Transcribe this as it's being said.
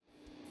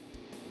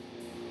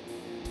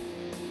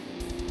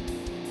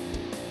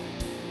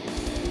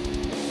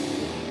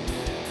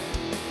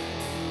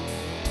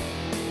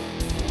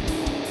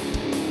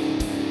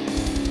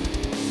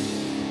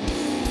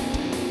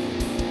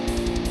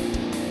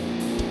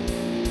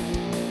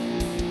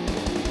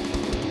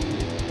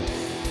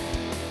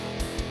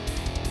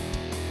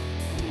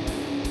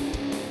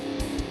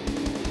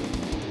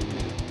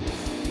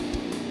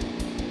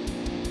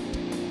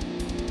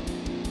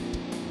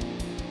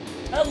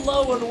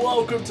Hello and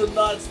welcome to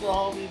Knights of the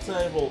Hobby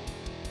Table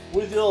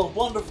with your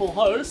wonderful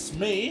hosts,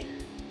 me,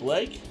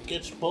 Blake,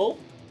 Gitchbull,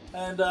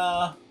 and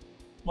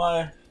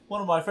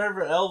one of my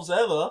favourite elves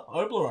ever,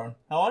 Obleron.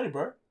 How are you,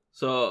 bro?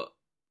 So,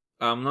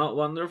 I'm not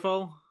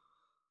wonderful?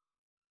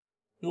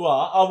 You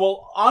are? Oh,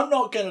 well, I'm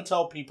not going to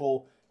tell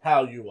people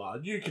how you are.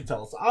 You can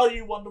tell us. Are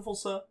you wonderful,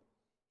 sir?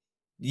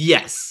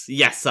 Yes,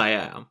 I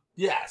am.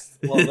 Yes.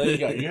 Well, there you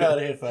go. You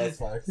heard it here first,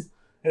 folks.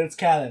 It's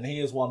canon.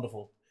 He is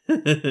wonderful.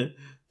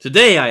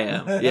 Today I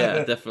am.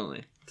 Yeah,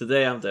 definitely.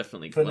 Today I'm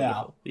definitely For wonderful.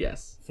 now.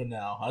 Yes. For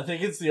now. I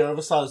think it's the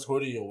oversized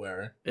hoodie you're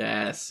wearing.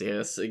 Yes.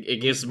 It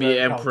gives me Very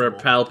Emperor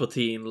comfortable.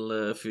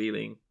 Palpatine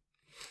feeling.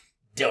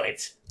 Do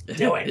it.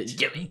 Do it.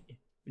 Give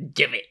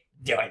it.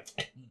 Do it.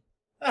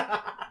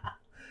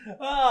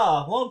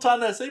 Long time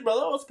no see,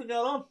 brother. What's been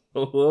going on?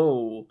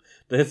 Oh,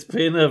 that's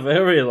been a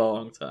very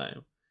long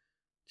time.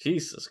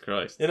 Jesus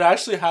Christ. It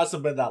actually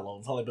hasn't been that long.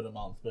 It's only been a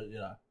month, but you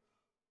know.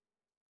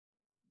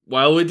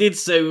 Well, we did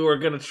say we were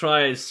going to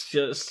try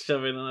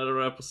shoving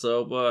another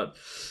episode, but,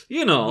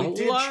 you know. We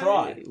did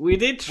try. We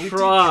did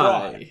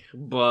try.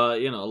 But,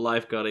 you know,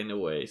 life got in the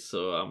way,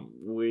 so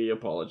we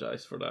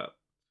apologize for that.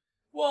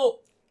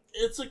 Well,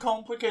 it's a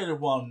complicated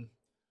one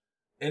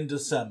in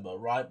December,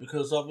 right?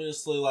 Because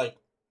obviously, like,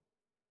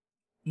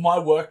 my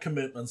work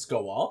commitments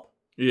go up.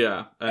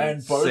 Yeah.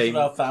 And both of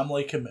our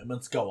family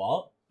commitments go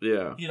up.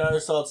 Yeah. You know,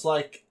 so it's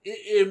like,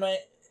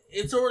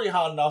 it's already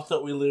hard enough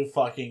that we live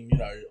fucking, you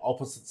know,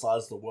 opposite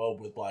sides of the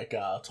world with, like,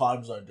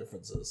 time zone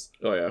differences.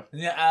 Oh, yeah.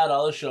 And you add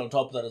other shit on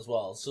top of that as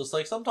well. It's just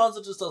like, sometimes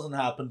it just doesn't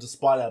happen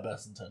despite our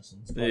best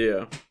intentions. But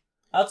yeah.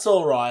 that's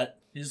alright.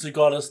 He's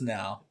got us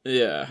now.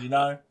 Yeah. You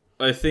know?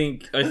 I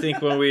think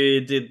when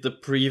we did the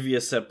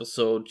previous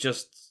episode,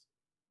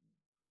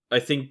 I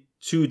think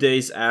 2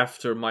 days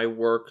after my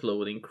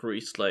workload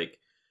increased, like,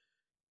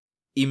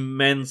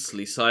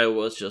 immensely, so I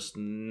was just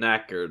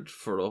knackered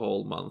for the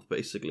whole month,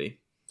 basically.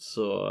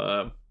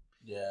 So,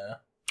 yeah.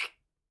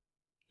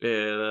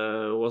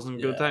 It wasn't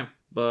a good time.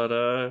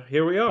 But,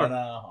 here we are. And,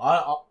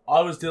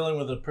 I was dealing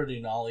with a pretty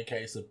gnarly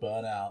case of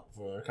burnout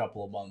for a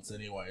couple of months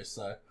anyway,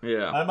 so...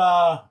 Yeah.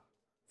 I'm,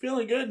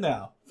 feeling good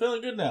now.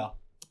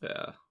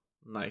 Yeah.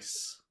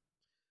 Nice.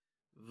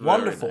 Very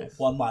Wonderful, nice.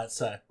 one might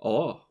say.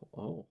 Oh,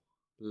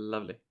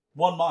 lovely.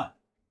 One might.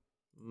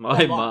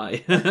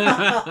 My.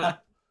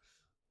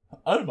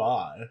 Oh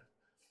my.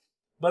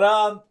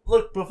 But,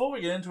 look, before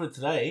we get into it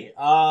today,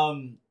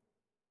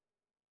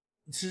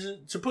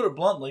 to put it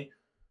bluntly,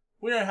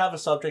 we don't have a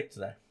subject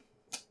today.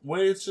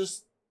 We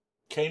just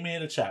came here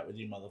to chat with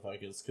you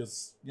motherfuckers,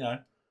 because, you know,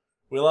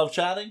 we love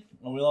chatting,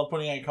 and we love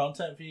putting out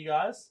content for you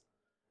guys,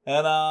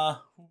 and,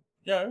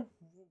 you know,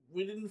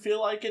 we didn't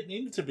feel like it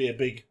needed to be a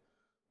big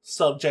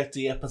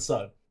subject-y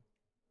episode.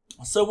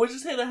 So we're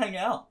just here to hang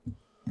out,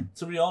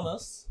 to be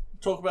honest,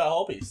 talk about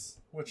hobbies,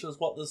 which is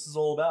what this is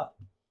all about.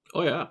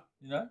 Oh, yeah.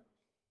 You know?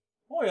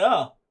 Oh,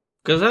 yeah.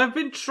 Because I've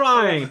been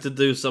trying to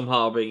do some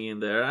hobbying in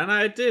there, and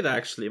I did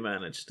actually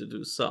manage to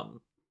do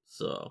some.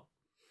 So.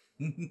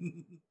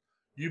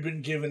 You've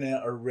been giving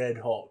it a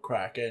red-hot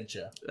crack, ain't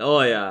you?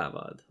 Oh, yeah,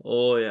 bud.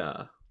 Oh,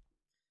 yeah.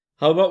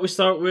 How about we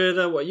start with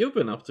what you've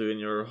been up to in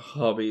your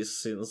hobbies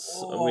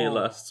since we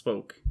last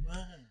spoke?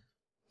 Man.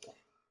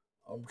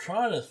 I'm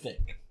trying to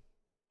think.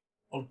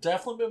 I've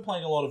definitely been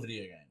playing a lot of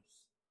video games.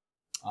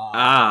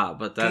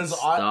 But that's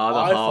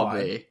not a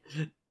hobby.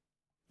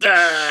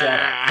 Shut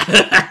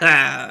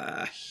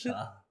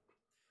up.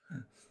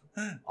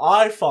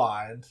 I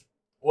find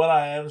when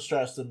I am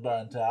stressed and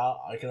burnt out,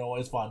 I can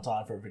always find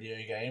time for a video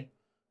game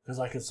because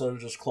I can sort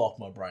of just clock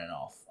my brain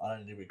off. I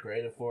don't need to be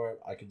creative for it.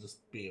 I can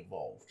just be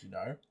involved, you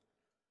know.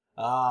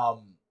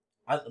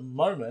 At the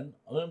moment,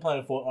 I've been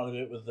playing Fortnite a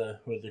bit with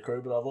the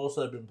crew, but I've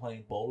also been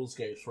playing Baldur's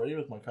Gate 3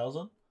 with my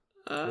cousin,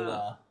 with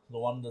the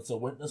one that's a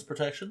witness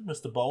protection,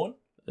 Mr. Bowen.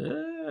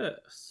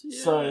 Yes.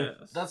 So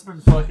that's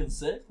been fucking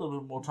sick. A little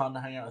bit more time to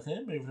hang out with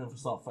him, even if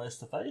it's not face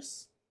to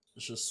face.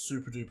 It's just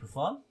super duper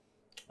fun.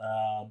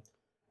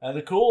 And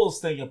the coolest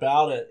thing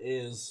about it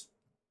is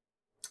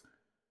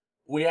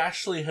we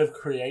actually have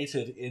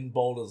created in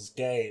Baldur's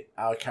Gate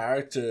our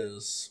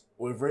characters.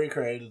 We've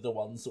recreated the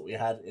ones that we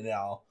had in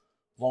our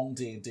long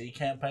D&D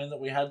campaign that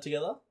we had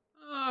together.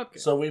 Okay.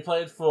 So we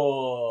played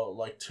for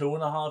like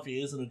 2.5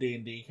 years in a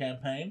D&D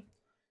campaign,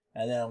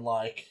 and then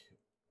like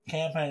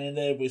campaign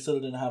ended, we sort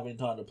of didn't have any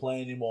time to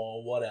play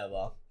anymore,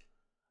 whatever.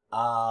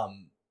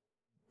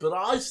 But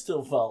I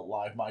still felt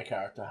like my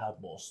character had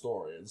more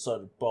story, and so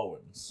did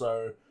Bowen.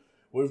 So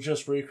we've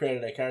just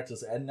recreated our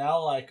characters, and now,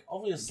 like,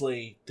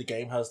 obviously the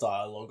game has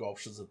dialogue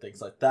options and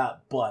things like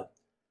that, but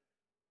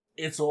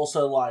it's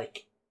also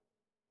like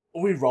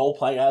we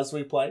roleplay as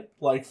we play,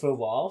 like for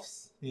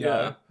laughs. You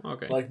know?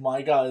 Okay. Like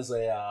my guy's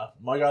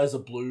a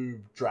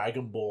blue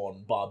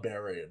dragonborn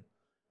barbarian,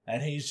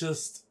 and he's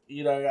just,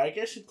 you know, I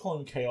guess you'd call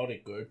him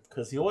chaotic good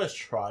because he always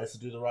tries to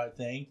do the right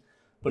thing,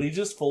 but he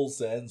just falls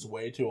ends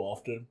way too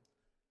often.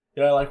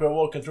 You know, like we're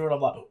walking through and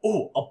I'm like,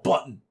 oh, a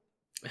button.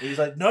 And he's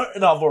like, no,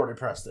 and I've already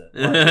pressed it.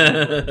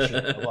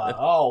 Like, I'm like,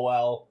 oh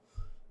well,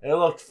 it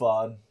looked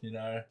fun, you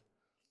know.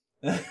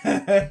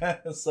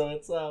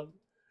 So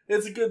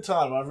it's a good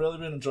time. I've really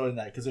been enjoying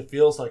that because it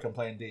feels like I'm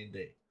playing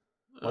D&D.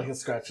 Like it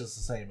scratches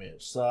the same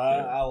itch. So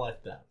I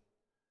like that.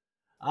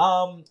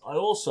 I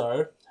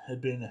also had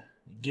been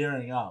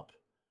gearing up,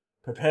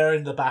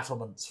 preparing the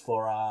battlements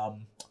for I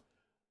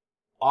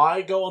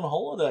go on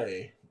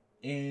holiday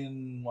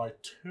in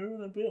like 2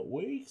 and a bit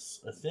weeks,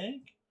 I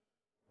think.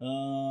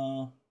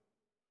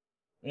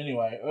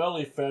 Anyway,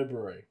 early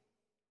February.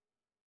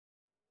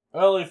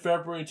 Early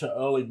February to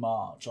early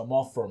March. I'm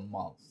off for a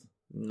month.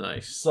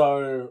 Nice.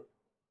 So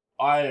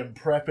I am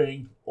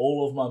prepping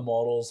all of my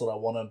models that I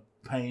want to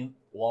paint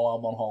while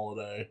I'm on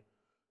holiday.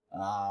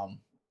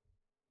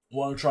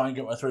 Want to try and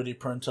get my 3D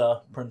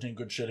printer printing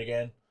good shit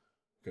again.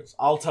 Because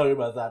I'll tell you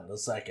about that in a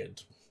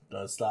second.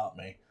 Don't start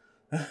me.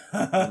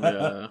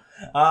 Yeah.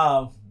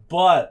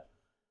 But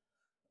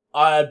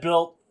I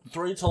built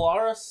 3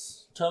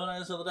 Talaris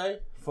Terminators the other day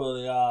for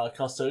the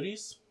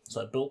Custodes.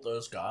 So I built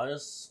those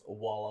guys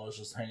while I was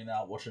just hanging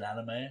out watching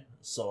anime.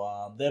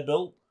 So they're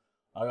built.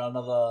 I got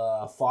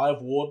another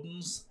 5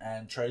 Wardens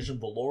and Trajan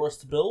Valoris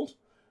to build.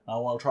 I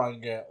want to try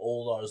and get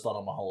all those done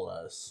on my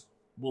holidays.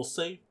 We'll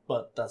see,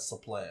 but that's the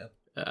plan.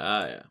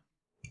 Yeah.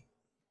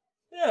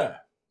 Yeah.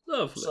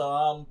 Lovely.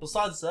 So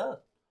besides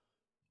that,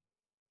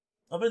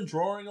 I've been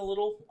drawing a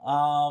little.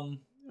 I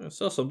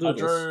saw some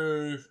doodles. I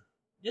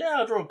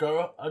drew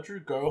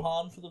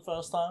Gohan for the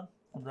first time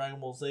on Dragon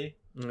Ball Z.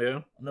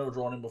 Yeah. I've never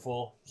drawn him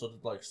before, so I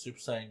did like Super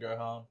Saiyan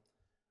Gohan.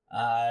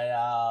 I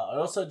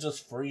also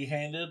just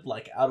freehanded,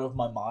 like out of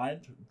my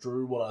mind,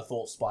 drew what I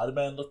thought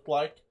Spider-Man looked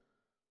like.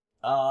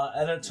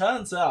 And it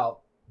turns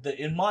out that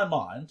in my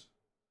mind,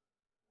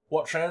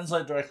 what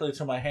translates directly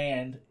to my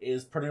hand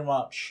is pretty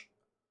much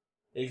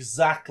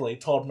exactly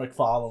Todd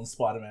McFarlane's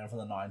Spider-Man from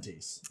the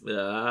 90s.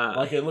 Yeah.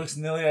 Like, it looks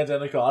nearly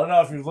identical. I don't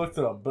know if you've looked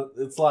at them, but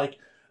it's like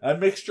a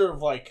mixture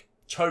of like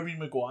Tobey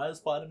Maguire's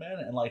Spider-Man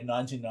and like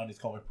 1990s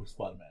comic book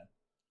Spider-Man.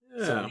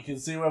 Yeah. So you can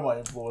see where my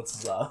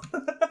influences are.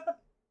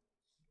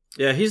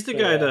 Yeah, he's the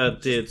guy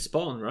that did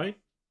Spawn, right?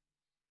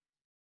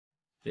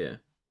 Yeah.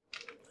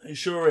 He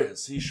sure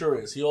is. He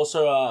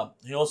also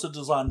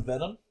designed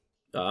Venom.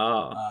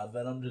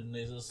 Venom didn't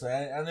need to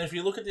say. And if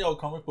you look at the old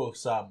comic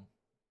books,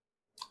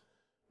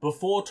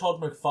 before Todd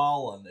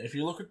McFarlane, if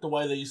you look at the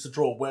way they used to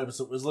draw webs,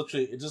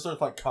 it just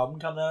looked like cum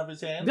coming out of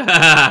his hand.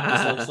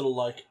 It's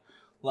like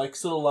like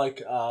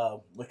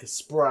a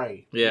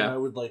spray. Yeah. You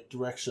know, with like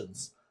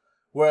directions.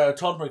 Where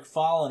Todd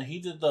McFarlane, he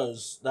did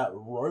that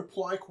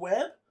rope-like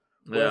web.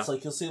 Where it's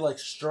like you'll see like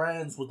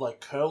strands with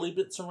like curly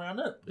bits around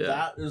it. Yeah.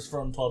 That is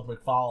from Todd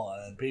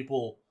McFarlane, and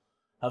people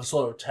have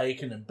sort of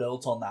taken and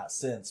built on that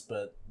since.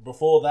 But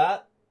before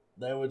that,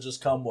 they were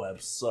just cum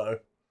webs.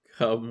 So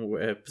cum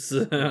webs.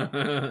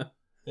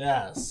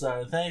 Yeah.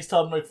 So thanks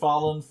Todd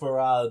McFarlane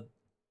for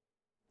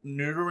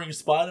neutering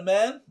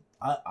Spider-Man.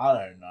 I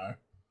don't know.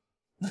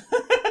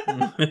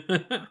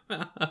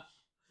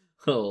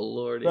 Oh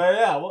lordy. But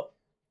yeah, what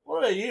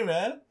about you,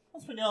 man?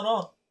 What's been going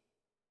on?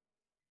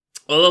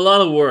 Well, a lot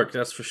of work,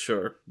 that's for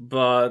sure.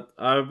 But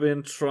I've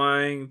been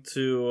trying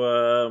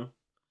to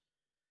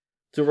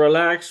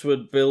relax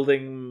with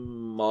building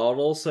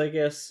models, I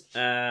guess.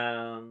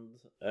 And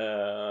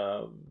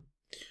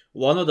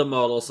one of the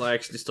models I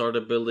actually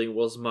started building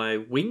was my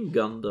Wing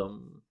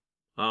Gundam.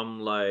 I'm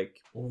like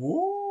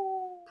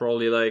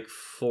probably like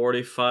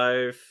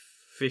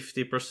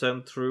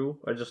 45-50% through.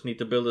 I just need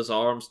to build his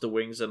arms, the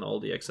wings, and all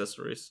the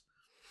accessories.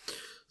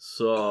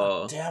 So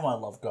God damn, I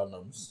love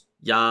Gundams.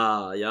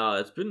 Yeah,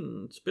 it's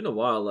been a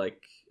while,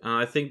 like, and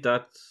I think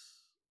that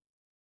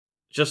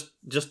just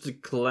to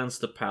cleanse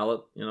the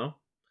palette, you know,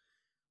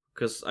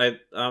 because I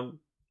don't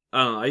know,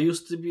 I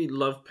used to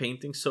love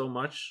painting so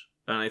much,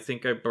 and I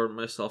think I burned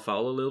myself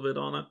out a little bit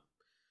on it.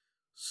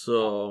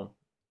 So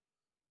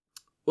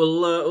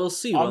we'll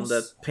see when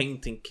that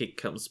painting kick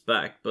comes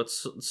back. But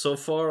so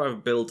far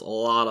I've built a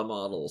lot of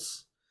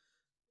models.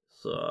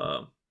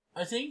 So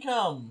I think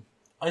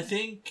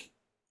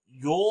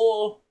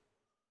you're.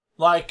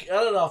 Like, I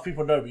don't know if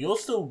people know, but you're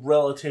still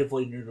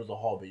relatively new to the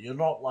hobby. You're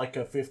not like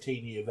a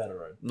 15-year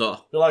veteran.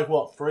 No. You're like,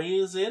 what, 3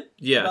 years in?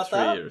 Yeah,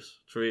 3 years.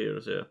 3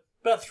 years, yeah.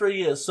 About 3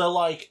 years. So,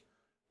 like,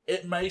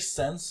 it makes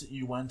sense that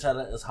you went at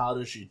it as hard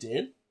as you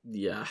did.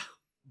 Yeah.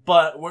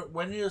 But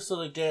when you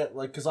sort of get,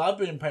 like, because I've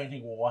been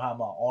painting Warhammer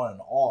on and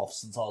off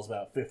since I was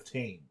about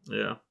 15.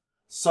 Yeah.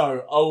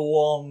 So, a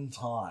long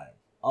time.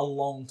 A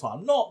long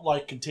time. Not,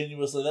 like,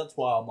 continuously. That's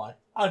why I'm like,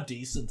 I'm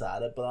decent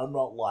at it, but I'm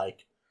not,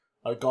 like,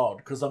 oh god,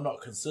 because I'm not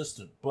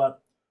consistent.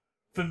 But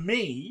for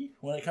me,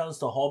 when it comes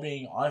to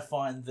hobbying, I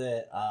find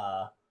that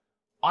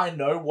I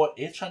know what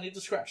itch I need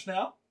to scratch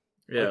now.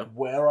 Yeah. Like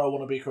where I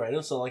want to be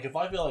creative. So like if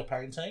I feel like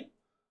painting,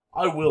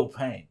 I will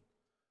paint.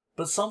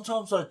 But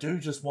sometimes I do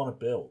just want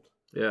to build.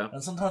 Yeah.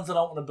 And sometimes I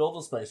don't want to build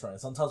a space marine.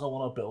 Sometimes I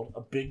want to build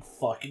a big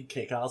fucking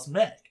kick-ass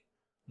mech.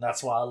 And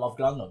that's why I love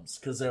Gundams,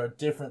 because they're a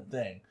different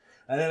thing.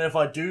 And then if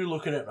I do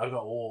look at it and I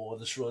go, oh,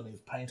 this really needs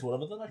paint or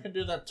whatever, then I can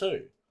do that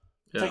too.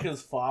 Yeah. Take it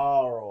as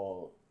far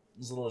or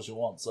as little as you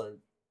want. So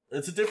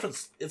it's a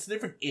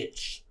different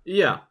itch.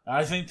 Yeah. And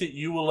I think that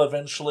you will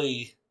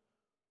eventually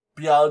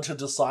be able to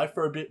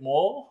decipher a bit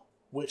more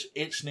which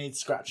itch needs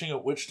scratching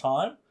at which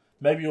time.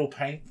 Maybe you'll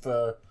paint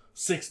for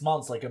 6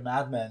 months like a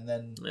madman,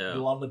 then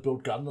you'll only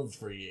build Gundams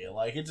for a year.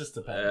 Like, it just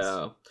depends.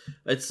 Yeah,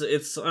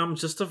 it's I'm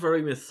just a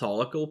very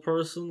methodical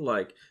person.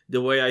 Like,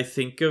 the way I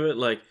think of it,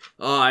 like,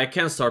 I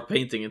can't start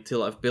painting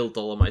until I've built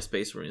all of my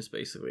Space Marines,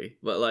 basically.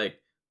 But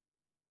like,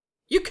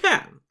 you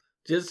can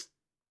just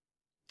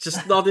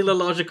not in a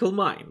logical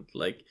mind.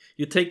 Like,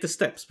 you take the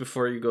steps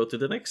before you go to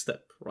the next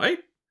step, right?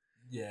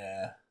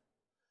 Yeah.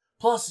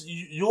 Plus,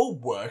 your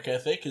work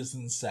ethic is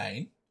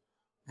insane.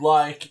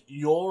 Like,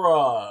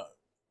 you're,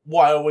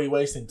 why are we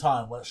wasting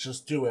time? Let's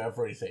just do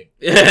everything.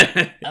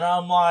 And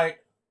I'm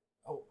like,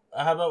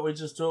 how about we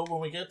just do it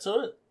when we get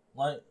to it?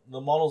 Like, the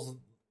models...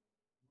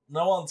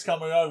 No one's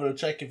coming over to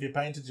check if you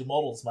painted your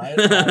models, mate.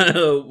 Like,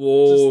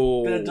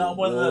 whoa. they're done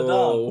when they're done.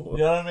 You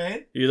know what I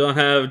mean? You don't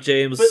have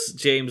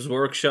James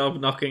Workshop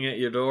knocking at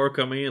your door,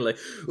 coming in like,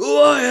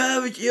 why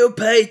haven't you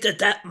painted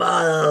that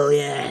model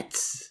yet?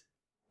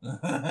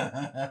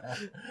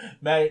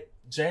 Mate,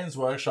 James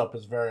Workshop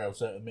is very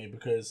upset with me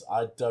because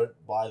I don't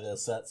buy their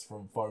sets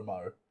from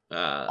FOMO.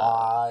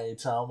 I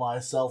tell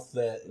myself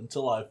that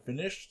until I've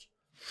finished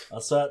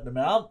a certain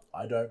amount,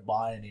 I don't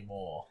buy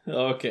anymore.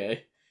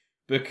 Okay.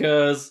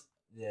 Because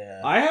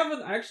yeah, I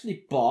haven't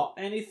actually bought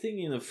anything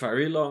in a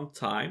very long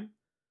time.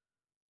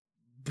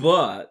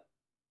 But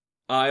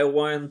I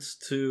went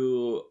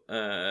to...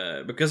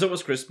 because it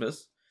was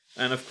Christmas.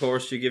 And of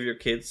course you give your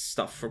kids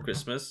stuff for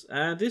Christmas.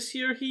 And this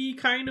year he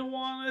kind of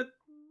wanted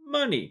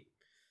money.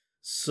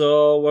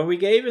 So when we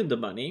gave him the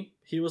money,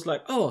 he was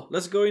like, oh,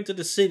 let's go into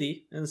the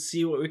city and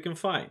see what we can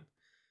find.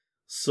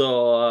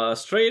 So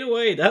straight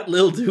away, that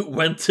little dude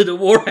went to the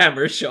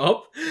Warhammer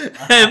shop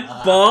and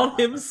bought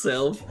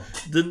himself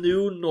the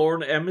new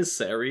Norn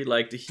Emissary,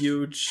 like the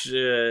huge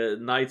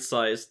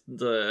knight-sized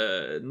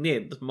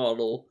Nid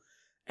model.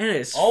 And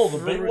it's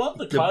the big one?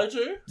 The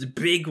Kaiju? The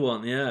big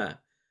one, yeah.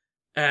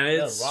 And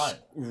it's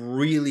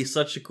really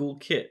such a cool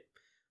kit.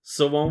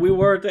 So when we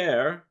were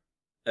there,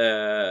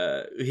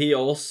 he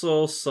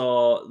also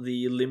saw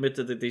the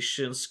limited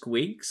edition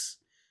Squigs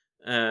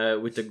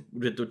with the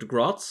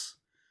grots.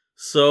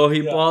 So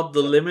he bought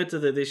the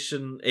limited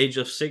edition Age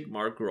of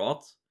Sigmar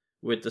grot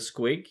with the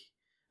squig,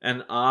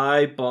 and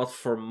I bought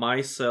for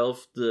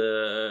myself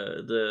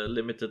the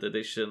limited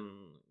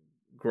edition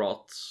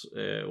grot.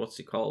 What's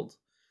it called?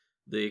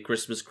 The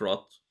Christmas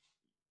grot,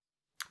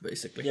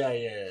 basically. Yeah.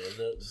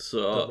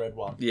 The red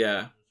one.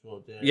 Yeah,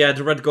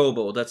 the Red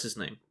Gobo. That's his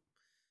name.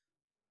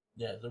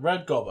 Yeah, the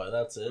Red Gobo.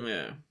 That's it.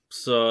 Yeah.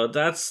 So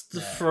that's the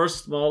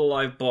first model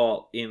I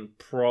bought in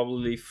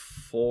probably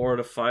 4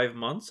 to 5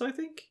 months, I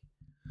think.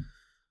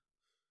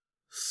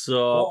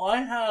 So I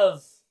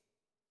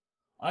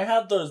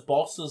had those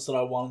boxes that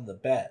I won in the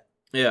bet.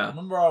 Yeah.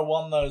 Remember I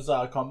won those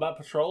combat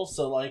patrols,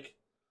 so like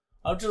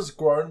I've just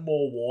grown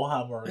more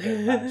Warhammer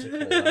again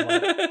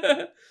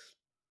magically.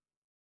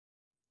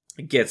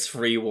 Gets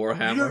free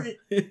Warhammer.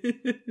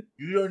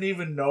 You don't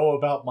even know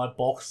about my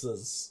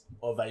boxes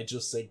of Age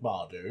of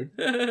Sigmar, dude.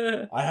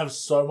 I have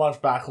so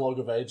much backlog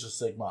of Age of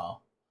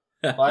Sigmar.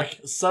 Like,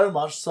 so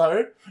much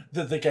so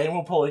that the game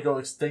will probably go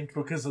extinct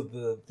because of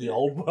the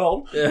old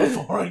world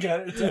before I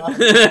get it done.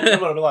 I'm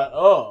gonna be like,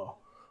 oh,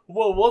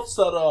 well, what's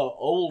that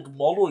old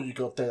model you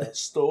got there, that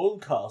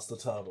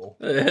Stormcaster turtle?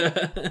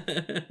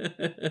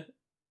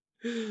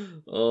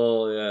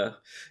 Oh, yeah.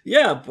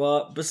 Yeah,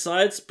 but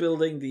besides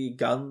building the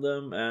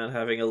Gundam and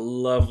having a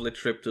lovely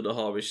trip to the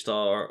hobby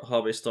store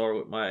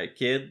with my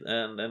kid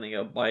and ending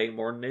up buying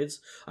more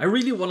Nids, I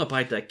really want to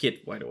buy that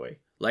kit, by the way.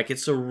 Like,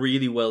 it's a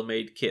really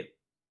well-made kit.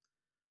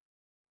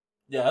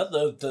 Yeah,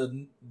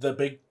 the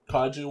big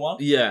kaiju one?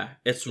 Yeah,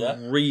 it's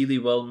really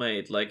well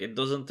made. Like, it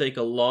doesn't take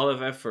a lot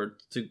of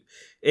effort to...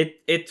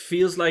 It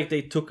feels like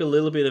they took a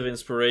little bit of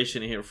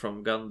inspiration here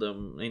from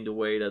Gundam in the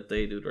way that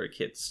they do their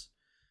kits.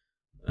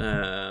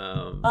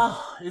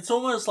 It's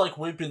almost like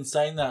we've been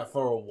saying that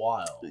for a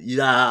while.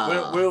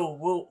 Yeah.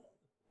 We'll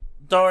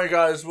don't worry,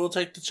 guys. We'll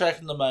take the check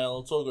in the mail.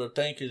 It's all good.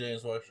 Thank you,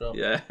 James Workshop.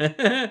 Yeah,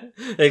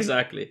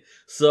 exactly.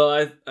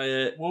 So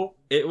it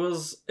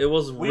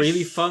was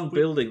really fun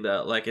building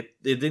that. Like,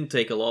 it didn't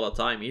take a lot of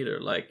time either.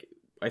 Like,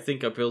 I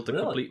think I built a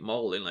complete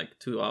mold in like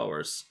 2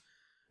 hours,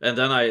 and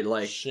then I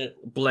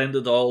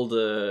blended all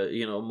the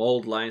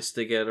mold lines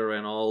together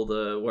and all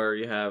the where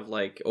you have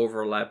like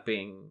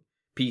overlapping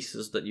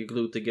pieces that you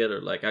glue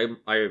together. Like,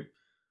 I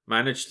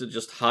managed to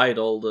just hide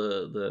all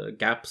the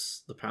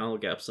gaps, the panel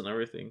gaps, and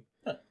everything.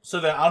 So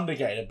they're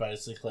ungated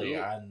basically,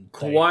 and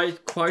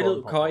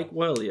quite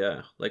well,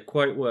 yeah, like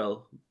quite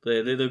well.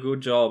 They did a good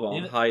job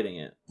on hiding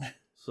it.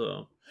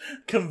 So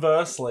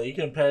conversely,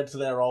 compared to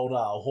their old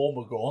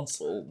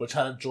Hormagaunts, which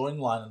had a join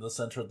line in the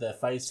center of their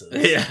faces.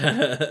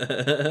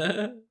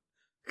 Yeah,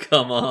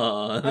 come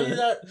on.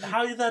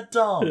 How are you that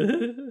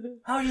dumb?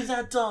 How are you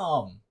that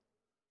dumb?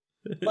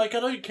 Like, I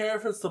don't care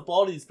if it's the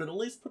bodies, but at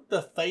least put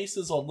their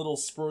faces on little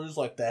sprues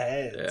like their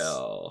heads.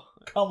 Yeah.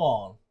 Come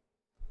on.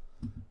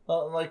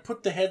 Like,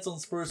 put the heads on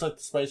sprues like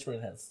the Space Marine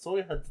heads. That's all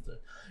you had to do.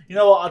 You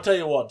know what? I'll tell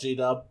you what,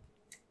 G-Dub.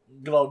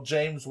 Good old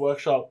James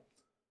Workshop.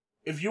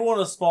 if you want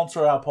to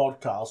sponsor our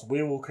podcast,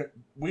 we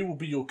will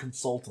be your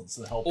consultants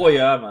and help. Oh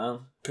yeah, man.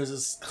 Because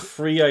it's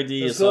free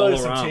ideas there's all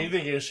clearly some around.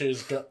 teething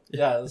issues.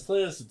 There's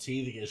clearly some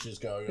teething issues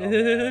going on.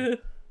 Man.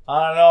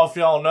 I don't know if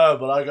y'all know,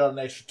 but I got an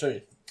extra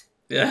tooth.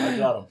 Yeah, I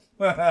got them.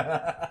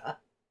 Yeah.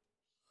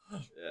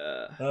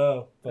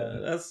 Oh, Yeah,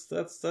 that's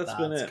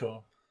been it.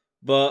 Cool.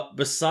 But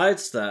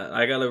besides that,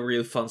 I got a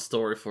real fun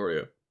story for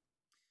you.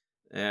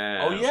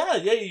 Oh yeah,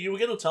 you were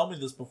gonna tell me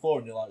this before,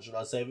 and you're like, "Should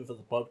I save it for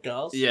the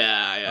podcast?"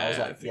 Yeah. I was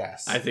like,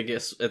 "Yes." I think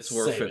it's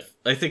worth Save it.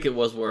 I think it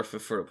was worth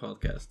it for the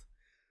podcast.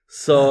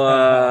 So,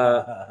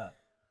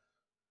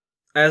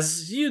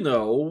 as you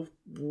know,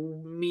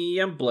 me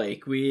and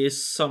Blake, we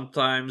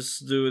sometimes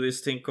do this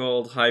thing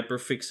called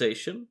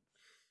hyperfixation.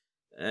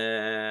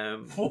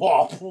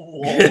 Whoa.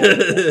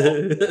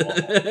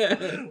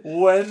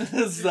 When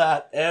has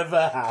that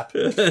ever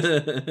happened?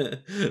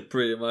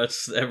 Pretty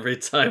much every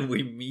time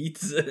we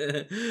meet. You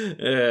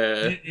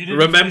didn't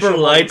Remember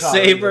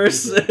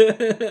lightsabers?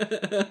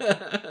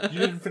 You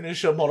didn't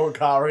finish your model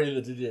car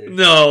either, did you?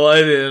 No,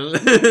 I didn't.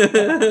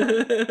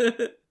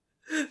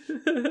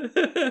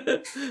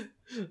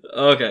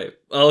 Okay,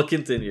 I'll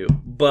continue.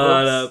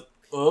 But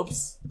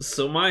Oops.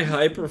 So my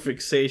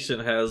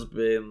hyperfixation has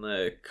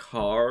been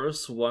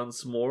cars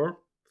once more.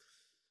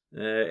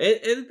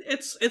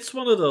 It's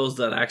one of those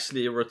that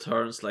actually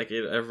returns like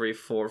every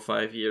 4 or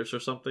 5 years or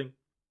something.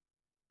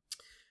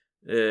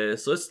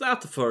 So it's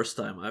not the first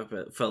time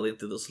I've fell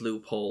into this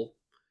loophole.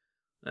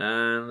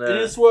 And it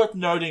is worth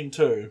noting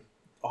too,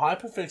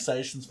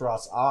 hyperfixations for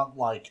us aren't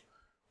like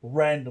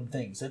random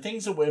things. They're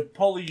things that we've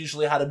probably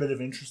usually had a bit of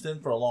interest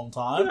in for a long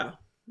time.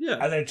 Yeah.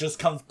 And it just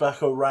comes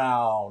back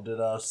around in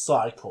a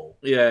cycle.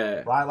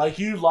 Yeah. Right? Like,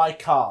 you like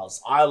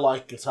cars. I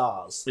like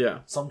guitars. Yeah.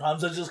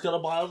 Sometimes I just gotta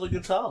buy other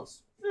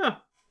guitars. Yeah.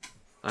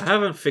 I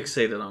haven't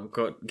fixated on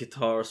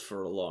guitars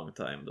for a long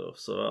time, though.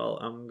 So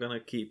I'm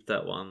gonna keep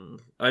that one.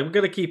 I'm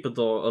gonna keep a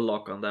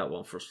lock on that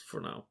one for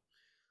now.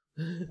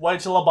 Wait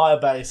till I buy a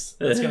bass.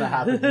 That's gonna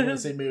happen. You're gonna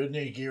see me with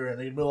new gear and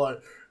you'll be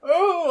like,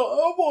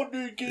 oh, I want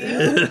new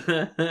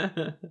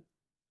gear.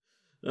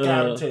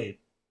 Guaranteed.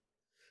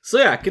 So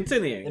yeah,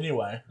 continuing.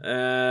 Anyway.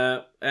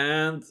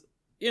 And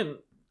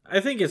I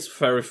think it's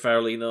very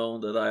fairly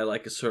known that I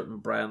like a certain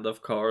brand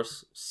of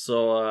cars.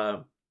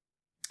 So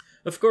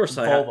of course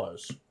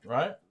Volvos,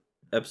 right?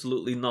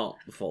 Absolutely not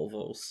the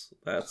Volvos.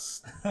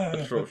 That's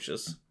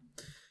atrocious.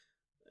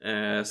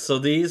 So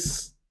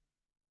this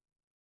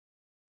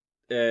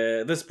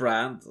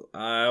brand,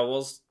 I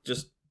was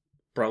just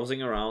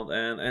browsing around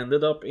and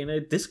ended up in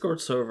a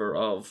Discord server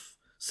of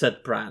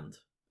said brand.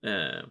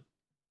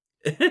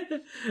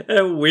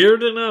 And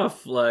weird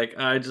enough, like,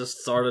 I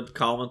just started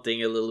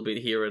commenting a little bit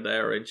here and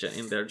there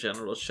in their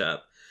general chat,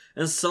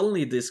 and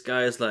suddenly this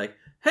guy is like,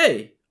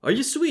 "Hey, are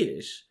you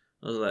Swedish?"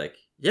 I was like,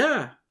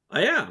 "Yeah,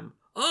 I am."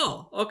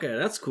 "Oh, okay,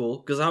 that's cool."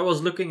 Because I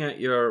was looking at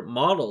your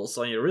models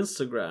on your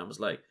Instagram. It's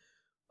like,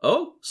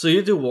 "Oh, so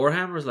you do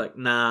Warhammers?" Like,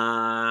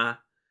 "Nah.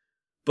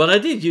 But I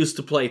did used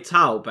to play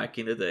Tau back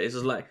in the days."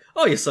 It's like,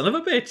 "Oh, you son of a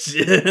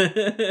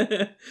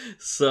bitch."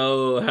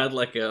 So I had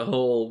like a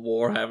whole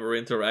Warhammer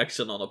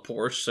interaction on a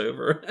Porsche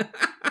server.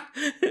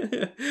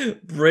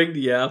 Bring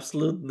the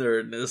absolute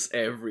nerdness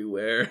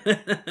everywhere.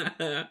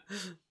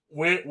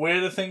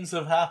 Weirder things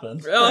have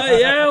happened. Oh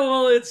yeah,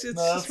 well it's No,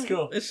 that's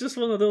cool. It's just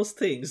one of those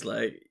things,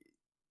 like,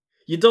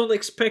 you don't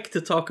expect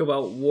to talk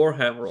about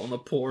Warhammer on a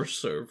Porsche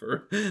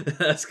server.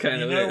 That's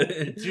kind of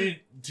it.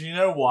 Do you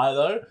know why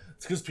though?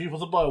 It's because people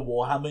that buy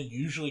Warhammer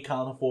usually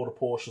can't afford a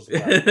Porsche as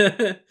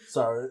well.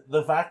 So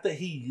the fact that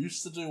he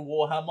used to do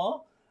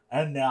Warhammer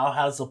and now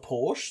has a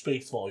Porsche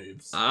speaks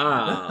volumes.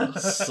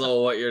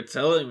 So what you're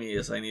telling me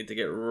is I need to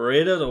get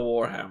rid of the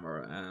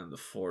Warhammer and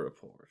afford a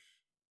Porsche.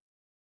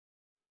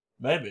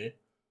 Maybe.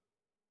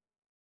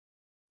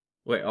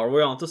 Wait, are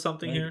we onto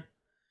something here?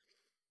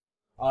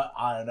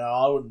 I don't know.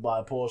 I wouldn't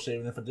buy a Porsche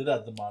even if I did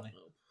have the money.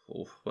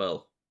 Oh,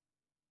 well,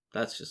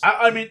 that's just.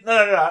 I mean,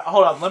 no.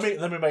 Hold on. Let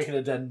me make an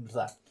addendum to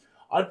that.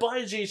 I'd buy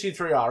a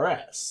GT3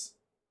 RS.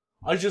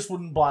 I just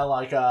wouldn't buy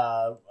like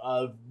a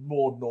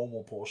more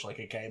normal Porsche, like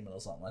a Cayman or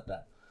something like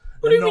that.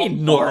 What do you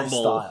mean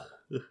normal?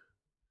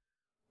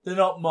 They're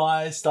not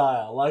my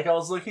style. Like, I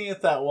was looking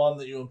at that one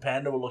that you and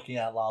Panda were looking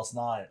at last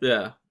night.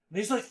 Yeah. And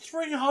he's like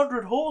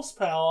 300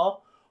 horsepower.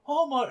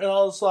 Oh my! And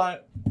I was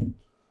like,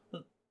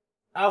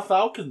 our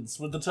Falcons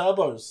with the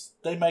turbos,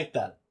 they make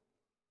that.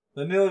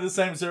 They're nearly the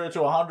same 0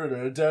 to 100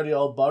 and a dirty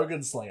old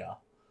bogan slinger.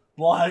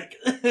 Like,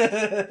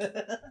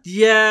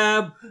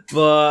 yeah,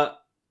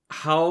 but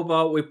how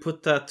about we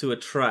put that to a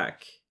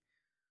track?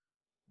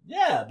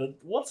 Yeah, but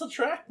what's a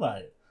track,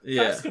 mate?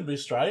 Yeah. Tracks can be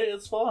straight,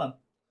 it's fine.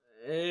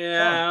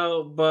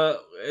 Yeah,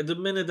 but the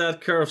minute that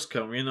curves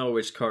come, you know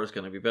which car is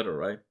going to be better,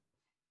 right?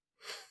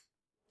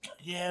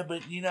 Yeah,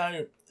 but you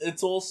know,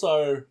 it's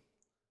also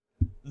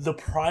the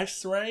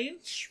price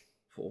range.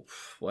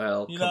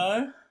 Well, you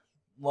know?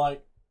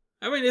 Like,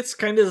 I mean, it's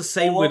kind of the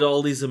same with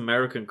all these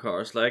American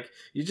cars. Like,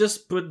 you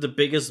just put the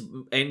biggest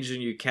engine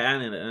you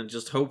can in it and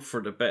just hope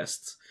for the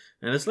best.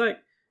 And it's like,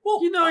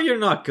 well, you know, you're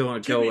not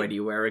going to go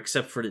anywhere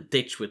except for the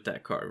ditch with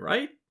that car,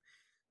 right?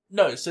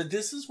 No, so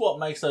this is what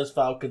makes those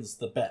Falcons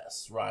the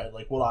best, right?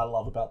 Like, what I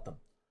love about them.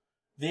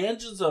 The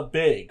engines are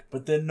big,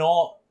 but they're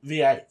not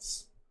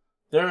V8s.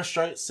 They're a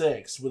straight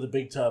 6 with a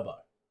big turbo.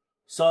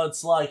 So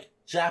it's like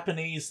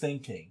Japanese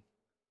thinking.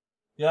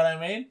 You know what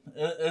I mean?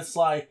 It's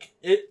like,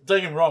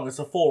 don't get me wrong, it's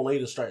a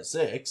 4-litre straight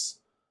 6,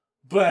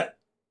 but,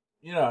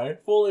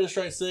 4-litre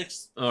straight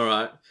 6.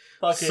 Alright.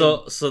 Fucking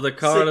So the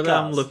car that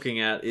I'm cars. looking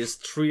at is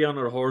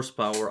 300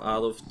 horsepower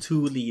out of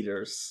 2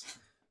 liters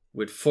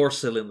with 4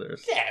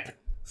 cylinders. Yeah, but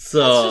So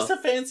that's just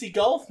a fancy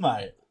Golf,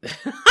 mate.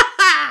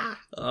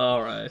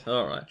 all right.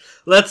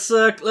 Let's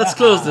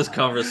close this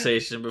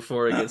conversation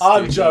before it gets.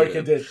 I'm too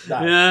joking, heated. dude.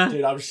 No, Yeah.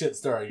 dude, I'm shit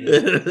stirring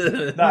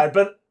you. No,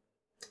 but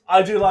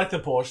I do like the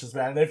Porsches,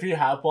 man. If you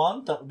have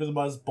one, that would be the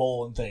most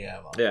balling thing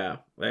ever. Yeah,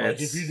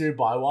 Like, if you do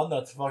buy one,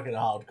 that's fucking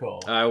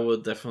hardcore. I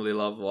would definitely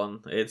love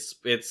one. It's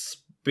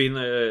been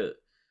a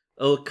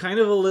kind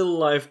of a little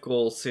life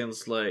goal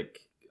since like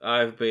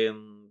I've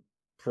been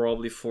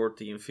probably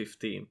 14,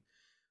 15.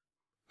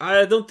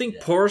 I don't think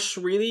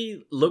Porsche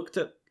really looked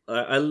at.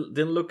 I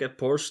didn't look at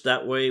Porsche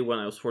that way when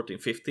I was 14,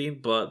 15,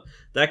 but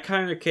that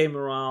kind of came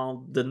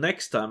around the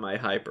next time I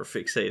hyper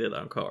fixated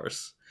on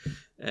cars.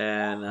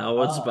 And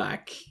now it's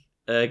back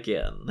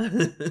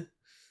again.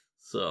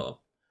 So.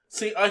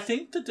 See, I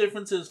think the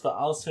difference is for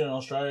us here in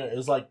Australia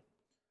is like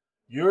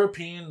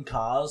European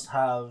cars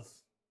have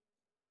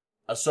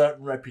a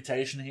certain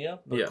reputation here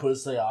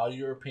because they are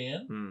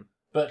European. Mm.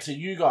 But to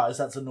you guys,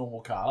 that's a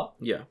normal car.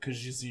 Yeah.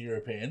 Because you're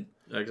European.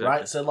 Exactly.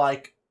 Right? So,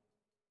 like,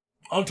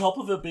 on top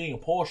of it being a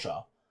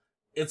Porsche,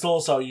 it's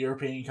also a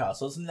European car.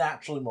 So it's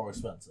naturally more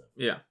expensive.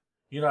 Yeah.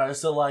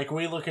 So, like,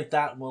 we look at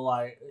that and we're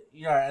like,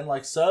 and,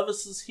 like,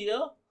 services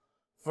here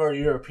for a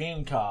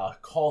European car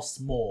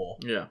cost more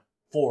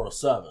for a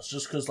service.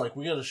 Just because, like,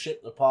 we got to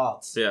ship the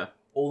parts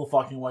all the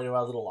fucking way to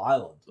our little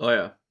island. Oh,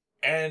 yeah.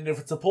 And if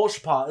it's a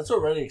Porsche part, it's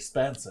already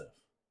expensive.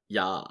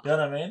 Yeah. You know what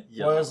I mean?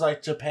 Yeah. Whereas,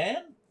 like,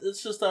 Japan,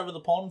 it's just over the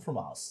pond from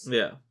us.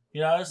 Yeah.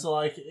 So,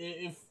 like,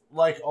 if,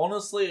 like,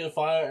 honestly, if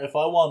I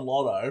won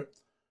Lotto,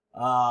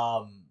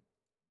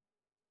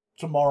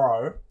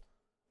 tomorrow,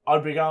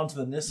 I'd be going to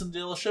the Nissan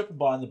dealership and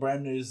buying the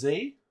brand new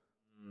Z.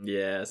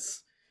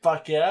 Yes.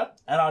 Fuck yeah.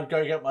 And I'd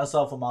go get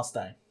myself a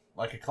Mustang.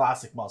 Like a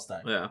classic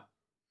Mustang. Yeah.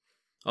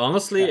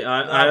 Honestly,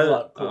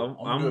 Yeah. Cool.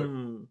 I'm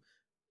good.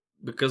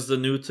 Because the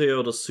new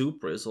Toyota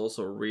Supra is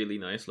also a really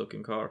nice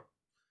looking car.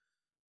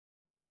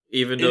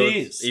 Even though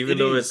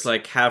it's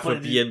like half a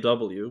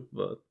BMW,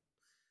 but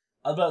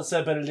I was about to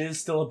say, but it is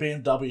still a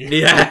BMW.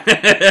 Yeah.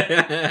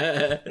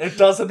 It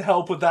doesn't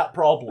help with that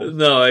problem.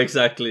 No,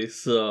 exactly.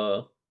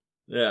 So,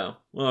 yeah.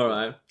 All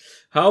right.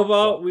 How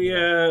about we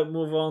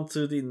move on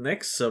to the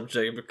next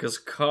subject? Because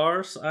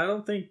cars, I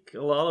don't think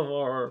a lot of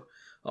our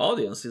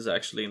audience is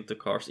actually into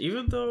cars.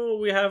 Even though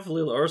we have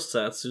little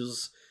Ersatz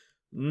who's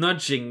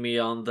nudging me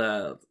on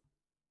that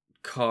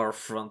car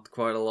front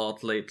quite a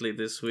lot lately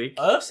this week.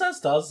 Ersatz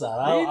does that.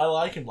 I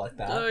like him like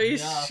that.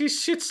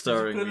 He's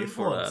shit-starring me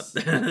influence.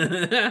 for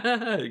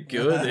that.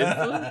 Good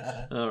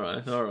influence.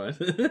 All right.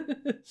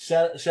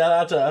 Shout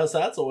out to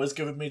Ersatz, always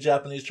giving me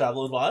Japanese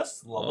travel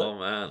advice. Love it. Oh,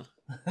 man.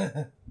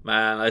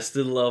 Man, I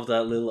still love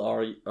that little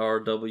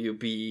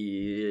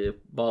RWB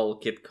ball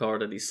kit car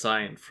that he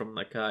signed from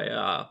Nakai.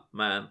 Ah,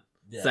 man.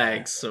 Yeah,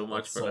 thanks so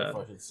much for that.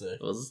 Fucking sick.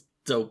 It was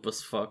dope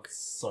as fuck.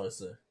 So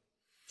sick.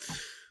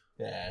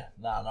 Yeah,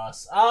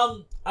 nice.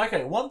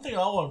 Okay, one thing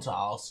I wanted to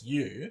ask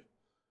you,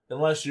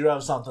 unless you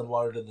have something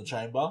loaded in the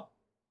chamber.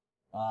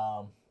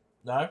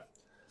 No?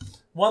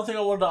 One thing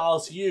I wanted to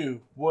ask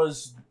you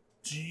was,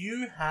 do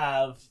you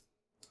have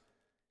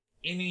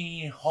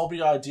any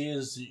hobby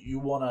ideas that you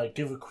want to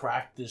give a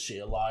crack this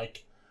year?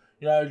 Like,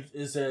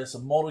 is there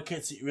some model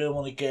kits that you really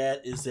want to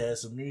get? Is there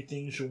some new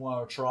things you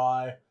want to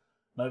try?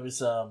 Maybe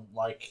some,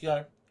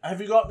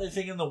 have you got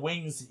anything in the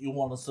wings that you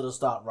want to sort of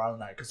start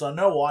running at? Because I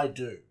know I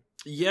do.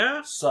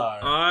 Yeah, so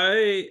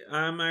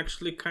I'm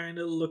actually kind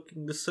of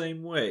looking the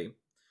same way.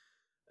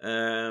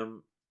 I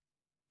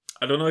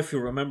don't know if you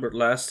remembered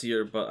last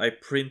year, but I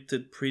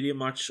printed pretty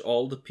much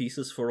all the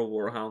pieces for a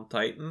Warhound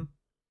Titan.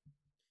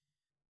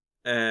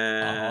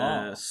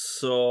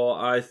 So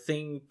I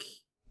think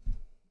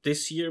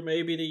this year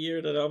may be the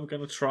year that I'm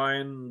gonna try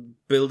and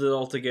build it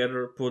all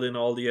together, put in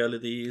all the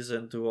LEDs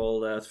and do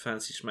all that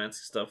fancy schmancy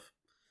stuff.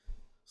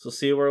 So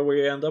see where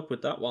we end up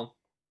with that one.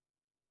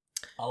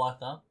 I like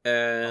that.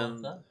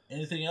 And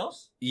anything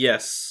else?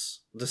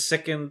 Yes. The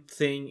second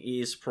thing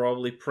is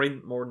probably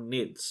print more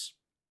NIDs.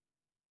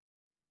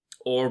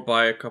 Or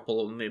buy a couple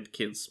of NID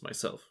kits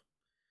myself.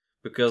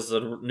 Because the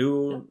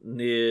new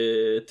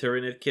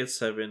Tyranid kits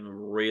have been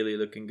really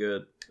looking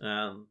good.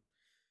 And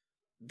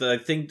I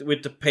think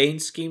with the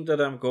paint scheme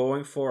that I'm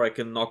going for, I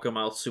can knock them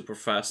out super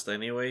fast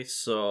anyway.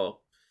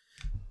 So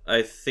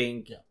I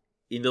think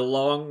in the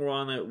long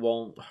run it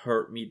won't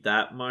hurt me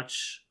that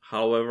much.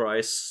 However,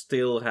 I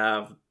still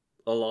have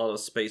a lot of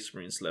Space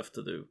Marines left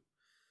to do.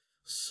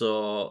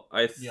 So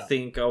I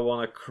think I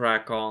want to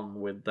crack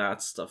on with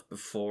that stuff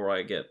before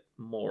I get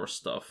more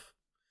stuff.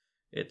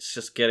 It's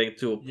just getting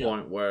to a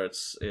point where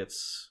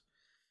it's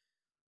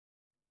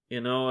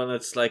and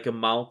it's like a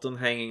mountain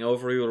hanging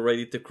over you,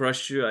 ready to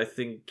crush you. I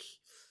think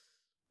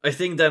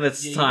then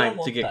it's Yeah, time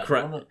to get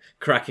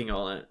cracking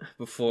on it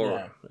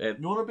before it.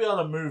 You want to be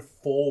able to move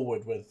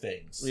forward with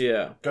things.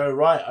 Yeah. Go,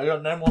 right, I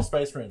got no more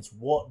Space Marines.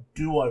 What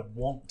do I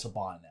want to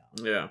buy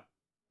now? Yeah.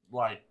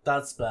 Like,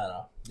 that's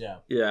better. Yeah.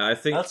 Yeah, I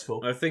think that's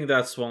cool. I think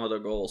that's one of the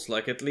goals.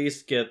 Like, at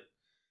least get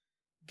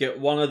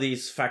one of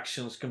these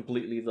factions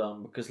completely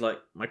done, because like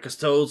my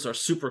custodes are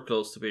super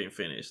close to being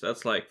finished.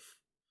 That's like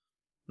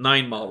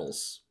 9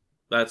 models.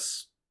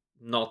 That's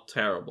not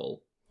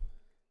terrible.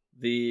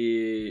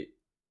 The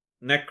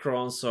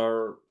Necrons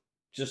are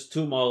just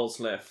 2 models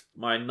left.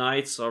 My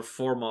Knights are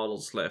 4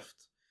 models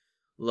left.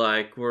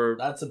 Like,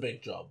 that's a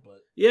big job,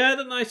 but yeah,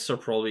 the Knights are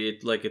probably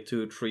like a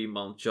 2-3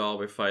 month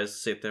job if I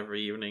sit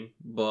every evening.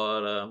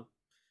 But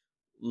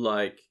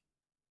like,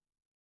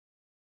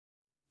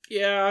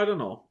 yeah, I don't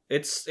know.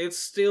 It's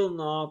still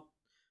not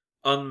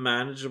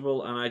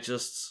unmanageable, and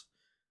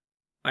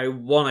I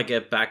want to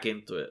get back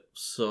into it.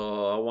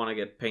 So I want to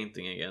get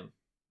painting again.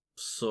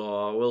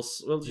 So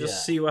we'll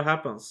just see what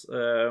happens.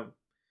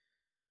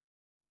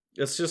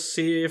 Let's just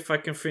see if I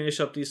can finish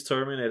up these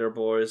Terminator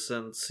boys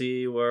and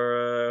see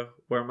where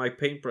my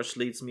paintbrush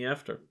leads me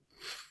after.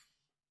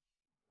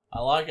 I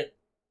like it.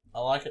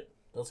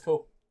 That's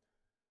cool.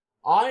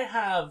 I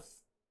have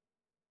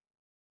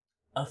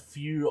a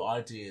few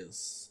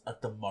ideas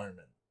at the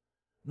moment.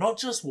 Not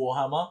just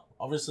Warhammer.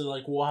 Obviously,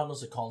 like,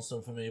 Warhammer's a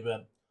constant for me,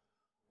 but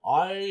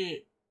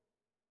I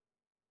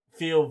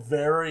feel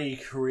very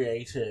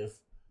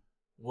creative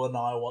when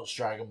I watch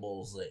Dragon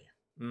Ball Z.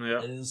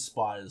 Yeah. It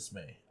inspires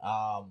me.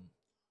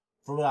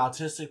 From an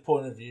artistic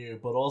point of view,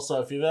 but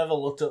also if you've ever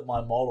looked at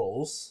my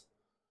models,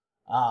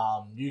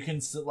 you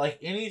can like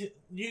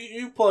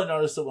you probably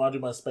noticed that when I do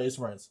my Space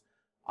Marines,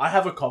 I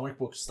have a comic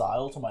book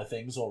style to my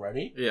things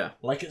already. Yeah.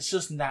 Like, it's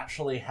just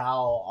naturally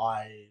how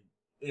I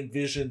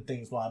envision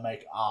things when I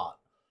make art.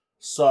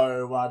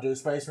 So when I do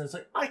Space Marines,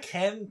 like, I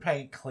can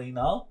paint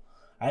cleaner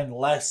and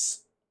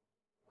less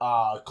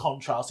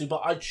contrasty,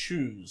 but I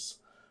choose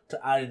to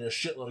add in a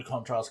shitload of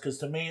contrast, because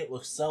to me it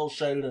looks cell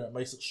shaded and it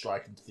makes it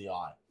striking to the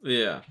eye.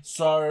 Yeah.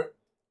 So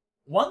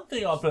one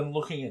thing I've been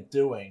looking at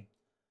doing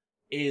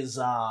is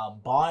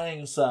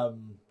buying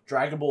some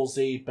Dragon Ball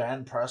Z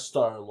Ban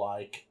Presto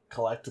like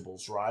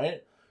collectibles,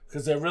 right?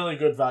 Because they're really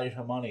good value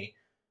for money,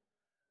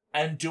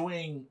 and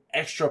doing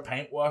extra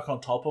paint work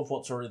on top of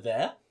what's already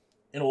there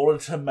in order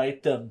to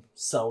make them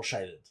cell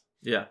shaded.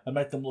 Yeah. And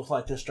make them look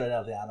like they're straight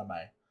out of the anime.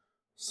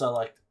 So,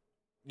 like,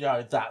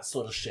 that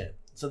sort of shit.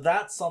 So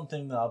that's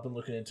something that I've been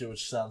looking into,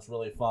 which sounds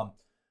really fun.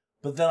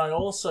 But then I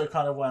also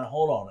kind of went,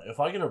 hold on, if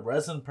I get a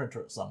resin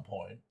printer at some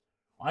point,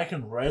 I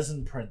can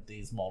resin print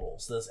these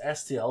models. There's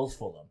STLs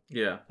for them.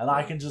 Yeah. And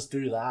I can just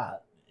do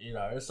that,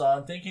 So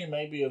I'm thinking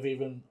maybe of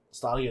even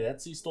starting an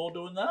Etsy store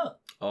doing that.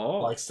 Oh.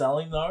 Like,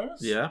 selling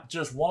those. Yeah.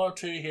 Just 1 or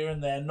 2 here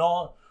and there.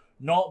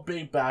 Not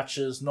big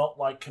batches, not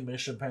like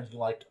commission painting.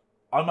 Like,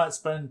 I might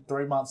spend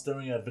 3 months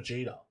doing a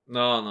Vegeta.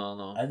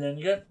 No. And then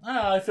you go,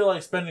 I feel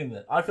like spending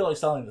it. I feel like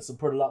selling this and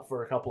put it up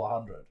for a couple of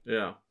 $100.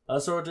 Yeah. I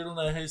saw a dude on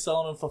there, he's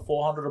selling them for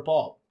 $400 a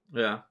pop.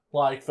 Yeah.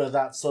 Like, for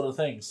that sort of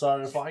thing. So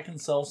if I can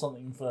sell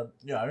something for,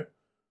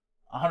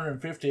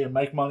 $150 and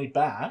make money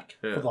back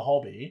for the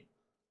hobby,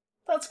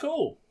 that's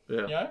cool.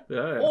 Yeah.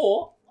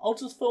 Or I'll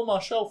just fill my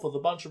shelf with a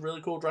bunch of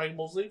really cool Dragon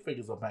Ball Z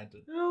figures I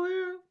painted. Hell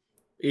yeah.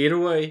 Either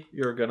way,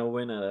 you're gonna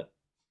win at it.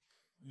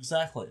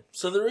 Exactly.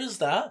 So there is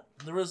that.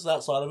 There is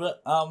that side of it.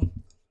 On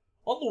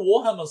the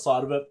Warhammer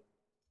side of it,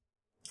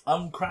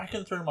 I'm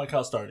cracking through my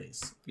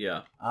custodies.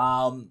 Yeah.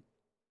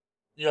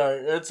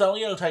 It's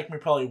only going to take me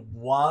probably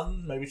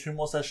 1, maybe 2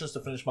 more sessions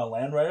to finish my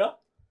Land Raider,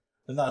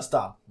 and that's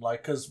done.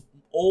 Like, because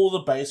all the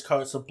base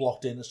coats are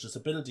blocked in, it's just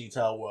a bit of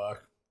detail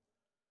work,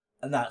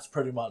 and that's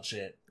pretty much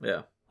it.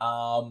 Yeah.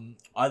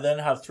 I then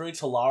have 3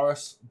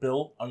 Talaris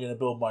built. I'm going to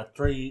build my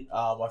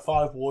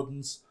 5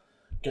 Wardens,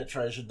 get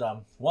treasure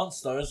done.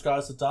 Once those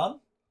guys are done,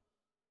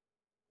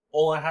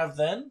 all I have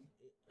then,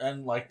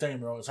 and like, don't get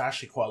me wrong, it's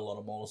actually quite a lot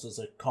of models, is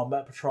a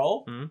combat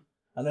patrol. Mm-hmm.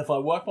 And if I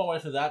work my way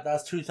through that,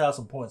 that's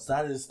 2,000 points.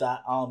 That is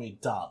that army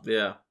done.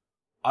 Yeah.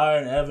 I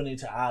don't ever need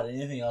to add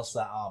anything else to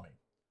that army.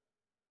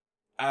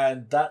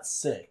 And that's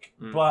sick.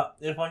 Mm. But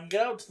if I can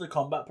get up to the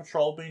combat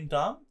patrol being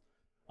done,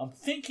 I'm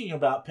thinking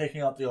about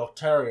picking up the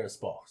Octarius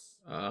box.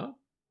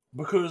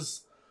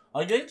 Because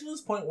I'm getting to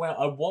this point where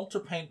I want to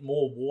paint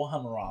more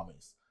Warhammer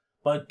armies,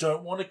 but I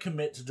don't want to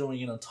commit to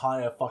doing an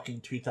entire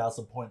fucking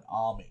 2,000 point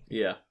army.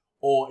 Yeah.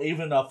 Or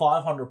even a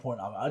 500 point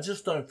army. I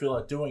just don't feel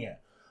like doing it.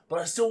 But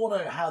I still want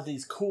to have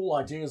these cool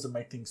ideas and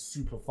make things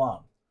super fun.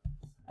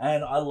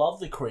 And I love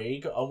the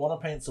Krieg. I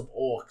want to paint some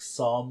orcs,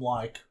 so I'm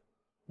like,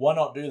 why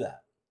not do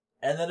that?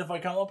 And then if I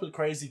come up with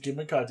crazy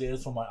gimmick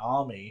ideas for my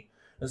army,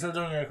 instead of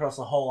doing it across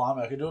the whole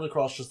army, I can do it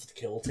across just the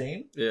kill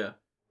team. Yeah.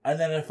 And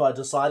then if I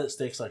decide it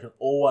sticks, I can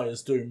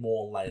always do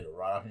more later,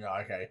 right? I can go,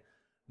 okay,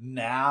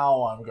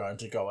 now I'm going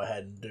to go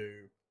ahead and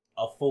do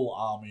a full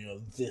army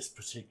of this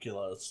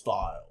particular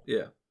style.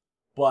 Yeah.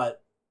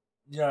 But,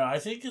 I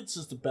think it's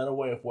just a better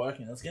way of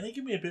working. It's going to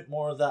give me a bit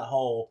more of that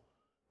whole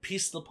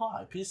piece of the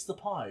pie.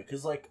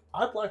 Because, like,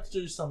 I'd like to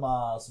do some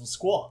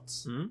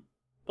squats. Hmm?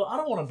 But I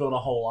don't want to build a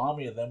whole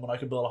army of them when I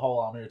can build a whole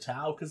army of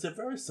Tau, because they're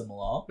very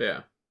similar.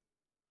 Yeah.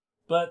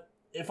 But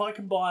if I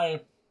can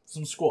buy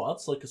some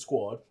squats, like a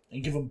squad,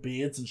 and give them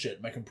beards and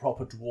shit, make them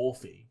proper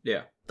dwarfy,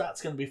 Yeah.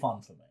 that's going to be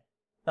fun for me.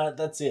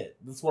 That's it.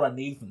 That's what I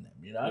need from them,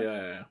 you know?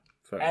 Yeah.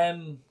 Fair.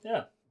 And,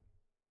 yeah.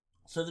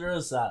 So there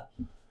is that.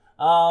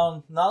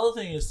 Another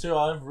thing is, too,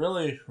 I've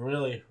really,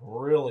 really,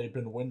 really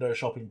been window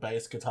shopping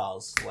bass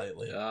guitars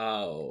lately.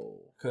 Oh.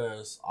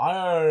 Because I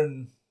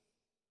own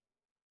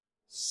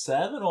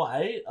 7 or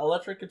 8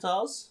 electric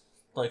guitars.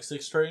 Like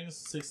 6 strings,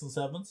 6 and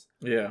 7s.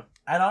 Yeah.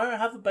 And I don't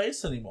have a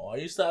bass anymore. I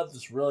used to have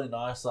this really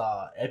nice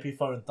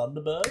Epiphone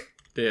Thunderbird.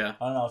 Yeah.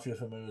 I don't know if you're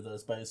familiar with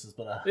those basses,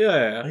 but...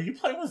 Yeah. Are you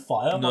playing with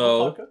fire,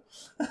 No.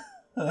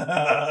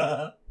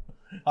 motherfucker?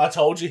 I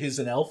told you he's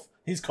an elf.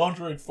 He's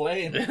conjuring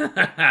flame.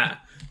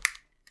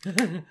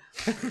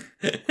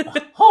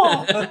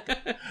 Oh,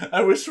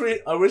 I wish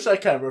our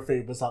camera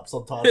feed was up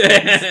sometimes.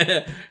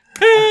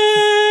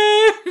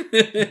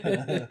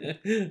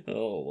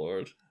 Oh,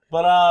 Lord.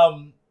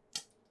 But,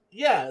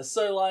 yeah,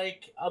 so,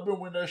 like, I've been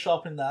window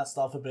shopping that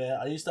stuff a bit.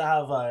 I used to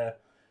have an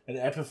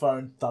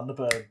Epiphone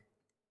Thunderbird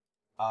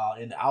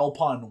in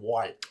Alpine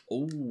White,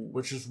 Ooh.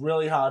 which is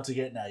really hard to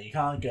get now. You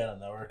can't get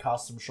them. They were a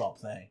custom shop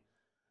thing.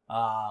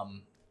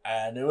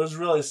 And it was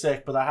really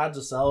sick, but I had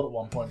to sell it at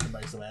one point to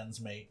make some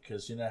ends meet,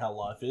 because you know how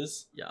life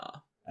is. Yeah.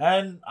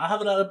 And I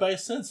haven't had a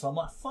bass since, so I'm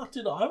like, fuck,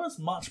 dude, I was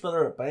much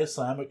better at bass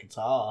than I am at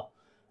guitar.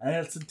 And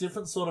it's a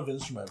different sort of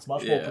instrument. It's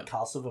much more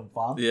percussive and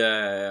fun.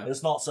 Yeah.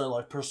 It's not so,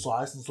 like,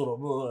 precise and sort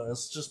of...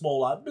 It's just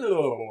more like...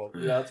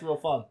 Yeah, it's real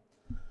fun.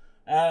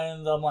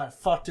 And I'm like,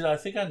 fuck, dude, I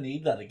think I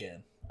need that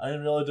again. I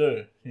really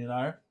do, you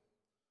know?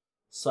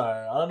 So,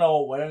 I don't know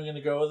what way I'm going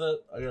to go with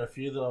it. I got a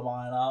few that I'm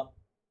eyeing up.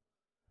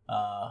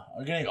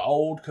 I'm getting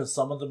old because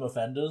some of them are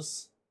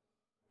Fenders,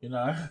 you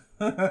know?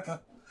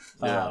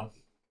 Yeah.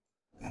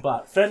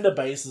 But Fender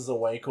basses are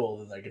way cooler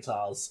than their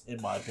guitars,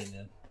 in my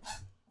opinion.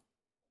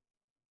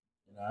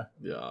 You know?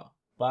 Yeah.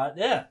 But,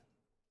 yeah.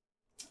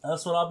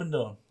 That's what I've been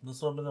doing.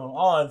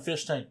 Oh, and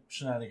fish tank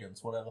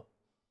shenanigans, whatever.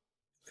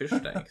 Fish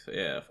tanks.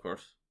 Yeah, of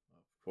course.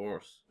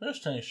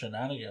 Fish tank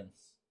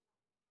shenanigans.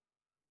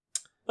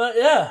 But,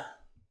 yeah.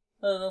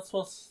 That's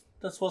what's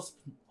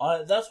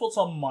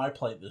on my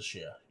plate this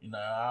year. You know,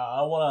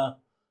 I want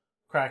to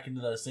crack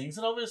into those things,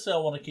 and obviously I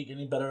want to keep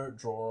getting better at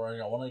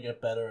drawing. I want to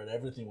get better at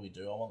everything we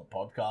do. I want the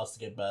podcast to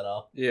get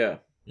better. Yeah.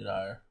 You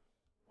know,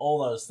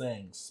 all those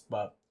things.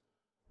 But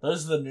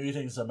those are the new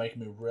things that are making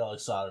me real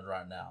excited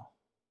right now.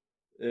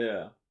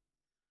 Yeah.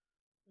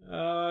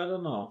 I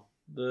don't know.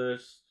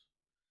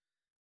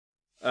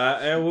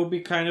 It will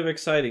be kind of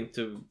exciting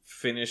to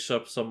finish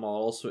up some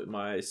models with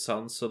my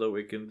son so that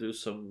we can do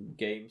some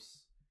games.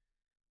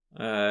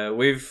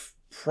 We've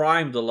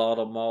primed a lot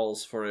of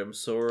models for him,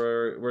 so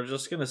we're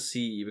just gonna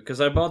see,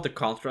 because I bought the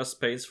contrast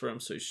paints for him,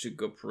 so it should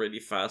go pretty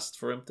fast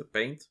for him to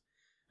paint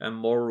and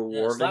more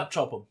rewarding. Yeah, slap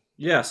chop him.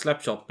 Yeah,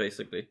 slap chop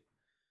basically.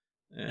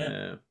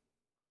 Yeah.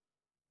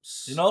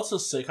 You know what's a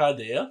sick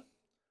idea?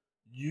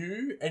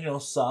 You and your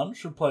son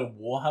should play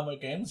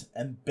Warhammer games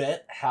and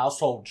bet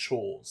household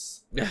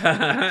chores.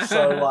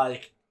 So,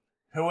 like,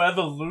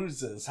 whoever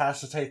loses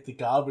has to take the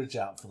garbage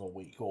out for the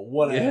week or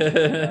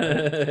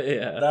whatever.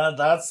 Yeah.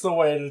 That's the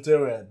way to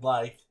do it.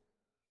 Like,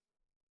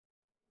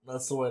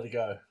 that's the way to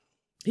go.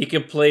 He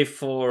can play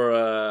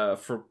for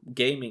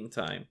gaming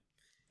time.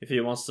 If he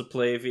wants to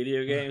play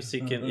video games,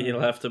 he'll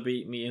have to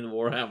beat me in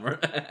Warhammer.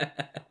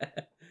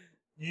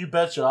 You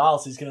bet your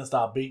ass he's gonna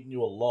start beating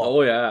you a lot.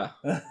 Oh yeah.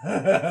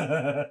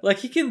 Like,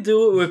 he can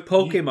do it with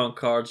Pokemon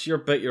cards. You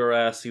bet your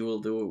ass he will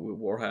do it with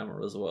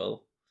Warhammer as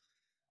well.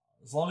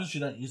 As long as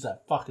you don't use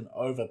that fucking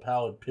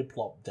overpowered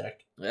Piplup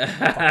deck.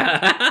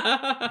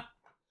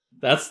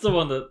 That's the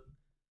one that...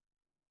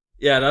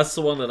 Yeah, that's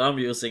the one that I'm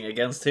using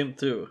against him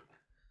too.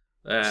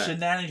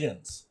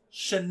 Shenanigans.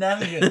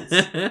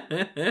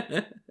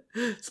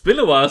 It's been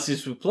a while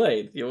since we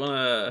played. You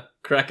wanna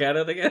crack at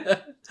it again?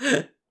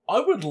 I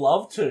would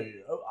love to.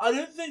 I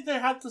don't think they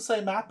have the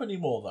same app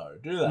anymore, though,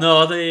 do they?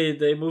 No,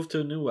 they moved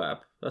to a new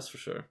app, that's for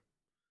sure.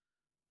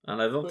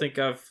 And I don't think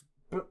I've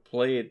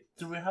played...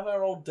 Do we have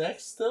our old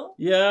decks still?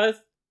 Yeah,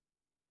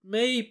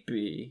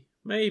 maybe.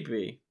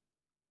 Okay.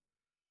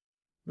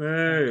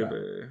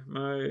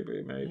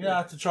 Maybe. You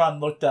have to try and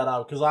look that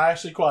up, because I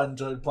actually quite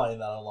enjoyed playing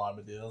that online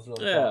with you. That was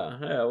really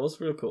fun. Yeah, it was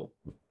real cool.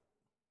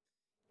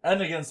 And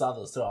against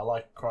others, too. I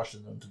like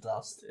crushing them to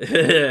dust.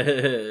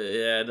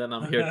 Yeah, then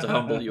I'm here to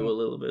humble you a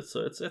little bit,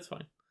 so it's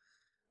fine.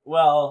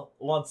 Well,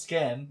 once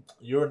again,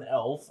 you're an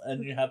elf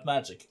and you have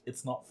magic.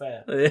 It's not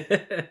fair.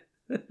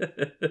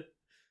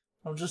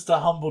 I'm just a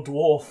humble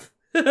dwarf.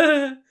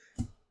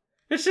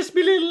 It's just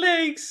me little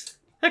legs.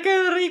 I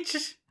can't reach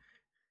it.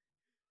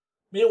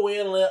 Me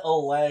wee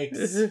little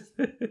legs.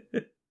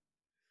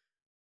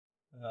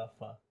 Oh,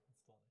 fuck.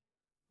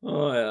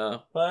 Oh, yeah.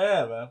 But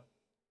yeah, man.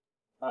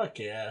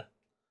 Okay, yeah.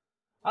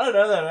 I don't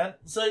know though, man.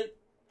 So,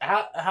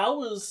 how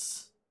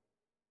was,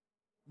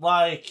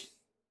 like,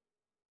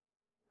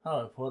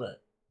 how do I put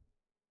it?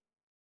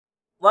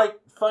 like,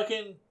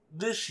 fucking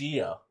this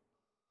year.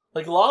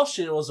 Like, last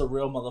year was a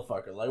real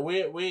motherfucker. Like,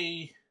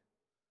 we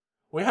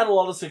had a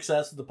lot of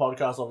success with the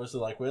podcast, obviously.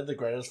 Like, we're the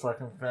greatest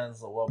fucking fans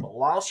in the world. But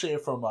last year,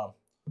 from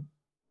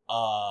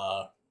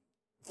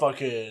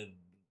fucking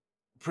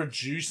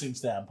producing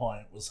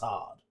standpoint, was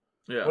hard.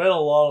 Yeah. We had a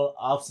lot of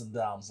ups and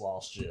downs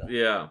last year.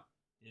 Yeah.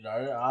 You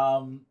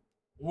know,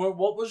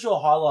 what was your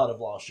highlight of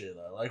last year,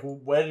 though? Like,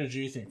 where did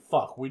you think,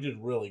 fuck, we did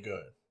really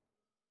good?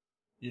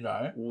 You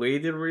know? We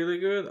did really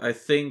good. I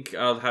think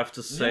I'd have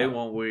to say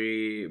when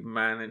we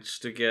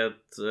managed to get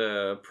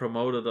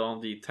promoted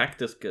on the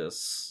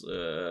Tacticus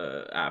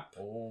app.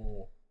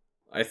 Oh.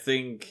 I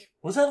think...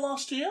 Was that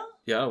last year?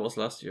 Yeah, it was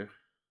last year.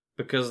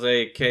 Because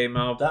they came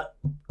out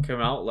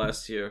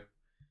last year.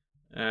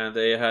 And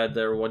they had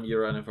their 1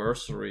 year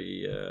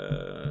anniversary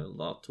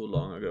not too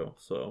long ago,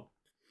 so...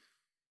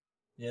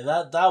 Yeah,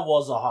 that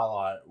was a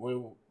highlight.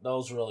 That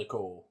was really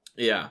cool.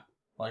 Yeah.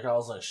 Like, I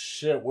was like,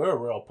 shit, we're a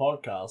real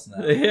podcast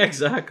now. Yeah,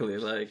 exactly.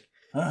 Like,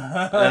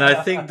 and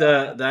I think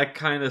that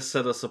kind of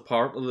set us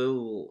apart a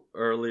little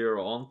earlier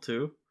on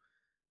too.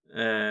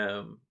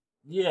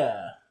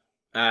 Yeah.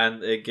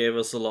 And it gave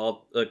us a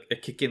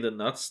kick in the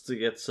nuts to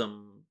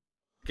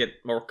get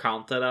more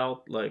content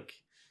out. Like,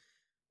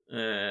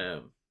 yeah,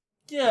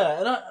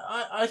 and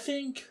I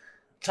think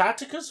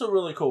Tacticus are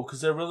really cool because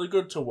they're really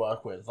good to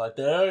work with. Like,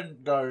 they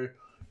don't go,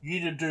 you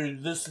need to do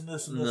this and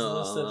this and this and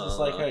this. They're just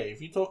like, hey,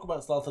 if you talk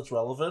about stuff that's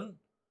relevant,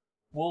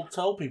 we'll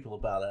tell people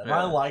about it. And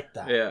I like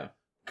that. Yeah.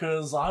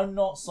 Because I'm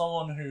not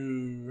someone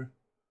who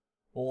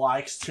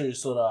likes to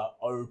sort of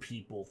owe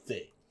people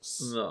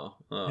things. No.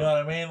 You know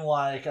what I mean?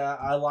 Like,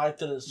 I like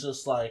that it's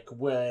just like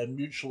we're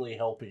mutually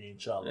helping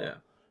each other. Yeah.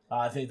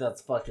 I think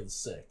that's fucking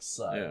sick.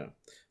 So, yeah.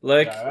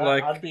 Like,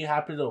 I'd be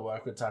happy to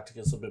work with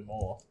Tacticus a bit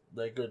more.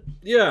 They're good.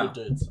 Yeah.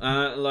 Good dudes.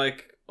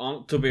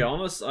 To be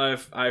honest,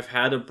 I've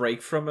had a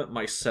break from it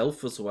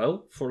myself as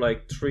well for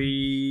like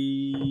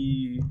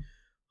 3.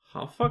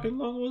 How fucking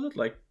long was it?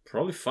 Like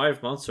probably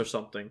 5 months or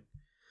something.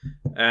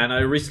 And I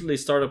recently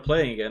started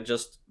playing again.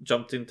 Just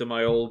jumped into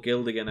my old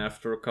guild again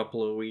after a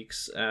couple of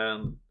weeks,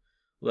 and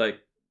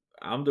like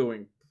I'm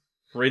doing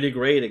pretty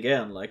great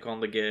again. Like on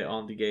the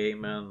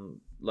game,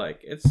 and like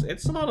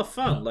it's a lot of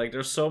fun. Like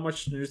there's so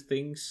much new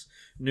things,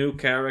 new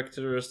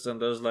characters, and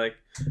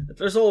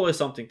there's always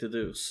something to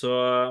do.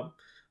 So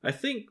I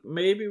think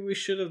maybe we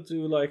should have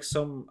do like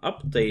some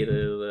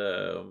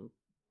updated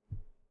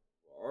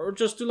or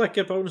just do like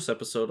a bonus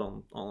episode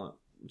on it.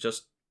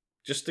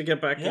 Just to get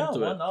back into it.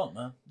 Yeah, why not,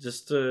 man?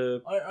 Just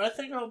to... I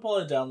think I'll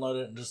probably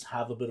download it and just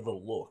have a bit of a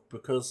look,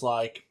 because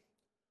like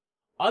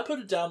I put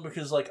it down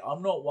because like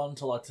I'm not one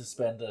to like to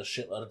spend a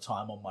shitload of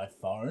time on my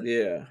phone.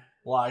 Yeah.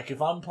 Like,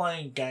 if I'm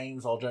playing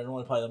games, I'll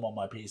generally play them on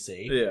my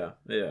PC. Yeah.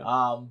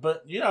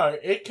 But, you know,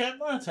 it kept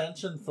my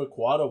attention for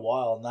quite a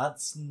while, and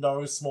that's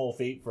no small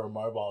feat for a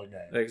mobile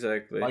game.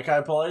 Exactly. Like, I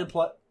play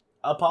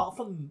apart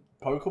from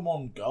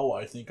Pokemon Go,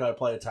 I think I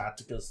play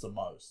Tacticus the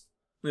most.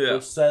 Yeah.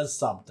 Which says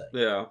something.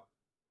 Yeah.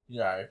 You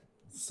know,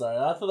 so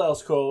I thought that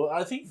was cool.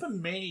 I think for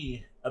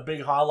me, a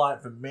big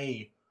highlight for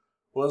me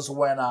was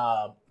when,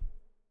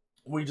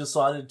 we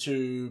decided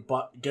to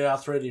get our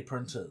 3D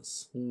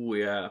printers. Ooh,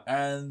 yeah.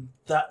 And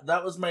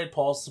that was made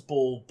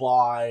possible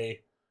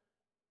by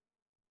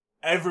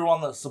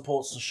everyone that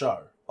supports the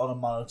show on a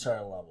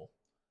monetary level.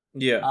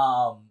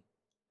 Yeah.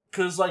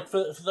 Because, like,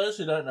 for those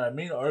who don't know,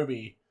 me and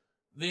Obi,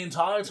 the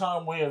entire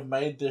time we have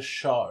made this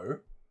show,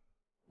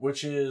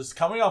 which is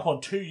coming up on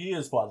 2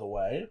 years, by the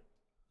way.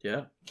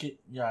 Yeah. You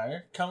know,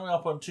 coming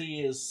up on 2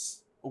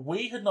 years,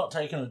 we had not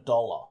taken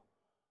 $1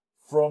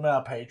 from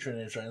our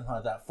patronage or anything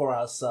like that for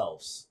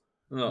ourselves.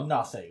 No.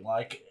 Nothing.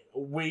 Like,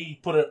 we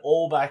put it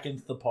all back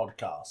into the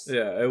podcast.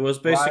 Yeah, it was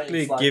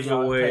basically like,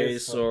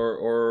 giveaways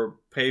or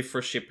pay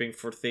for shipping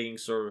for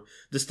things, or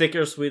the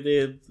stickers we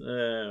did.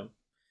 Yeah,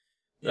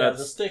 the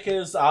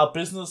stickers, our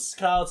business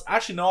cards.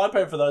 Actually, no, I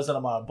paid for those out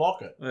of my own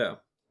pocket. Yeah.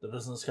 The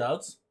business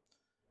cards.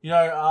 You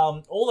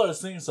know, all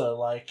those things, though,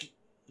 like,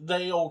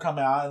 they all come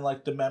out, and,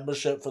 like, the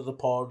membership for the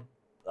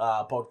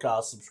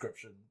podcast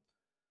subscription.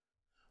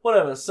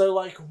 Whatever. So,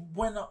 like,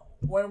 when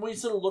we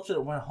sort of looked at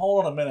it, went,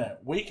 hold on a minute,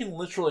 we can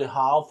literally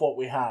halve what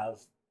we have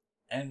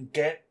and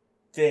get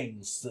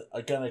things that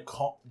are going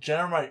to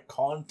generate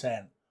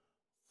content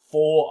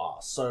for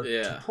us. So,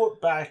 to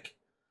put back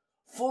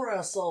for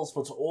ourselves,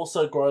 but to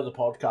also grow the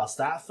podcast,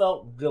 that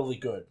felt really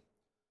good.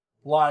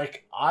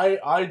 Like,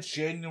 I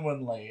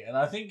genuinely, and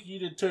I think you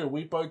did too,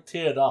 we both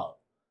teared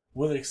up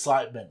with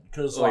excitement,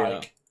 because,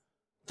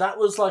 that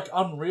was, like,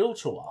 unreal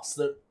to us.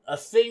 That a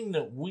thing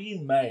that we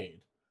made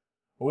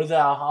with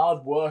our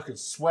hard work and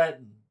sweat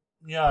and,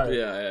 you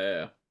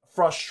know,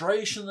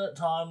 frustration at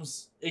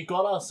times, it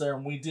got us there,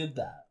 and we did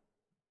that.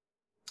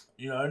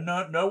 You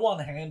know, no one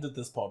handed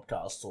this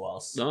podcast to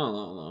us.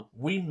 No.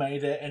 We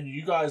made it, and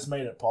you guys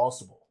made it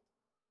possible.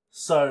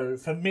 So,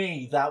 for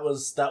me, that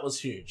was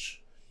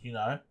huge, you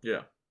know?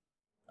 Yeah.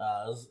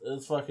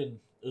 It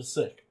was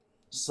sick.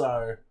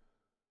 So,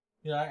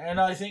 you know, and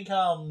I think,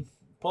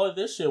 probably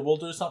this year we'll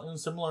do something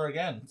similar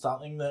again.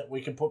 Something that we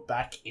can put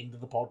back into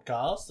the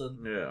podcast,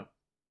 and... Yeah.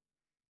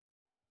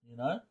 You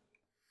know?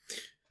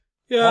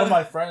 Yeah. One of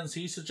my friends,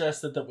 he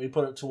suggested that we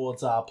put it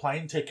towards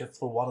plane tickets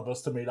for one of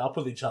us to meet up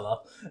with each other.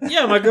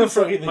 Yeah, my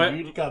girlfriend. So either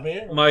you to come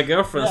here. My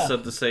girlfriend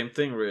said the same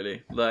thing.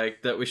 Really,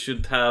 like that we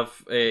should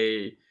have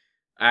a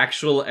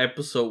actual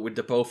episode with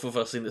the both of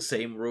us in the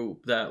same room.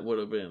 That would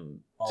have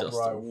been just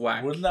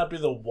whack. Wouldn't that be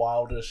the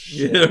wildest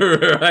shit? Yeah,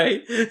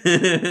 right.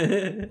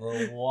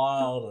 The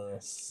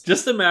wildest.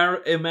 Just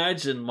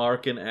imagine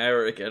Mark and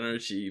Eric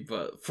energy,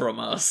 but from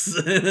us.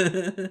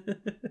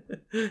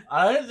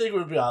 I don't think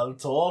we'd be able to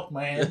talk.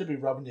 My hand would be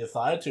rubbing your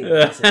thigh too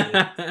much.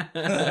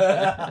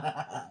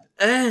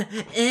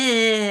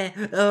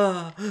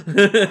 Oh.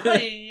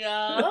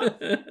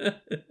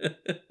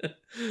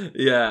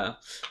 Yeah,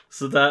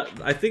 so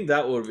I think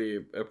that would be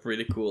a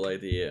pretty cool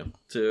idea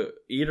to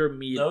either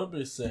meet. That would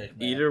be sick,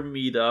 man. Either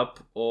meet up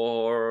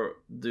or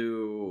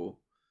do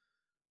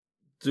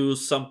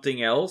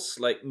something else,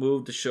 like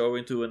move the show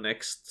into a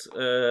next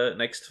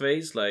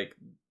phase, like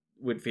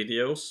with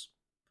videos.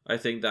 I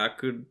think that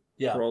could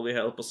probably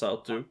help us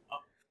out too.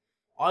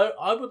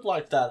 I would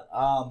like that.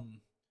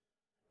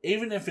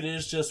 Even if it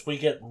is just we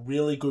get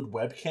really good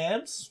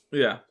webcams.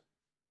 Yeah.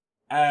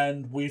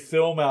 And we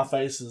film our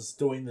faces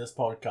doing this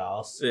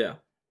podcast. Yeah.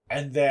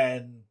 And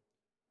then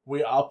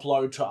we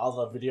upload to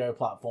other video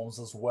platforms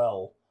as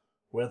well.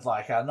 With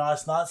like our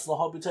nice Knights of the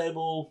Hobby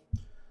Table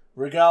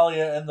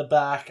regalia in the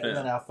back, and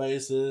then our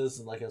faces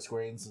and like our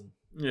screens and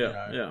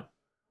yeah.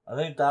 I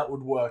think that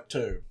would work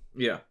too.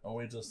 Yeah. And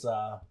we just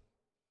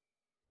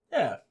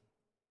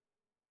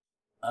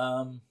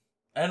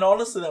and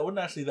honestly, that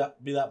wouldn't actually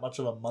be that much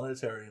of a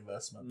monetary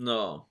investment.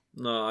 No.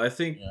 I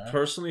think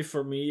personally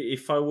for me,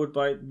 if I would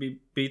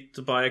be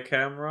to buy a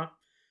camera,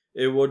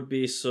 it would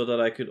be so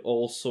that I could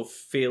also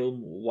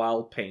film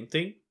while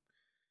painting,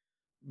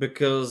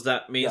 because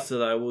that means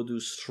that I will do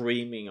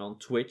streaming on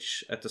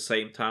Twitch at the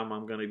same time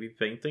I'm going to be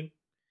painting.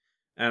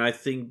 And I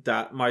think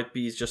that might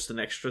be just an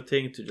extra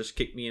thing to just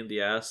kick me in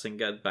the ass and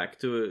get back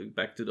to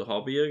the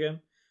hobby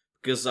again.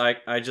 Because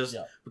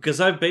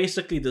because I've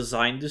basically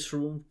designed this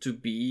room to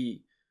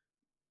be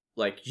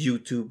like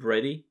YouTube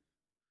ready.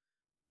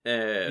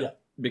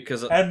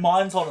 Because and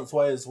mine's on its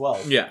way as well.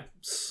 Yeah,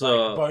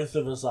 so like both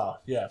of us are.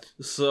 Yeah.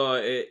 So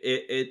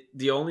it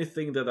the only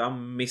thing that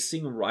I'm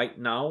missing right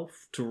now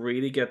to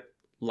really get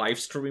live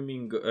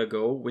streaming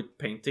go with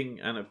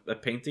painting and a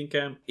painting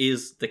cam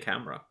is the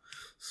camera.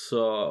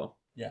 So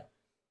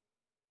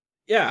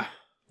yeah,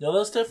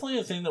 that's definitely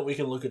a thing that we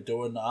can look at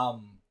doing.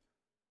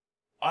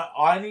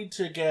 I need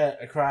to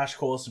get a crash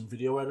course in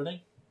video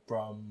editing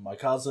from my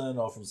cousin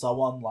or from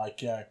someone,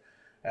 like,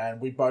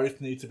 and we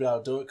both need to be able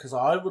to do it, because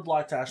I would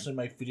like to actually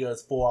make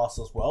videos for us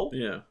as well.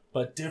 Yeah.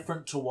 But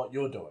different to what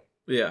you're doing.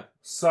 Yeah.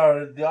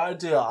 So the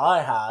idea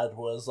I had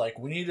was like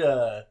we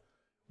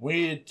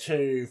need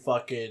to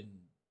fucking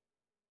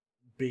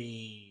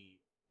be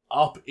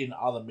up in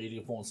other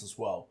media forms as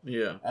well.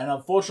 Yeah. And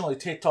unfortunately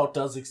TikTok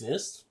does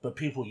exist, but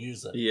people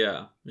use it.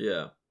 Yeah.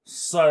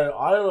 So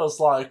I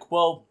was like,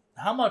 well,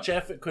 how much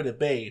effort could it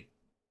be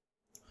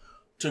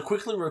to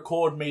quickly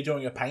record me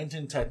doing a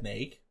painting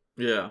technique?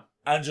 Yeah.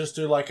 And just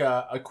do like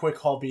a quick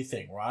hobby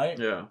thing, right?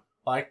 Yeah.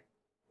 Like,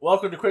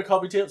 welcome to Quick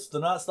Hobby Tips, the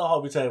Knights of the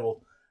Hobby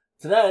Table.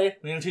 Today,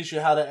 we're going to teach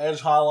you how to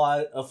edge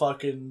highlight a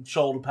fucking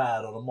shoulder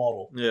pad on a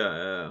model.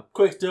 Yeah.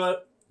 Quick, do it.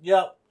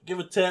 Yep. Give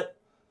a tip.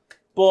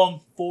 Boom.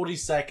 40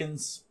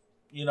 seconds,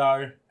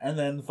 and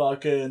then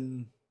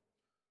fucking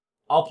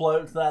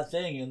upload to that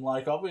thing. And,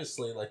 like,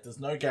 obviously, like, there's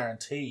no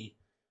guarantee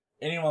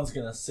anyone's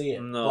going to see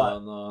it.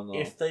 No.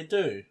 If they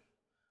do,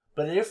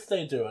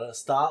 it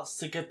starts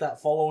to get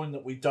that following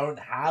that we don't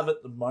have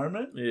at the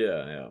moment.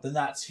 Yeah. Then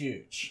that's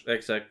huge.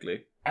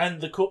 Exactly. And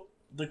the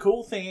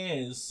cool thing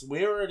is,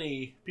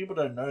 people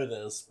don't know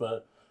this,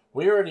 but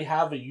we already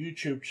have a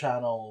YouTube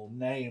channel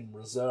name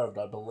reserved,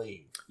 I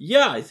believe.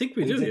 Yeah, I think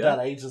we do. We did that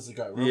ages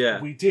ago.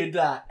 Yeah. We did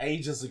that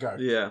ages ago.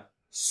 Yeah.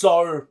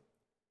 So,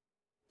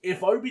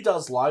 if Obi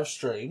does live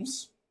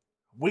streams,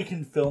 we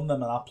can film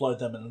them and upload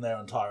them in their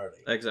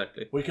entirety.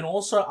 Exactly. We can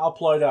also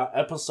upload our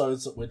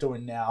episodes that we're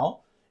doing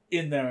now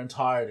in their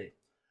entirety.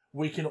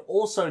 We can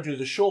also do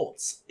the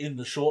shorts in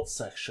the shorts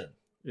section.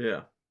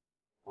 Yeah.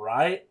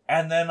 Right?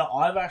 And then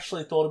I've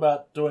actually thought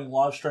about doing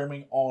live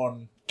streaming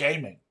on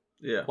gaming.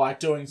 Yeah. Like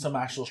doing some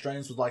actual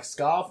streams with like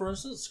Scar, for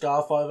instance.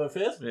 Scar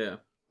 505th. Yeah.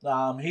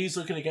 He's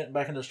looking to get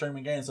back into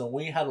streaming games, and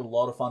we had a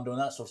lot of fun doing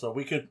that stuff. So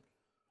we could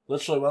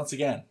literally, once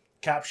again,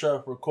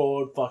 capture,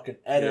 record, fucking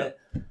edit,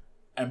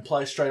 and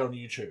play straight on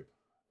YouTube.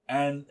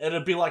 And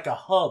it'd be like a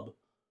hub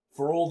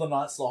for all the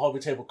Knights of the Hobby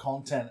Table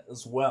content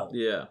as well.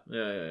 Yeah.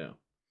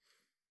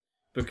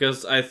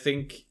 Because I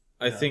think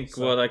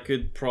what I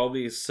could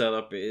probably set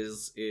up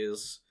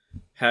is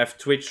have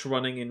Twitch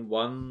running in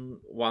one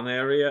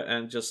area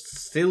and just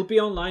still be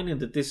online in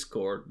the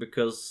Discord,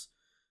 because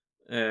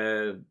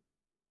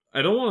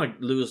I don't want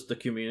to lose the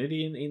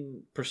community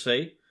in per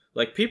se.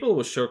 Like, people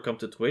will sure come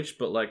to Twitch,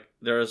 but like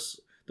there's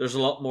a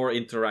lot more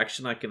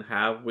interaction I can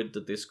have with the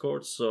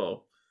Discord,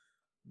 so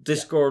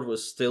Discord will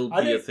still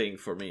be a thing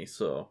for me.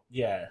 So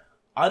yeah,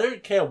 I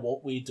don't care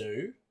what we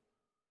do,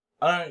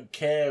 I don't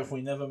care if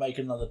we never make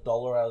another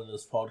dollar out of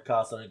this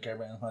podcast. I don't care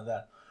about anything like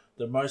that.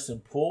 The most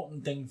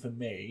important thing for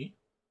me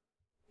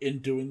in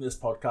doing this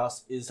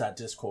podcast is that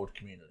Discord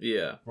community.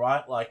 Yeah.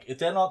 Right? Like, if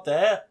they're not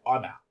there,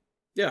 I'm out.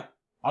 Yeah.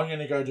 I'm going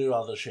to go do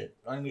other shit.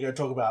 I'm going to go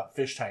talk about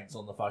fish tanks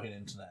on the fucking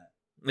internet.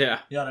 Yeah.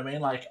 You know what I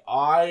mean? Like,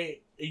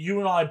 you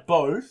and I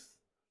both,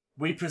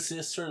 we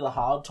persist through the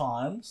hard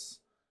times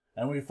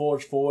and we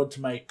forge forward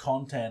to make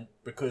content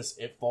because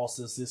it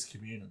fosters this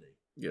community.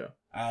 Yeah.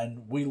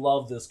 And we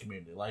love this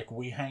community. Like,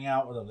 we hang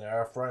out with them. They're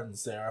our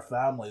friends. They're our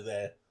family.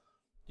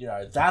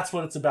 That's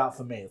what it's about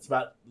for me. It's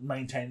about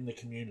maintaining the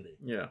community.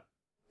 Yeah.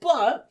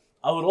 But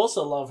I would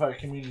also love our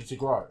community to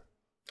grow.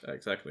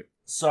 Exactly.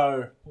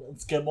 So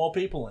let's get more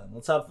people in.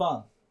 Let's have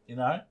fun.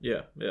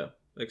 Yeah,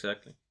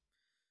 exactly.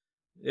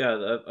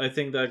 Yeah, I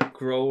think that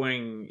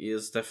growing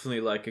is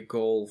definitely like a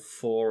goal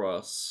for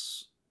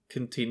us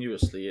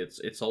continuously.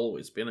 It's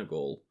always been a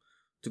goal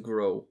to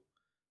grow.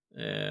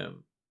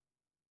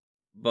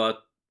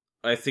 But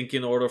I think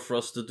in order for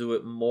us to do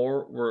it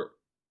more, we're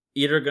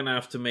either gonna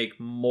have to make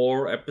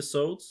more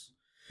episodes,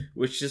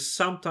 which is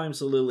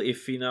sometimes a little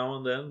iffy now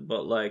and then,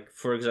 but like,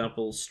 for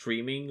example,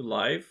 streaming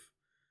live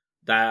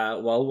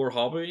that while we're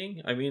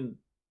hobbying, I mean,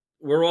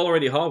 we're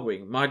already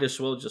hobbying, might as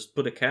well just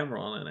put a camera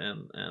on it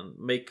and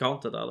make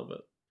content out of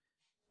it.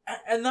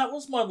 And that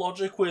was my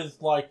logic with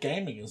like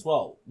gaming as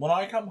well. When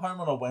I come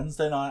home on a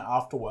Wednesday night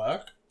after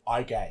work,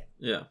 I game.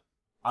 Yeah.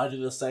 I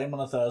do the same on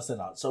a Thursday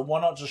night. So why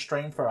not just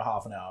stream for a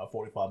half an hour,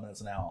 45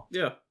 minutes, an hour?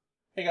 Yeah.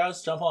 Hey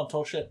guys, jump on,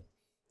 talk shit.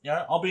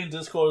 I'll be in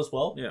Discord as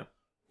well. Yeah.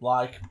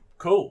 Like,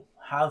 cool,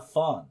 have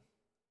fun.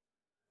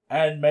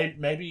 And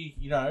maybe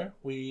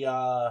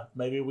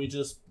we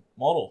just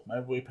model,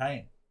 maybe we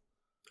paint.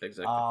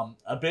 Exactly.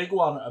 A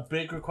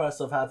big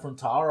request I've had from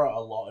Tara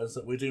a lot is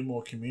that we do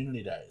more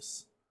community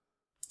days.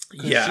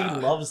 Yeah,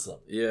 she loves them.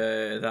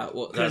 Yeah,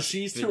 because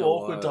she's too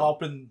awkward to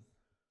hop in.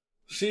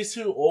 She's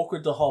too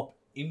awkward to hop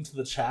into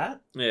the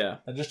chat. Yeah,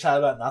 and just chat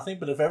about nothing.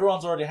 But if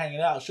everyone's already hanging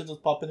out, she'll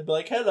just pop in and be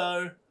like,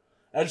 "Hello,"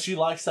 and she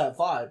likes that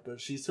vibe.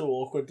 But she's too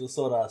awkward to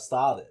sort of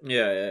start it.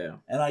 Yeah.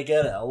 And I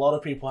get it. A lot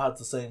of people have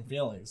the same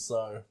feelings.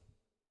 So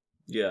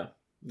yeah,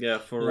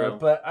 for real.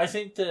 But I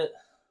think that,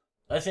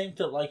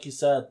 like you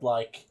said,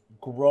 like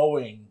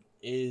growing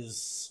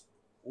is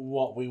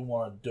what we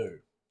want to do.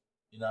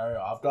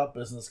 I've got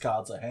business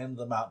cards. I hand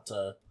them out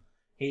to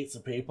heaps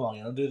of people.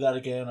 I'm going to do that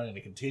again. I'm going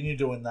to continue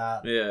doing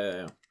that.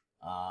 Yeah.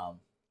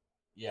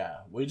 Yeah,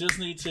 we just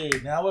need to...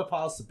 Now we're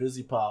past the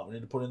busy part. We need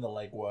to put in the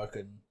legwork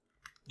and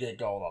get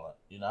going on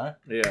it,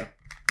 Yeah.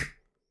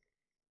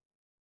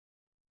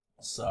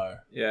 So...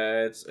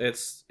 Yeah,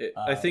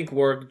 I think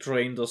work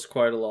drained us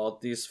quite a lot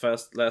these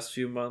last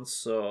few months,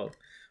 so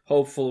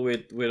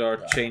hopefully with our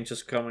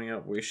changes coming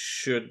up, we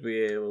should be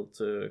able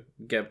to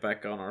get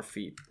back on our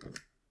feet.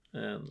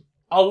 And...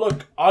 Oh,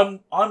 look,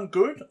 I'm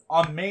good.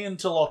 I'm me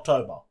until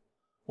October.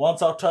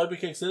 Once October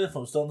kicks in, if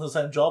I'm still in the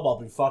same job, I'll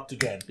be fucked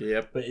again.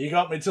 Yep. But you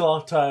got me till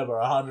October,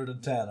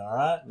 110,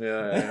 alright?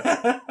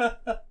 Yeah.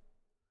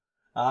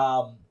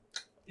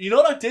 You know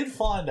what I did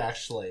find,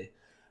 actually?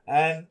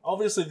 And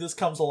obviously this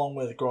comes along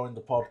with growing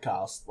the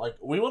podcast. Like,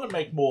 we want to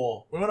make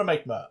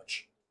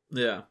merch.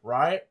 Yeah.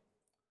 Right?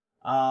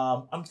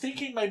 I'm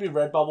thinking maybe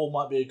Redbubble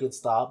might be a good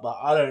start, but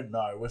I don't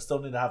know. We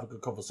still need to have a good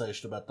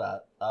conversation about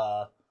that.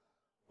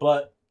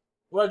 But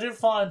what I did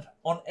find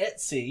on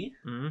Etsy,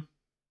 and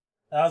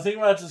I think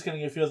we're just going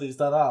to get a few of these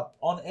done up.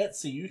 On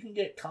Etsy, you can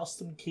get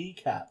custom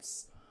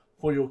keycaps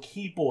for your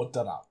keyboard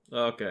done up.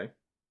 Okay.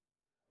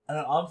 And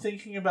I'm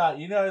thinking about,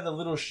 the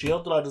little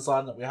shield that I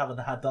designed that we haven't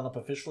had done up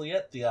officially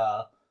yet?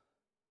 The,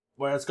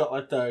 where it's got,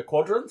 like, the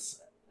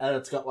quadrants, and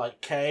it's got, like,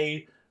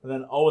 K, and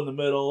then O in the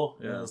middle,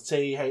 and it's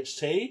T, H,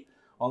 T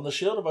on the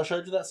shield. Have I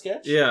showed you that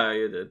sketch? Yeah,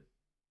 you did.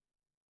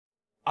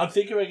 I'm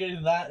thinking about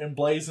getting that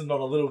emblazoned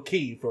on a little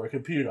key for a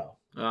computer.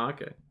 Oh,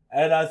 okay.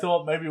 And I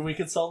thought maybe we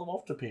could sell them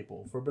off to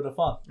people for a bit of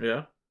fun.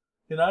 Yeah.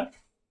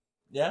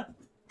 Yeah?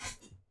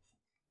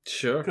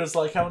 Sure. Because,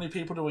 like, how many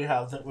people do we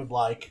have that would,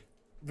 like,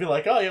 be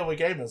like, oh, yeah, we're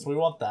gamers, we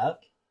want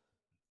that.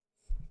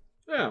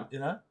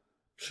 Yeah.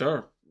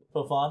 Sure.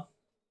 For fun.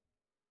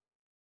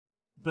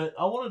 But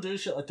I want to do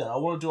shit like that. I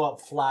want to do up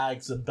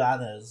flags and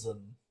banners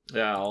and...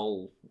 Yeah,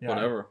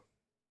 whatever.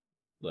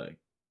 Like...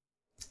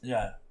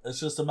 Yeah, it's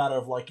just a matter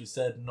of, like you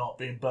said, not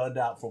being burned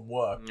out from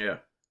work. Yeah.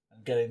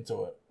 And get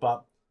into it.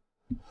 But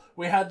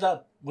we had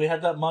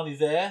that money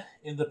there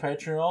in the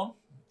Patreon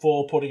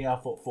for putting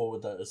our foot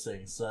forward those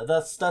things. So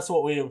that's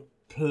what we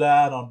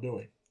plan on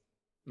doing.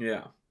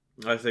 Yeah.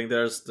 I think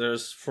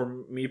there's for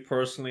me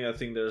personally, I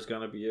think there's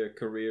gonna be a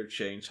career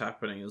change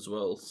happening as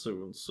well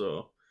soon.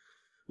 So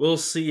we'll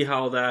see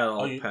how that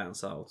all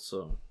pans out.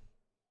 So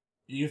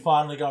you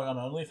finally going on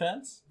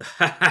OnlyFans?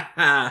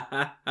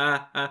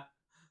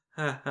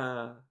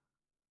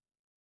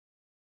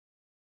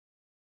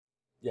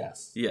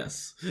 Yes.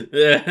 Yes.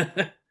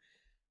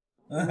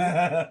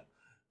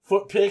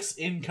 Foot pics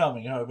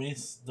incoming,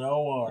 homies.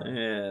 Don't worry.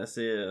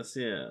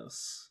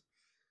 Yes.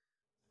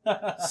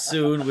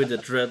 Soon with a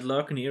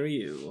dreadlock near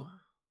you.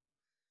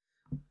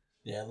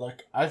 Yeah,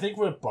 look, I think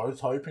we're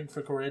both hoping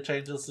for career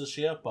changes this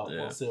year, but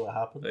Yeah. we'll see what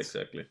happens.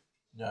 Exactly.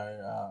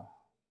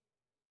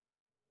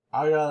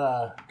 I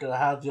gotta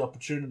have the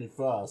opportunity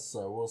first,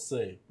 so we'll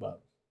see.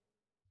 But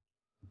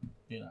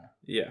Yeah.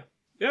 Yeah.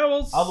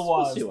 Well.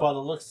 Otherwise, we'll by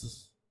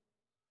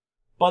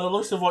the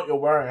looks of what you're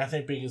wearing, I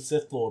think being a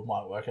Sith Lord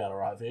might work out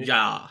alright for you.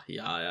 Yeah.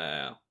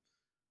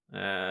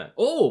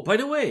 Oh, by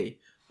the way,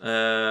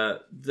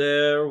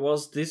 there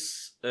was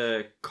this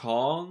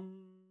con.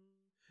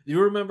 Do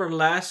you remember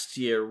last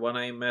year when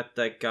I met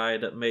that guy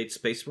that made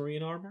Space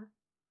Marine armor?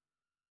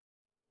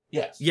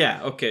 Yes.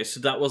 Yeah. Okay.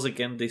 So that was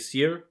again this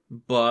year,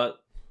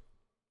 but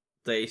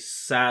they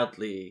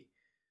sadly.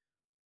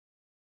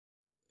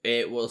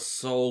 It was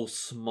so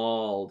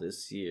small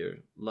this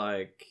year.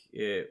 Like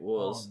it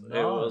was. Oh,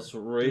 no. It was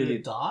really. Did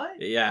it die?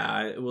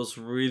 Yeah, it was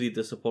really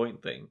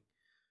disappointing.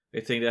 I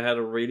think they had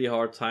a really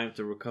hard time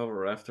to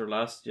recover after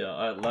last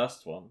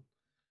one,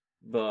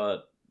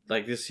 but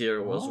like this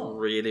year was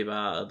really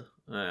bad.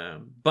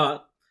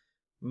 But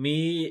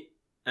me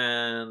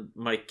and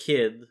my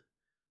kid,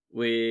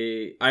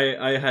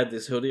 I had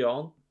this hoodie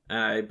on. And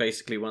I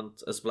basically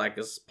went as black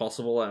as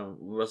possible and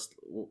was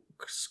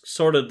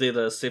sort of did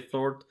a Sith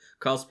Lord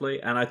cosplay,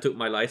 and I took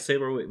my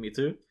lightsaber with me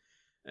too.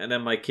 And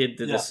then my kid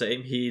did the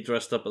same. He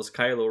dressed up as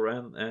Kylo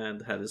Ren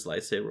and had his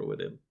lightsaber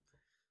with him.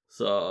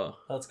 So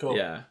that's cool.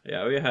 Yeah,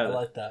 we I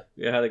like that.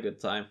 We had a good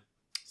time.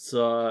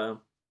 So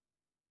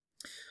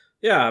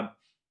yeah,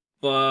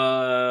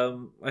 but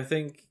I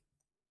think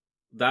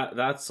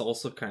that's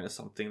also kind of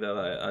something that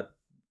I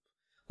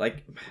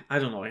like. I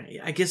don't know.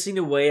 I guess in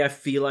a way I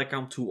feel like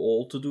I'm too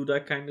old to do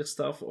that kind of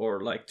stuff,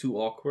 or like too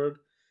awkward.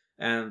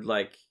 And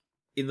like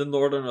in the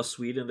northern of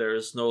Sweden, there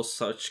is no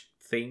such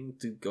thing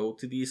to go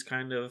to these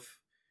kind of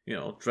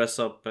dress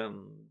up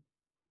and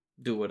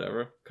do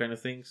whatever kind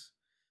of things.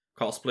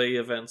 Cosplay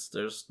events,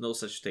 there's no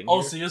such thing. Oh,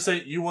 here. So you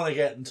say you want to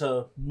get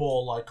into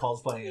more like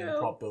cosplaying and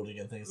prop building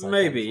and things like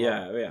maybe,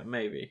 that? Maybe,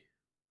 maybe.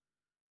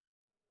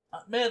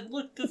 Man,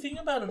 look, the thing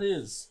about it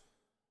is,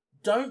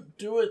 don't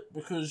do it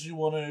because you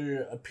want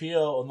to appear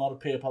or not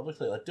appear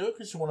publicly. Like, do it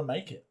because you want to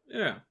make it.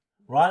 Yeah.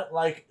 Right?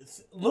 Like,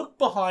 look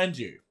behind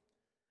you.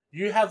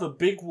 You have a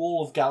big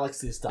wall of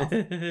galaxy stuff.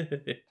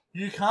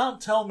 You can't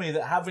tell me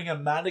that having a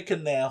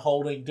mannequin there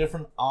holding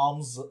different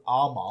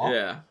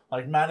armor,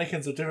 like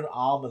mannequins of different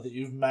armor that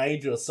you've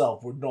made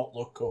yourself, would not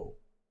look cool.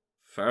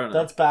 Fair enough.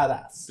 That's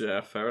badass.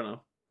 Yeah, fair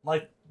enough.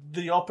 Like,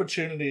 the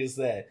opportunity is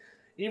there.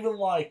 Even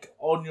like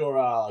on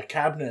your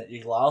cabinet,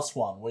 your glass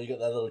one, where you got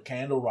that little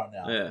candle right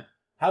now. Yeah.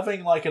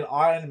 Having like an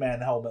Iron Man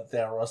helmet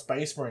there or a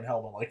Space Marine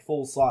helmet, like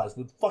full size,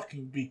 would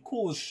fucking be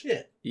cool as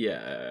shit.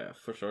 Yeah,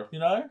 for sure. You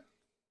know?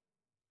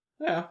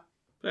 Yeah,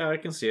 I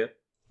can see it.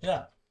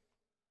 Yeah.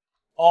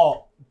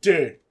 Oh,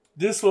 dude,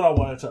 this is what I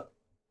wanted to...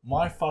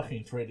 My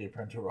fucking 3D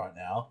printer right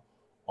now,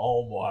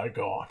 oh my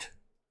god.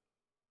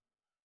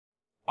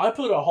 I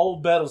put a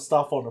whole bed of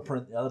stuff on a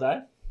print the other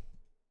day,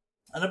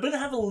 and I've been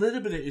having a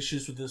little bit of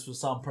issues with this with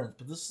some prints,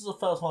 but this is the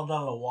first one I've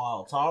done in a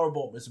while. Tara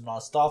bought me some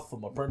nice stuff for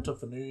my printer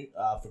for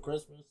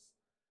Christmas.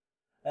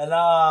 And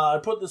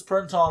I put this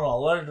print on, I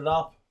loaded it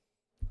up,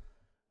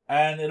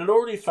 and it had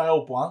already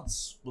failed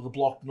once with a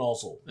blocked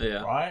nozzle,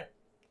 right?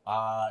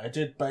 It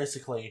did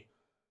basically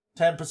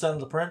 10% of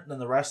the print, and then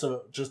the rest of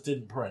it just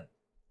didn't print.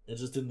 It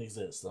just didn't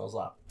exist. I was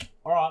like,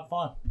 alright,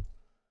 fine.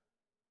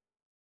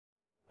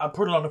 I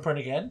put it on the print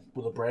again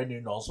with a brand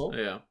new nozzle.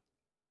 Yeah.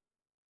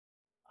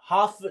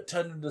 Half of it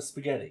turned into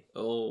spaghetti.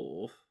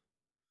 Oh.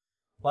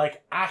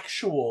 Like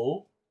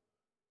actual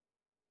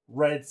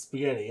red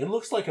spaghetti. It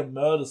looks like a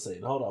murder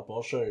scene. Hold up,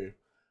 I'll show you.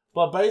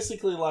 But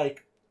basically,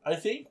 like, I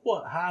think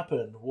what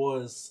happened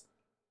was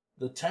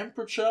the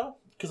temperature,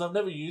 because I've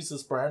never used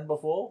this brand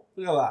before.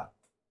 Look at that.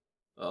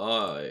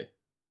 Oh,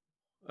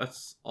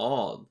 that's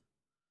odd.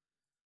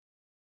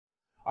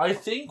 I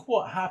think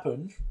what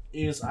happened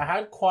is I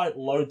had quite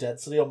low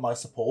density on my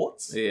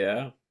supports.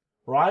 Yeah.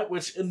 Right?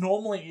 Which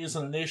normally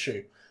isn't an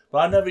issue. But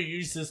I never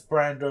used this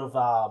brand of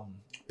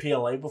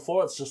PLA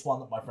before. It's just one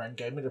that my friend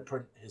gave me to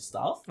print his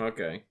stuff.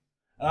 Okay.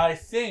 And I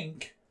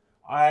think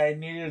I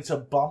needed to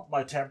bump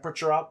my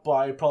temperature up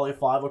by probably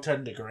 5 or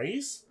 10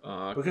 degrees.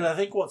 Okay. Because I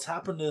think what's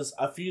happened is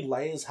a few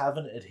layers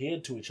haven't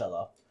adhered to each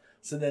other.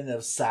 So then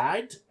they've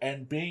sagged,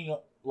 and being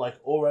like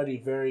already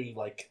very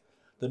like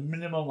the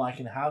minimum I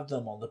can have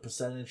them on the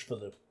percentage for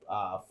the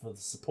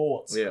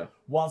supports. Yeah.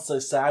 Once they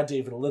sagged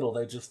even a little,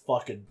 they just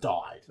fucking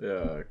died. Yeah.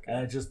 Okay.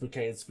 And it just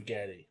became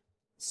spaghetti.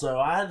 So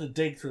I had to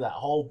dig through that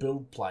whole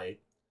build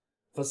plate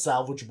for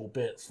salvageable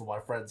bits for my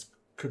friend's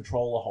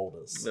controller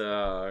holders.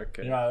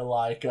 Okay. You know,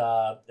 like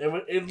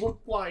it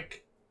looked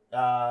like.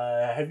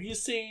 Have you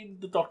seen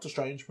the Doctor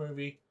Strange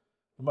movie,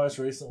 the most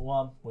recent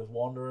one with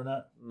Wanda in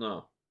it?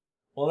 No.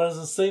 Well, there's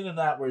a scene in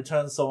that where he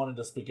turns someone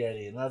into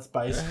spaghetti, and that's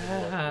basically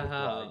what it looked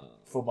like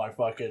for my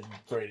fucking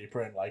 3D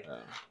print. Like,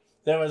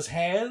 there was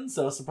hands,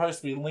 there was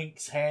supposed to be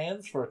Link's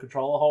hands for a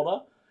controller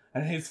holder,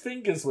 and his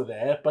fingers were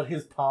there, but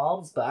his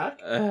palms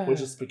back were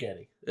just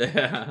spaghetti.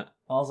 Yeah.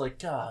 I was like,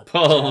 God.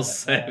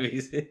 Palms damn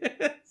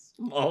it,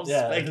 Small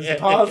yeah, spaghetti. his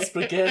palms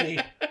spaghetti,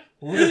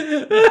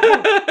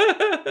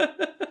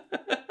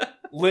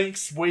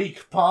 Link's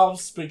weak palm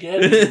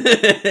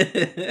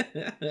spaghetti.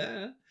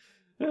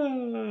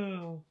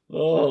 Oh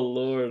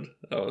Lord,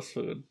 that was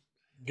food.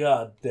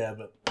 God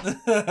damn it.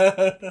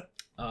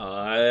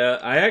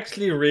 I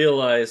actually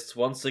realized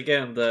once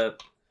again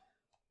that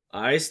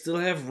I still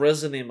have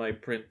resin in my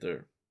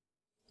printer,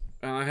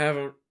 and I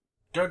haven't.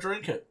 Go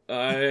drink it.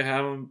 I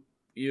haven't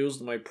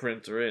used my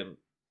printer in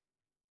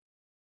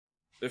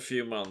a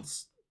few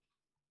months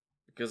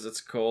because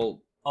it's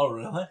cold. Oh,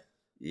 really?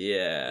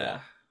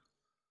 Yeah.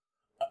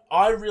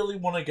 I really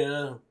want to get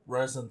a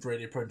resin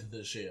 3D printer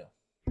this year.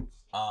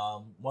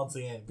 Once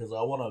again, because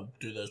I want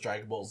to do those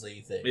Dragon Ball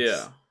Z things.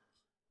 Yeah.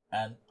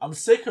 And I'm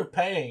sick of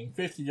paying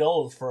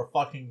 $50 for a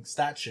fucking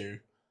statue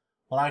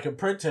when I can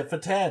print it for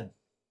 10.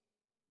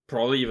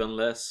 Probably even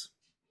less.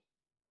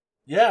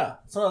 Yeah,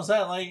 that's what I'm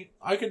saying. Like,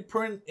 I could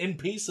print in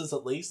pieces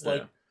at least,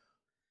 like,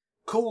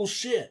 cool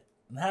shit,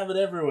 and have it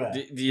everywhere.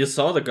 You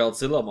saw the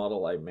Godzilla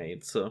model I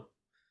made, so.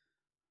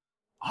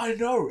 I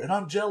know, and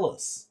I'm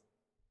jealous.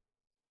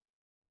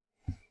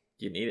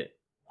 You need it.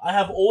 I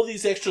have all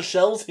these extra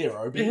shells here,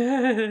 Obi.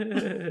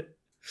 Here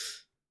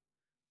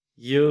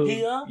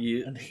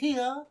and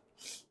here.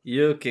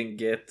 You can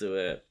get to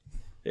it.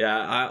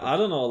 Yeah, I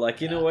don't know.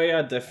 Like, in a way,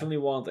 I definitely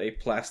want a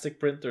plastic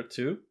printer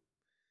too,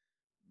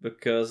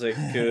 because it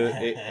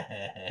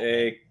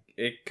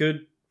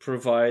could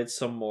provide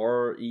some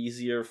more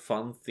easier,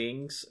 fun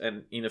things,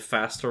 and in a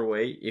faster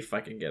way, if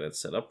I can get it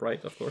set up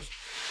right, of course,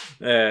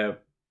 to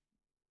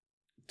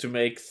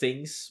make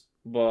things.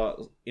 But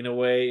in a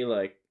way,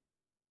 like,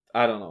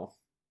 I don't know.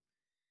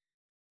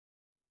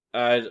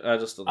 I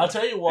just don't know. I'll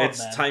tell you what, it's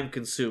man. time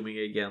consuming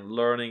again.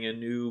 Learning a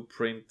new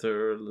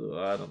printer,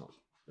 I don't know.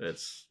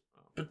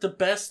 But the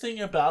best thing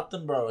about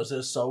them, bro, is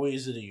they're so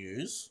easy to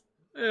use.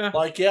 Yeah.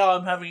 Like, yeah,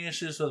 I'm having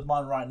issues with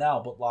mine right now,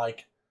 but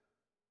like,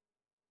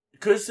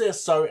 because they're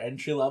so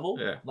entry level.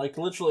 Yeah. Like,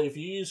 literally, if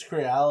you use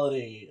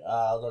Creality,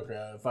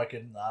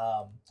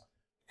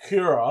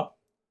 Cura,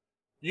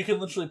 you can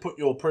literally put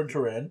your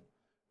printer in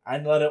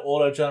and let it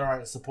auto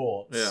generate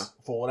supports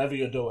for whatever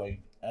you're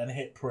doing and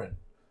hit print.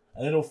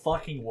 And it'll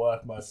fucking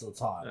work most of the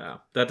time. Yeah,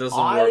 that doesn't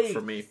work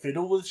for me. I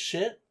fiddle with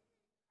shit,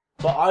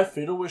 but I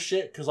fiddle with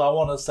shit because I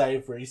want to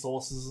save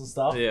resources and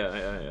stuff.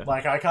 Yeah.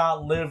 Like, I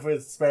can't live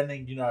with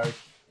spending,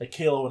 1.5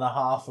 kilos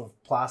of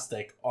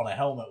plastic on a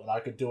helmet when I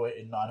could do it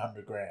in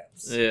 900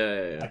 grams.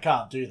 Yeah. I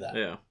can't do that.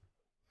 Yeah.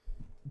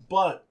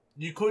 But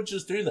you could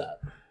just do that.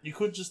 You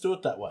could just do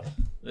it that way.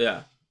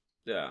 Yeah.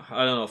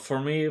 I don't know. For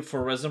me,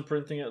 for resin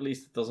printing at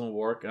least, it doesn't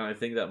work, and I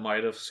think that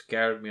might have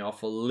scared me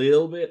off a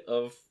little bit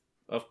of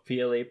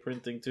PLA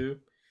printing too,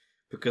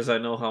 because I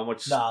know how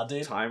much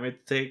time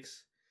it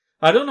takes.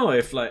 I don't know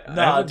if I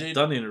haven't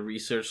done any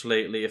research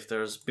lately if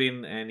there's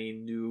been any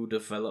new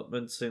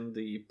developments in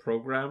the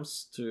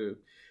programs to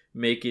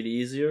make it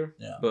easier.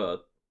 Yeah.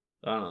 But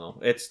I don't know.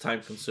 It's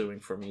time consuming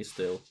for me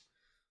still.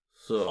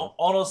 So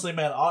honestly,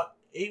 man,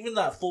 even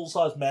that full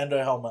size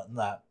Mando helmet and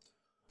that,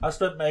 I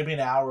spent maybe an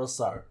hour or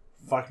so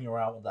fucking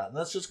around with that, and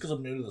that's just because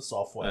I'm new to the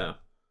software. Yeah.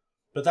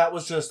 But that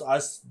was just, I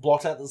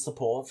blocked out the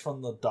supports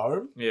from the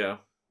dome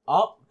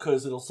up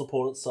because it'll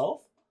support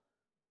itself.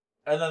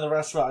 And then the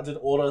rest of it, I did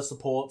auto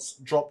supports,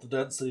 dropped the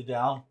density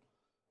down,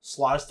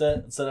 sliced it,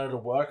 and set it to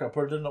work. I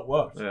put it in, it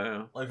worked.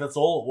 Yeah. Like, that's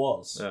all it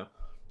was. Yeah.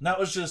 And that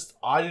was just,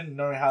 I didn't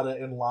know how to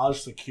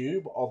enlarge the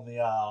cube on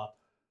the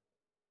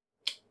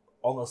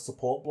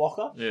support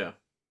blocker. Yeah. Of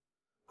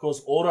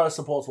course, auto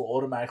supports will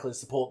automatically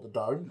support the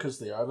dome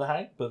because of the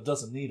overhang, but it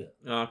doesn't need it.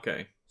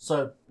 Okay.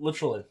 So,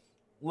 literally,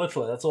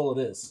 that's all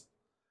it is.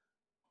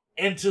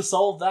 And to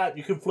solve that,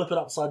 you can flip it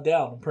upside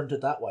down and print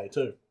it that way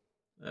too.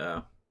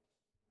 Yeah.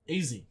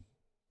 Easy.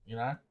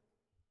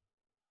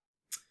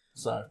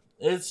 So,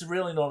 it's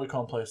really not a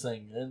complex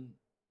thing, and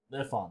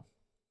they're fun.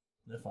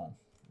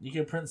 You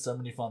can print so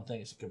many fun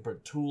things. You can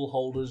print tool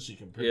holders, you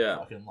can print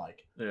fucking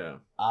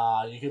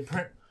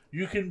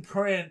you can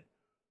print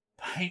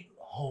paint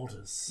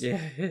holders.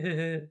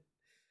 Yeah.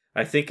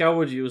 I think I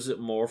would use it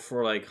more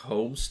for like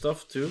home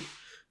stuff too.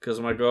 Because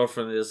my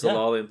girlfriend is a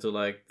lot into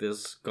like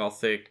this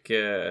gothic,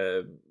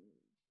 way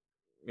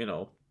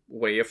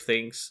of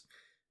things.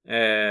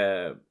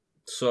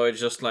 So it's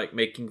just like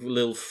making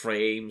little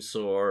frames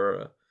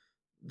or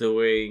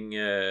doing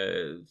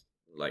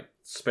like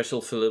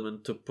special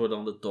filament to put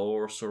on the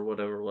doors or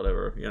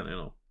whatever. Yeah.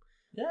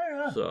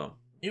 So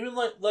even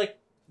like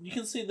you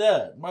can see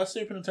there, my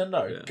Super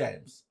Nintendo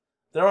games,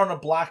 they're on a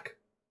black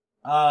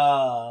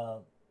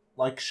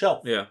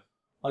shelf. Yeah.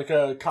 Like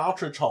a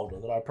cartridge holder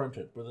that I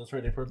printed with a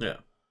 3D printer. Yeah.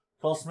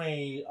 Cost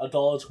me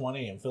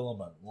 $1.20 in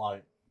filament.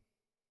 Like,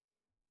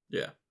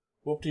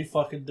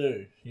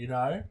 whoop-de-fucking-do,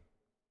 Yeah.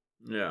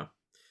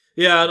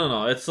 Yeah, I don't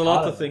know. It's a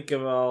lot to think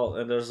about,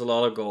 and there's a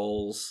lot of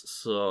goals.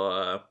 So,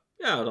 I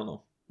don't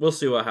know. We'll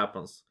see what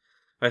happens.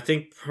 I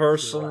think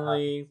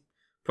personally,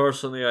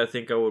 I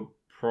think I would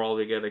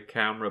probably get a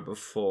camera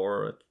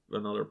before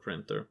another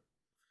printer.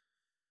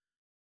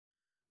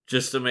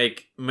 Just to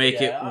make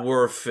it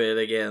worth it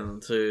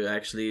again to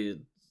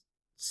actually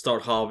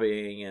start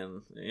hobbying,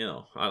 and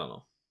I don't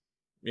know.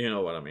 You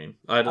know what I mean.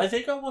 I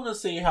think I want to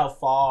see how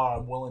far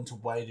I'm willing to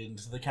wade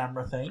into the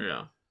camera thing.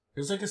 Yeah.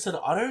 Because like I said,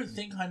 I don't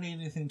think I need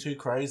anything too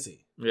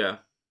crazy. Yeah.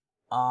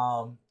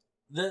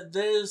 They're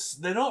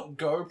not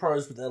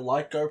GoPros, but they're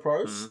like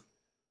GoPros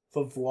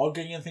for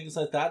vlogging and things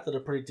like that are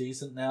pretty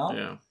decent now.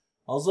 Yeah.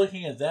 I was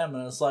looking at them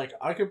and it's like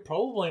I could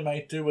probably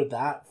make do with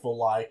that for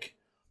like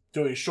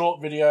doing short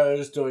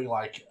videos, doing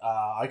like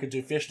I could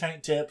do fish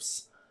tank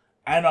tips,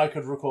 and I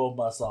could record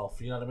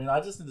myself. You know what I mean? I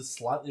just need a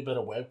slightly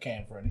better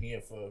webcam for in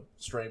here for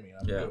streaming.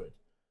 I'm good.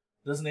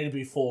 It doesn't need to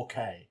be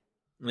 4K.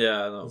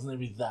 Yeah, no. It doesn't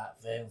need to be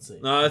that fancy.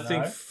 No, I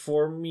think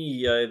for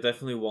me, I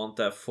definitely want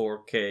that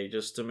 4K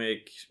just to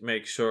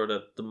make sure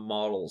that the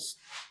models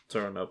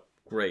turn up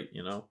great.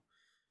 You know,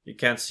 you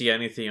can't see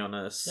anything on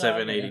a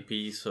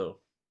 780p, so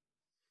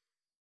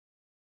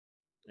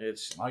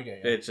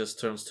it just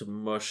turns to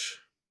mush.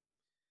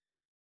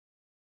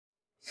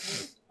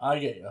 I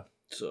get you.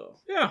 So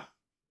yeah,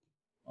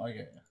 I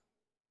get you.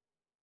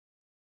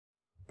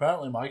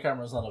 Apparently, my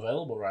camera's not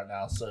available right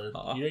now, so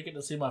you don't get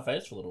to see my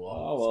face for a little while.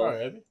 Oh, well.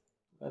 Sorry, Abby.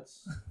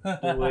 That's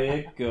the way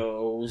it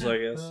goes, I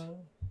guess.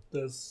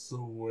 That's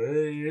the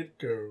way it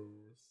goes.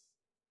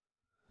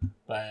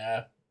 But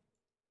yeah.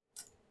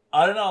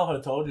 I don't know if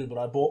I told you, but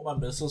I bought my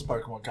missus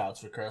Pokemon cards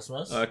for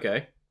Christmas.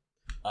 Okay.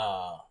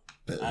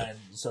 And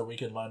so we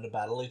can learn to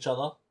battle each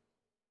other.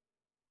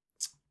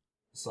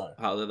 So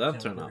how did that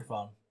turn out?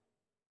 Fun.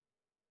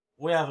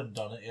 We haven't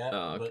done it yet,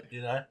 okay. But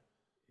you know.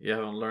 You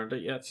haven't learned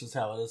it yet? It's just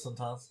how it is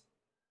sometimes.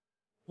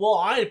 Well,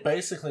 I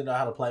basically know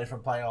how to play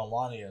from playing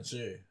online against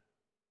you.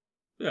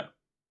 Yeah.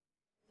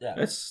 Yeah.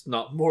 It's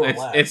not more or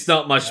less. It's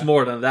not much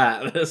more than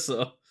that,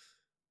 so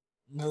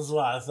that's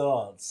what I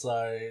thought.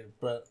 So,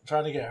 but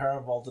trying to get her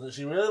involved in it,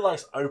 she really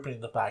likes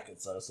opening the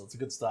packets though, so it's a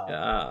good start.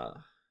 Yeah.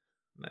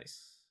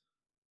 Nice.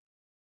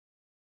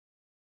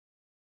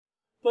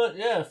 But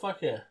yeah,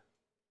 fuck yeah.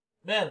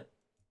 Man,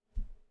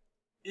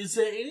 is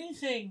there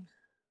anything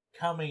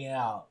coming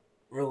out,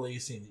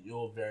 releasing that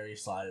you're very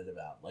excited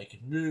about? Like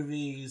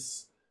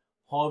movies,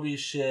 hobby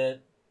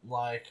shit,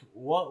 like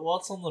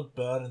what's on the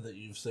burner that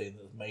you've seen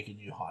that's making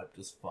you hyped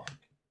as fuck?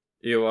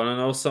 You wanna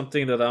know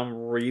something that I'm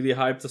really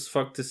hyped as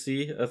fuck to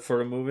see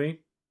for a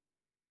movie?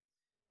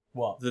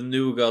 What? The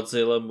new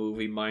Godzilla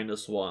movie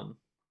 -1.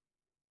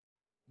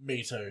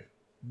 Me too.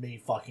 Me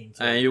fucking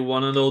too. And you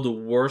wanna know the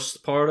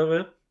worst part of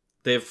it?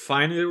 They've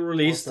finally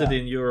released it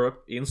in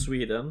Europe, in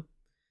Sweden,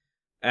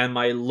 and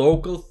my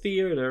local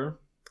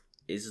theater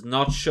is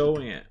not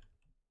showing it.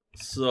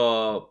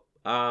 So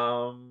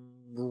I'm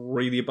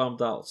really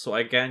bummed out. So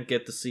I can't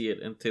get to see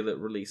it until it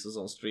releases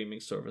on streaming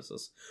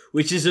services,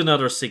 which is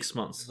another 6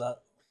 months.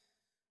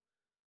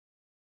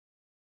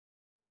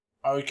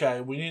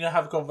 Okay, we need to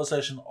have a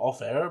conversation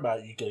off air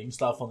about you getting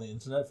stuff on the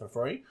internet for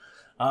free.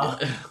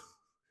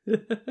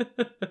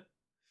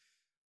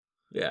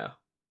 Yeah.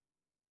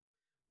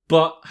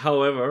 But,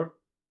 however,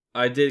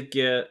 I did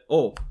get...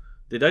 Oh,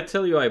 did I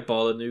tell you I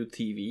bought a new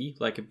TV?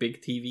 Like a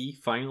big TV,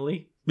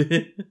 finally?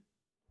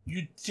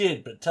 You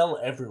did, but tell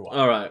everyone.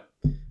 Alright.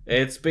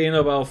 It's been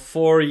about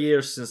 4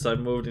 years since I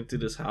moved into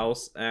this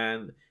house,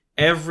 and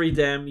every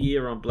damn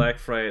year on Black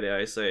Friday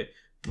I say,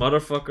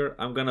 motherfucker,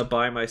 I'm gonna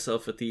buy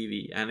myself a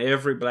TV. And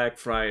every Black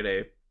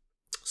Friday,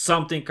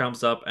 something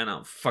comes up and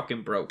I'm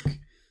fucking broke.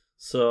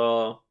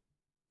 So...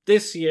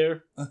 this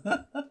year,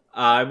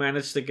 I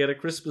managed to get a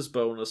Christmas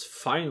bonus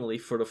finally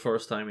for the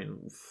first time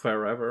in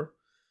forever.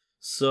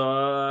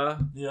 So,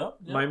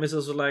 my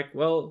missus was like,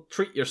 well,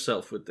 treat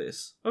yourself with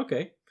this.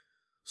 Okay.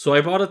 So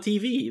I bought a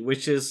TV,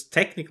 which is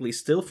technically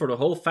still for the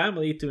whole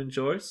family to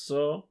enjoy.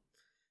 So,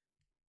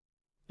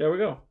 there we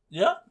go.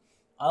 Yeah,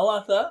 I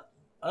like that.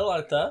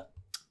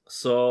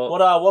 So,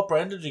 what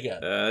brand did you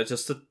get?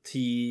 Just a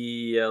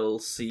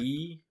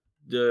TLC.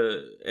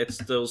 It's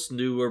those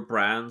newer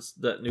brands,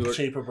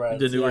 cheaper brands,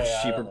 the newer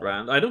cheaper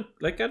brand. I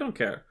don't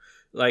care.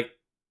 Like,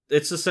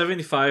 it's a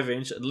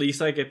 75-inch. At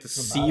least I get to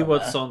see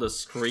what's on the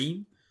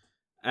screen,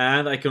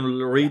 and I can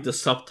read the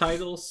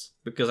subtitles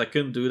because I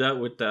couldn't do that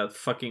with that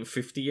fucking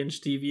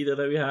 50-inch TV that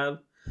we had.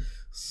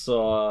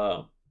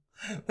 So,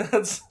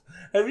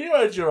 have you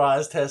had your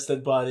eyes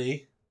tested,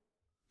 buddy?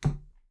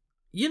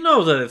 You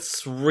know that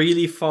it's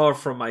really far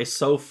from my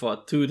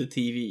sofa to the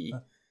TV,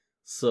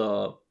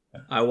 so.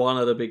 I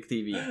wanted a big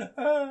TV.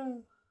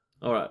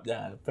 Alright.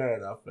 Yeah, fair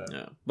enough, man.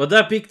 Yeah. But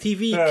that big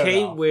TV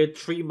came with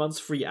 3 months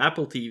free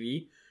Apple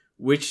TV,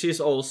 which is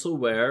also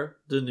where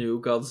the new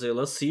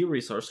Godzilla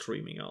series are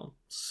streaming on.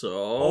 So...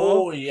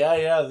 oh,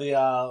 yeah, the,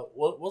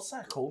 what's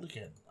that called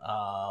again?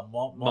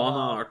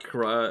 Monarch,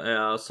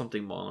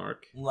 something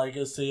Monarch.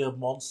 Legacy of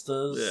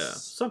Monsters? Yeah,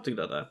 something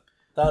like that.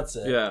 That's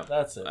it. Yeah.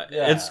 That's it.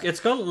 Yeah. It's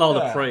got a lot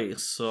of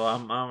praise, so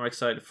I'm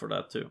excited for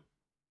that too.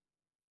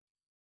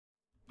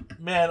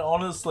 Man,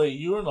 honestly,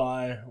 you and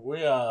I,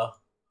 we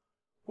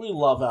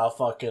love our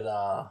fucking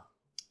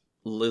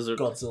lizard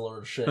Godzilla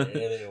and shit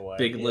anyway.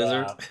 Big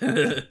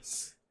lizard.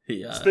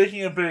 Yeah.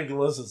 Speaking of big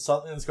lizards,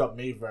 something that's got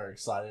me very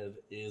excited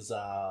is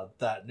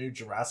that new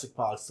Jurassic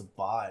Park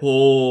Survive. They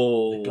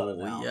got Oh,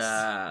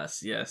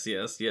 announced. yes.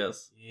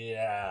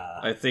 Yeah.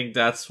 I think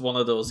that's one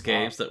of those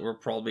games that we're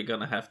probably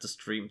gonna have to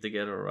stream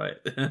together, right?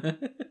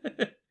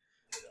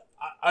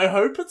 I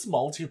hope it's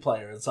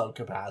multiplayer in some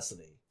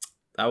capacity.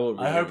 That would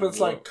be I hope it's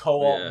like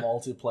co-op yeah.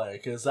 multiplayer,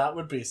 because that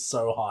would be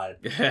so hype.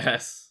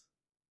 Yes.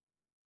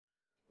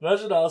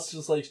 Imagine us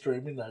just like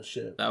streaming that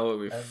shit. That would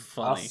be and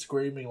funny. us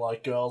screaming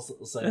like girls at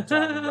the same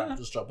time and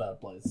raptors jump out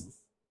of places.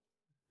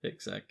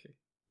 Exactly.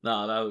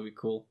 No, that would be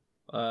cool.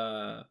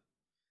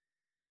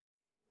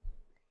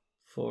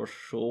 For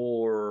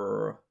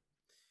sure.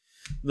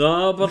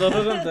 No, but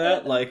other than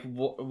that, like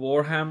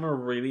Warhammer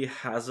really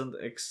hasn't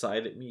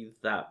excited me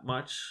that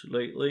much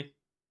lately.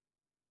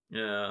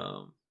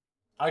 Yeah.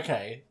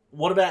 Okay,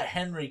 what about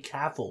Henry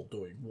Cavill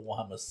doing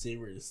Warhammer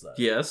series though?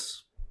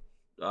 Yes,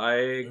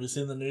 Have you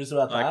seen the news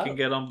about that? I can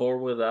get on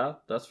board with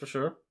that. That's for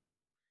sure.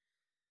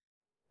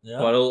 Yeah,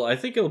 But I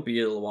think it'll be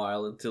a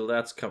while until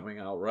that's coming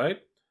out, right?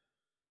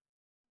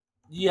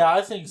 yeah,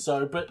 I think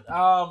so. But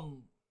I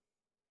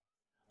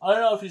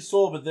don't know if you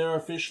saw, but they're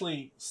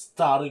officially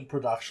starting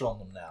production on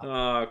them now.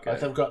 Oh,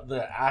 okay. Like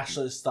they're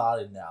actually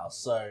starting now.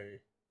 So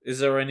Is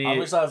there any?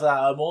 I'm excited for that.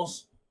 I'm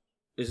also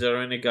Is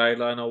there any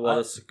guideline on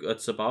what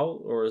it's about,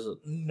 or is it?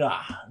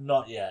 Nah,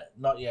 not yet.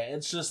 Not yet.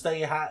 It's just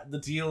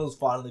the deal is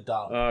finally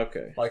done. Oh,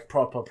 okay. Like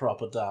proper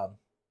done.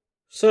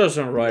 Serves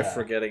them right Yeah.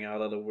 for getting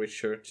out of The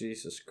Witcher.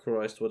 Jesus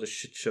Christ, what a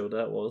shit show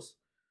that was.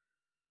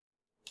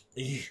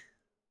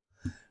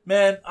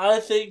 Man,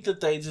 I think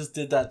that they just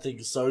did that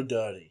thing so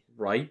dirty.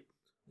 Right?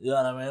 You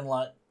know what I mean?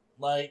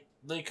 Like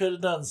they could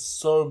have done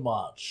so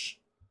much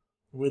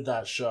with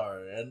that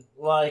show. And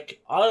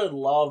like I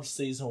loved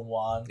season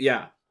 1.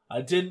 Yeah.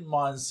 I didn't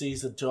mind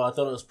season 2. I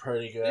thought it was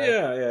pretty good.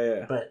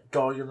 Yeah. But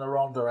going in the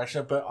wrong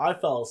direction. But I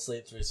fell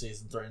asleep through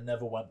season 3 and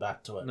never went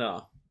back to it.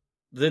 No.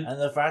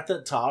 And the fact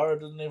that Tara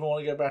didn't even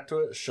want to get back to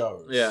it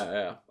shows.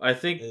 Yeah. I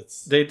think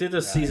It's, they did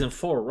a season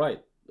 4,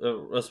 right?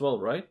 As well,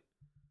 right?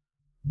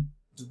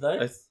 Did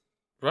they?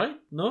 Right?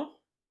 No?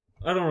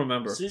 I don't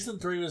remember. Season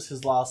 3 was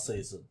his last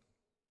season.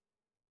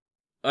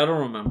 I don't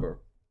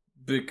remember.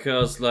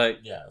 Because, like...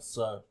 Yeah,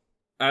 so...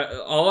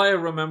 all I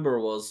remember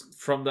was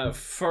from that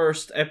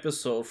first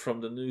episode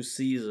from the new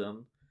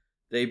season,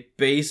 they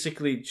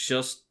basically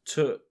just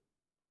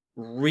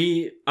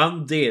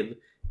undid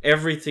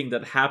everything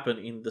that happened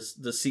in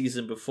the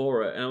season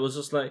before it, and it was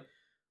just like,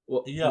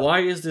 well, why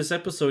is this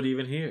episode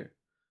even here?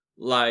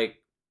 Like,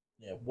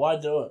 yeah, why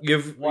do it?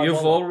 You've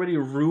already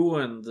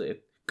ruined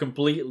it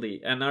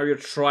completely, and now you're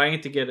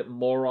trying to get it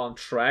more on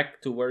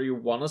track to where you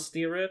want to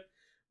steer it,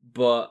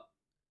 but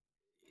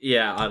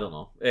yeah, I don't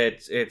know.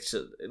 It's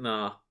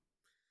nah.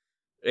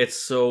 It's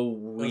so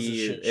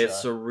weird.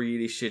 It's a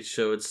really shit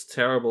show. It's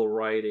terrible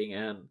writing,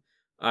 and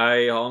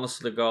I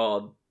honestly,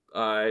 God,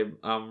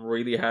 I'm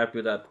really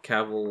happy that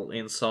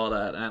Cavill saw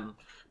that and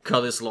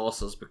cut his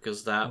losses,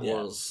 because that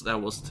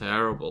was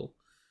terrible.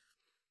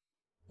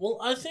 Well,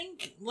 I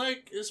think,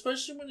 like,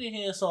 especially when you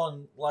hear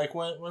someone, like,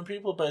 when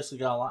people basically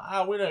go,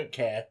 like, we don't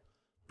care.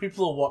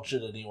 People will watch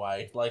it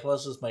anyway. Like,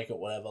 let's just make it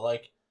whatever.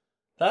 Like,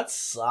 that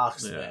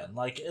sucks, man.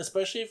 Like,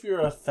 especially if you're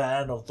a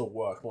fan of the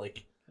work.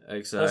 Like,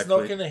 exactly. it's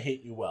not going to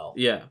hit you well.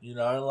 Yeah. You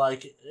know,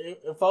 like,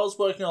 if I was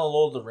working on a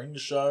Lord of the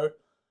Rings show,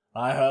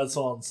 and I heard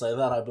someone say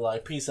that, I'd be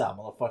like, peace out,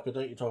 motherfucker.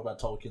 Don't you talk about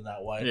Tolkien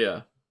that way.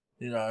 Yeah.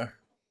 You know?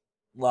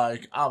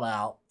 Like, I'm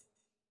out.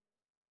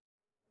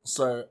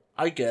 So,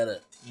 I get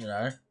it, you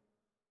know?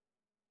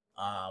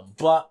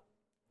 But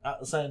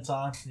at the same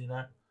time, you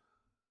know,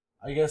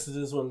 I guess it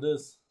is what it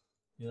is,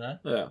 you know?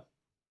 Yeah.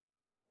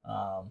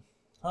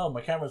 Oh,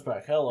 my camera's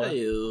back. Hello.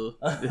 Hey.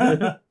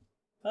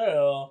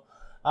 Hello.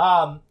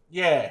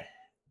 Yeah.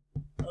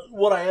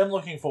 What I am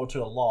looking forward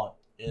to a lot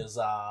is,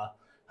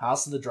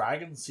 House of the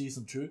Dragon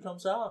Season 2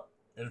 comes out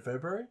in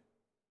February.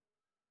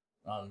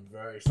 I'm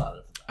very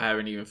excited for that. I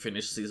haven't even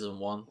finished Season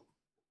 1.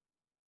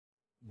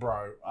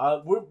 Bro,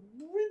 we're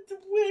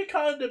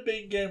kind of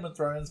big Game of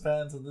Thrones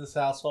fans in this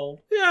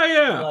household.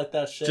 Yeah. We like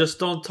that shit. Just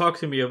don't talk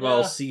to me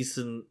about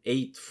Season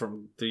 8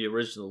 from the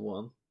original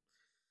one.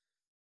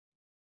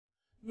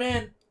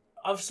 Man,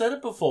 I've said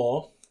it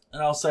before,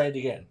 and I'll say it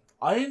again.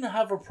 I didn't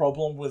have a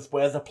problem with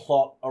where the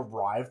plot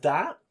arrived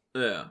at.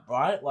 Yeah.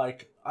 Right?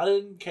 Like, I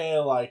didn't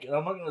care, like, and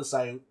I'm not going to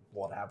say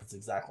what happens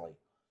exactly.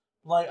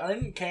 Like, I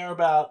didn't care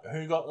about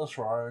who got the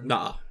throne.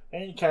 Nah. I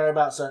didn't care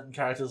about certain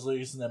characters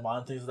losing their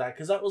mind, things like that,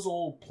 because that was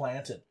all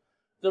planted.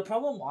 The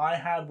problem I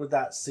had with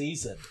that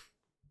season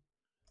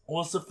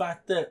was the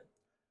fact that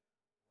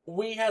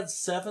we had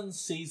 7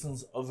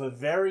 seasons of a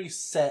very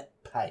set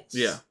pace.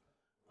 Yeah.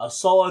 A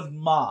solid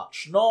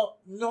march. Not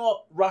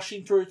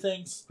rushing through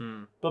things,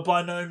 but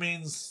by no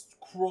means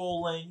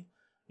crawling.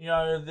 You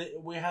know,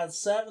 we had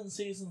 7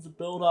 seasons to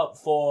build up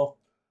for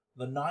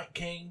the Night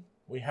King.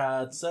 We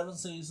had 7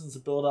 seasons to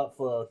build up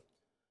for,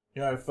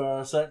 you know,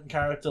 for a certain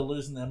character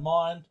losing their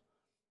mind.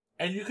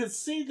 And you could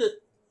see that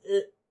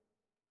it,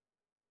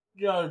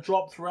 you know,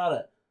 dropped throughout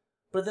it.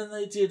 But then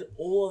they did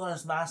all of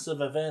those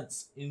massive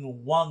events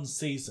in one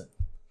season.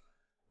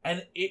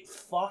 And it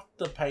fucked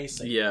the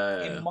pacing.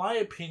 Yeah. In my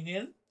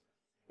opinion,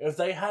 if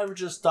they had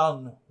just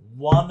done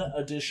one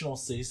additional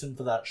season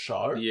for that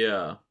show,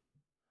 Yeah.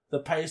 the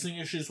pacing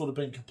issues would have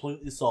been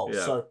completely solved.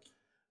 Yeah. So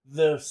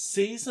the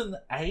season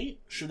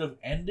 8 should have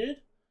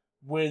ended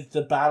with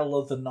the Battle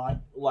of the Night,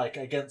 like,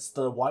 against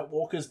the White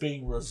Walkers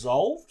being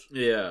resolved.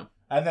 Yeah.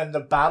 And then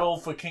the battle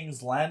for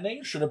King's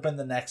Landing should have been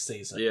the next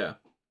season. Yeah.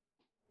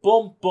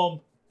 Boom,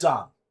 boom,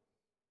 done.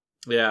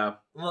 Yeah.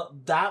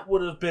 That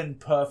would have been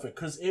perfect,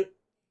 because it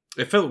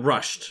felt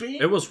rushed.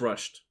 It was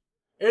rushed.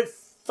 It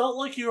felt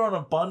like you were on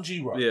a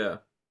bungee rope. Yeah.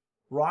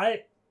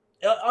 Right?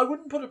 I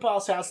wouldn't put it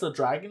past House of the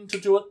Dragon to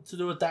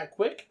do it that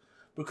quick,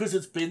 because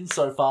it's been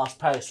so fast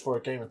paced for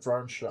a Game of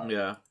Thrones show.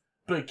 Yeah.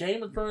 But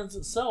Game of Thrones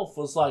itself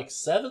was like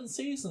 7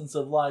 seasons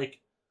of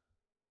like,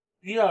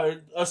 you know,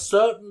 a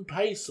certain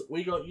pace that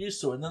we got used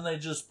to, and then they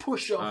just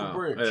push you off a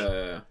bridge.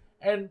 Yeah.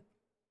 And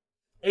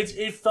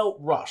it felt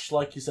rushed,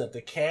 like you said.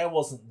 The care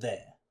wasn't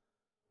there,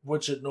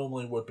 which it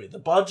normally would be. The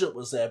budget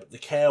was there, but the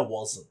care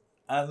wasn't,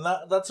 and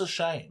that's a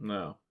shame.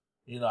 No.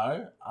 You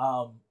know,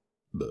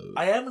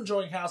 I am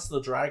enjoying House of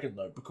the Dragon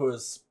though,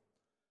 because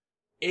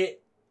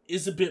it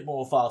is a bit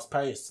more fast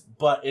paced,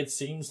 but it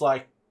seems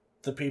like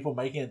the people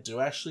making it do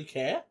actually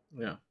care.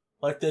 Yeah.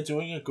 Like, they're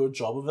doing a good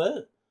job of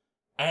it,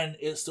 and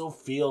it still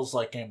feels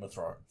like Game of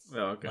Thrones.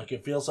 Yeah, okay. Like,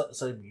 it feels like the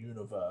same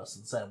universe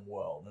and same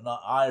world, and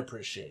I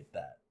appreciate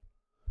that.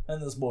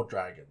 And there's more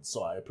dragons,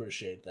 so I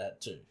appreciate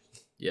that too.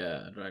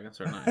 Yeah,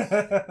 dragons are nice.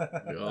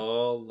 We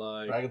all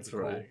like Dragons.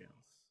 Cool.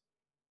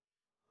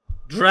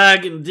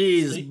 Dragon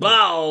these Speaking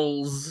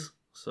balls!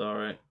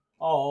 Sorry.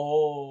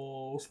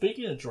 Oh,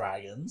 speaking of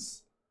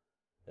dragons,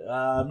 me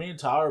and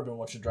Tara have been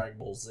watching Dragon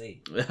Ball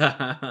Z.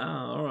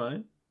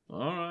 Alright.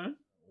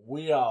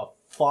 We are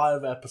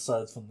 5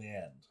 episodes from the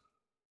end.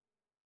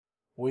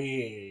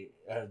 We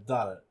have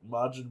done it.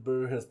 Majin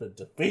Buu has been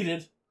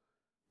defeated,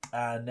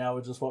 and now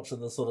we're just watching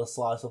the sort of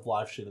slice of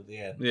life shit at the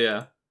end.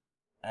 Yeah.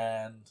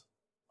 And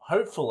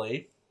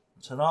hopefully,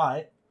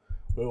 tonight,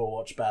 we will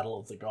watch Battle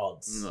of the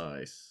Gods.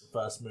 Nice. The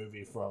first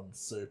movie from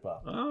Super.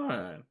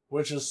 Alright.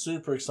 Which is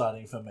super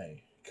exciting for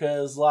me.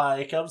 Because,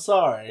 like, I'm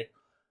sorry,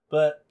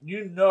 but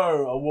you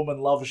know a woman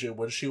loves you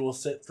when she will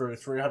sit through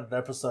 300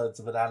 episodes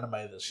of an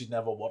anime that she's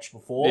never watched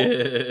before,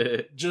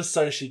 just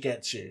so she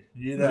gets you.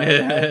 You know?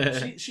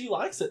 And she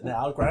likes it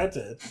now,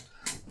 granted.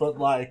 But,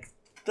 like,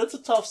 that's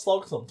a tough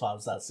slog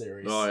sometimes, that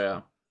series. Oh,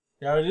 yeah.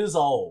 You know, it is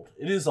old.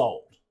 It is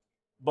old.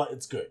 But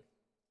it's good.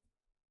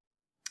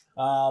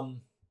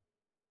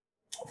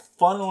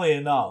 Funnily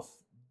enough,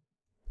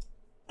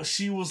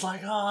 she was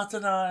like, I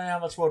don't know how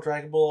much more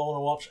Dragon Ball I want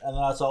to watch. And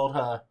then I told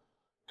her,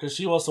 because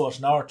she wants to watch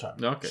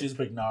Naruto. Okay. She's a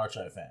big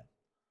Naruto fan.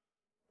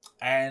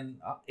 And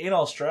in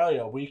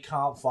Australia, we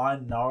can't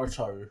find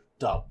Naruto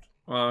dubbed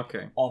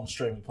on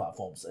streaming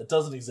platforms. It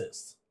doesn't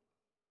exist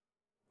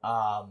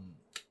in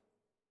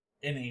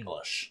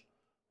English.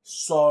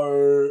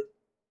 So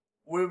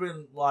we've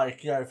been,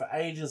 like, you know, for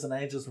ages and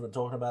ages we've been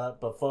talking about it.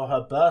 But for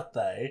her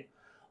birthday,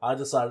 I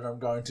decided I'm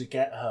going to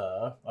get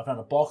her, I found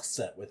a box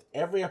set with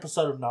every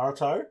episode of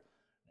Naruto,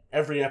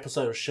 every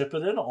episode of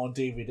Shippuden on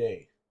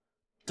DVD,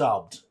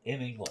 dubbed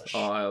in English.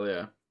 Oh, hell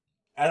yeah.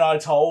 And I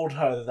told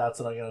her that that's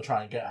what I'm going to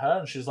try and get her,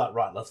 and she's like,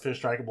 right, let's finish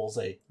Dragon Ball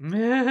Z.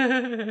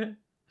 Yes.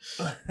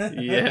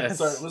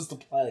 So it was the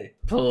play.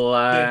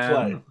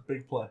 Plan.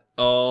 Big play.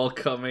 All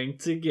coming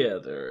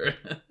together.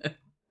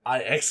 I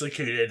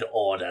executed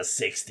Order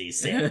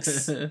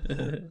 66.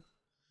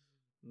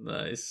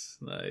 Nice.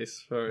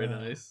 Very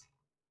nice.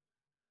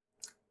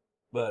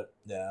 But,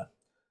 yeah.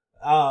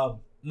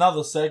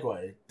 Another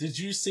segue. Did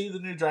you see the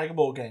new Dragon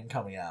Ball game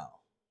coming out?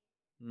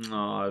 No,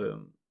 I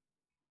didn't.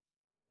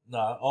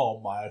 No, oh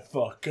my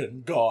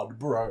fucking god,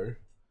 bro.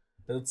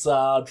 It's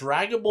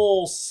Dragon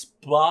Ball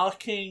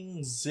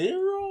Sparking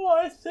Zero,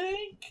 I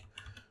think?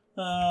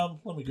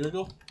 Let me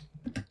Google.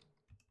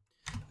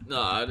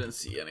 No, I didn't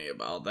see any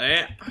about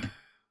that.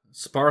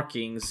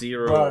 Sparking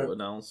Zero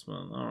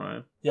announcement,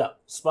 alright. Yeah,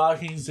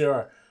 Sparking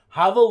Zero.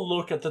 Have a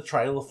look at the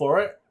trailer for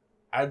it,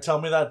 and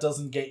tell me that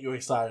doesn't get you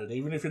excited,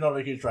 even if you're not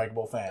a huge Dragon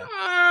Ball fan.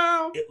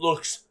 It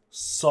looks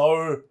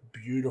so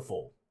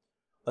beautiful.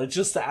 Like,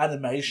 just the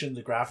animation,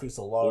 the graphics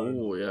alone.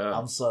 Oh, yeah.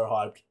 I'm so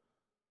hyped.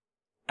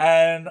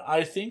 And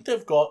I think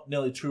they've got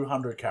nearly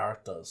 200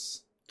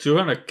 characters.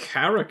 200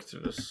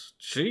 characters?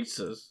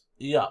 Jesus.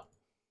 Yeah.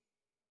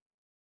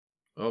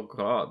 Oh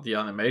god, the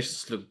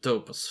animations look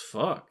dope as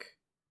fuck.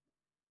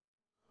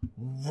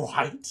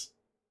 Right?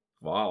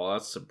 Wow,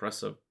 that's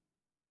impressive.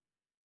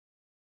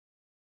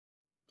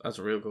 That's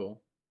real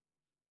cool.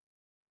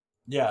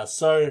 Yeah,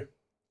 so...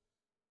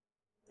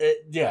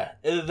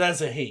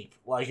 there's a heap.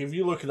 Like, if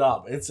you look it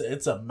up, it's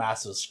a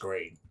massive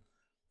screen.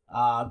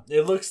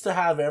 It looks to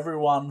have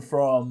everyone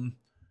from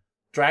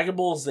Dragon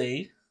Ball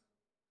Z,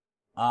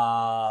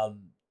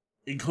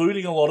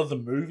 including a lot of the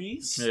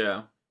movies.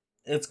 Yeah.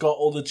 It's got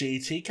all the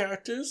GT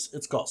characters,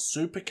 it's got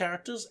Super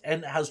characters,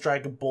 and it has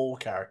Dragon Ball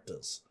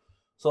characters.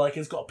 So, like,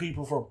 it's got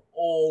people from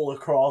all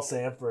across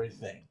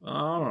everything.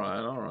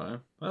 Alright.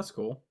 That's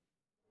cool.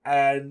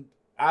 And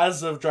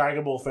as a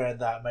Dragon Ball fan,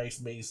 that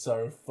makes me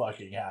so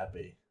fucking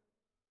happy.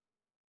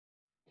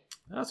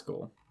 That's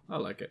cool. I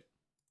like it.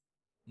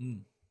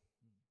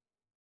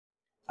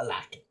 I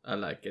like it. I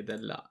like it a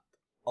lot.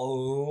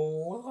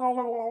 Oh,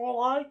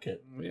 I like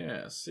it.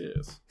 Yes.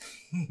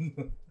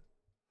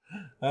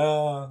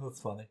 That's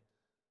funny.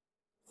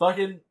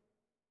 Fucking,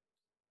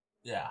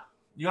 yeah.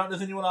 You got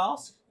anything you want to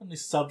ask? Any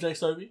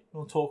subjects, Obi, you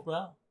want to talk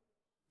about?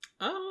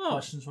 I don't know.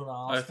 Questions you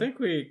want to ask? I think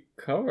we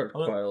covered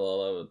quite a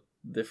lot of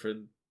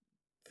different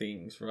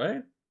things,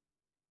 right?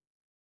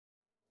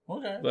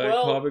 Okay. Like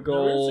well, hobby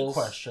goals. There is a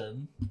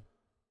question.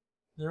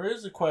 There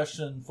is a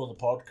question for the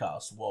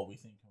podcast. What we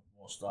think of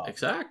more stuff.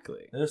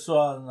 Exactly. This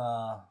one,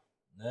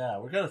 yeah,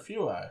 we got a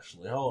few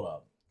actually. Hold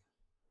up.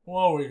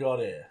 What we got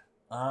here?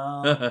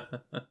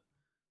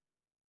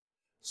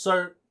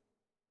 So,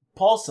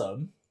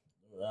 Possum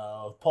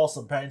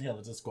Painting on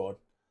the Discord,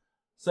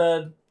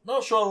 said,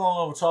 not sure how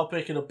long of a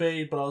topic it'll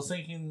be, but I was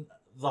thinking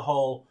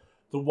the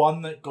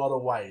one that got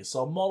away.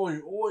 So a model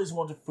you always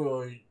wanted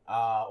for,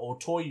 or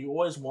toy you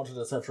always wanted,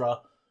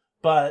 etc.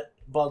 But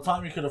by the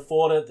time you could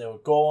afford it, they were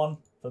gone.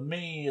 For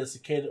me, as a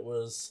kid, it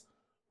was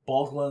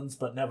Boglins,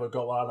 but never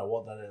got one. I don't know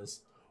what that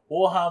is.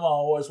 Warhammer, I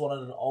always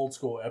wanted an old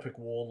school epic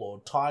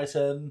warlord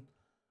Titan.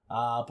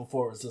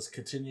 Before it was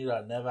discontinued,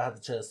 I never had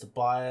the chance to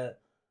buy it.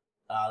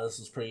 This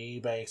was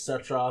pre-eBay,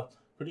 etc.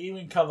 But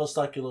even cover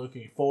stuff you're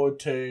looking forward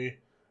to,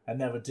 and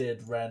never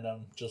did.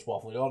 Random, just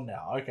waffling on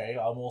now. Okay,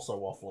 I'm also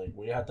waffling.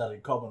 We had that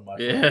in common, my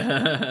friend.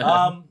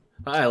 Yeah.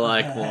 I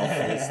like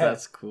waffles.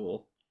 That's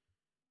cool.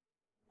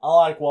 I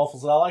like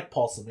waffles, and I like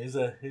Possum. He's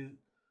a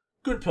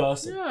good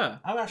person. Yeah.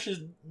 I'm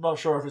actually not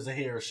sure if it's a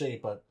he or a she,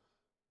 but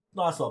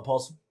nice one,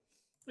 Possum.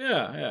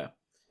 Yeah.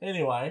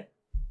 Anyway,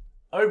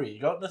 Obi,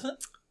 you got anything?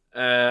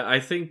 I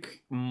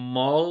think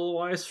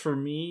model-wise for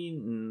me,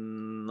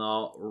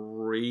 not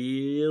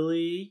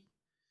really.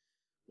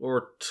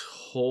 Or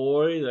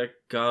toy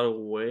that got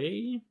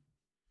away,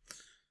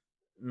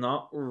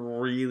 not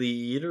really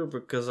either,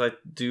 because I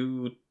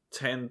do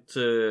tend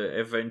to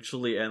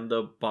eventually end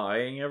up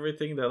buying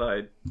everything that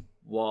I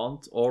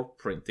want or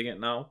printing it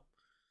now.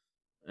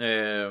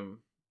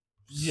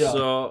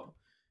 So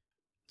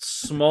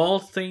small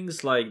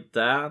things like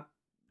that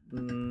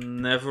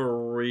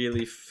never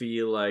really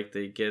feel like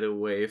they get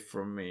away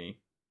from me.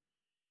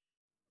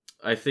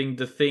 I think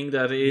the thing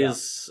that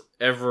is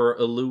ever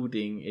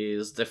eluding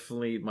is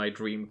definitely my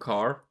dream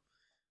car.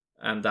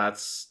 And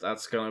that's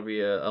gonna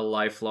be a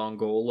lifelong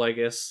goal, I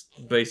guess,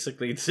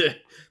 basically,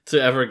 to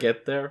ever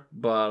get there.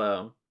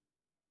 But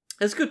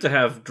it's good to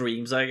have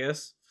dreams, I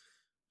guess.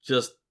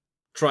 Just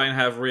try and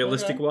have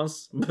realistic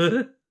ones.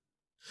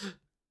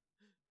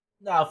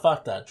 Nah,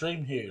 fuck that.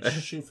 Dream huge.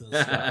 Shoot for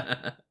the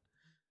sky.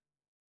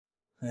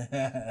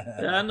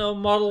 Yeah, no,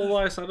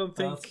 model-wise, I don't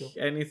think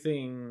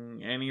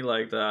any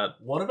like that.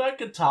 What about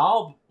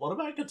guitar? What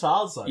about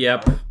guitars, though?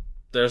 Yep,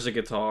 there's a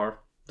guitar.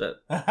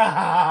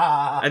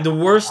 And the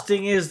worst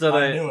thing is that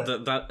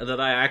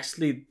I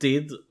actually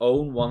did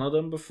own one of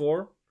them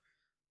before,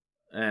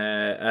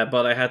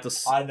 but I had to.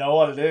 I know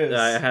what it is.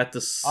 I had to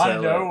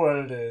sell what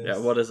it is. Yeah,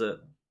 what is it?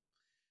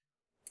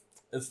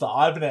 It's the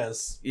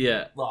Ibanez.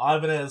 Yeah, the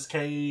Ibanez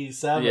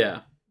KE7.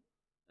 Yeah,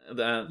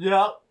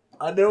 yeah,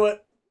 I knew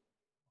it.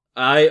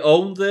 I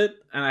owned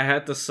it and I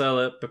had to sell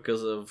it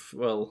because of,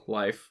 well,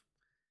 life.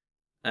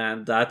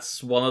 And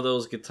that's one of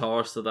those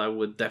guitars that I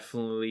would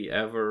definitely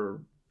I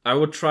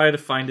would try to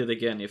find it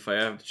again if I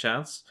have the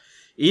chance.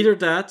 Either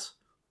that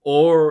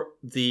or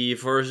the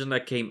version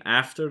that came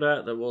after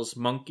that was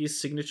Monkey's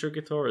signature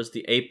guitar, is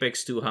the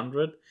Apex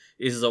 200.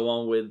 Is the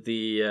one with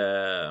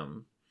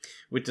the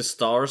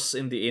stars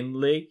in the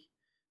inlay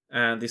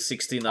and the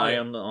 69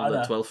 on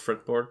the 12th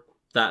fretboard.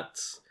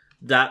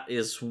 That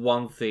is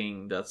one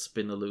thing that's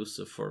been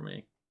elusive for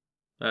me.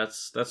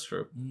 That's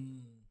true.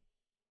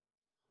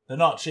 They're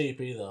not cheap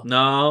either.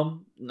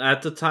 No,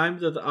 at the time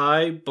that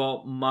I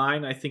bought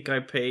mine, I think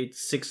I paid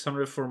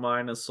 $600 for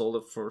mine and sold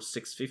it for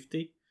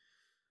 $650,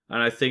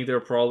 and I think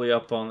they're probably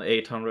up on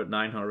 800-900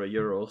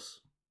 euros.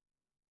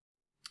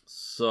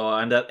 So,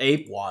 and that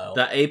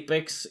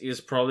Apex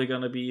is probably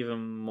gonna be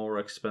even more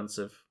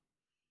expensive.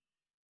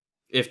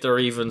 If there are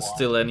even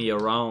still any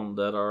around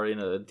that are in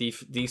a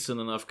decent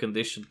enough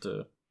condition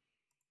to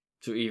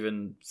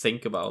even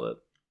think about it.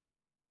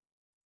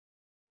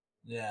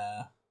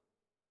 Yeah.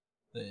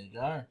 There you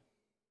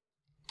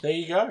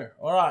go.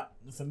 Alright.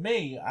 For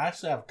me, I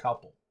actually have a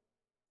couple.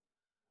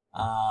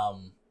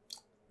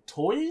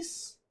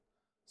 Toys?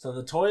 So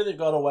the toy that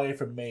got away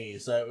from me,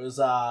 so it was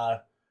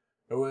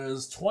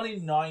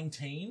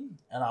 2019,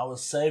 and I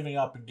was saving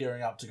up and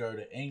gearing up to go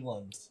to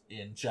England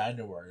in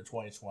January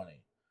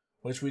 2020.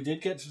 Which we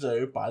did get to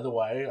do, by the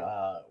way.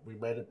 We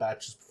made it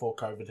back just before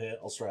COVID hit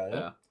Australia.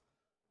 Yeah.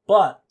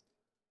 But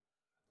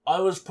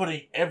I was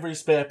putting every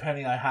spare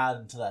penny I had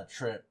into that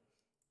trip.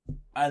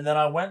 And then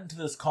I went into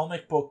this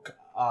comic book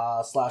 /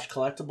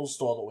 collectible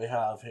store that we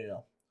have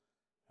here.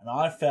 And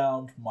I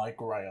found my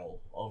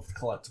grail of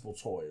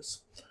collectible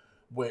toys.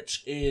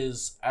 which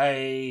is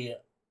a...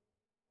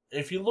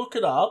 If you look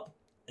it up,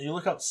 you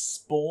look up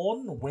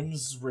Spawn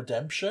Wings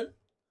Redemption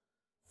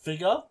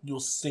figure, you'll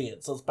see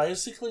it. So it's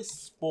basically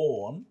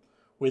Spawn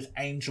with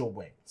angel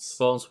wings.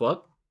 Spawn's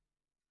what?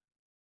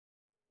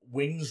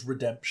 Wings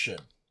Redemption.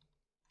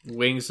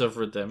 Wings of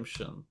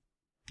Redemption.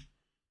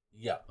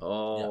 Yeah.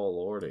 Oh, yeah.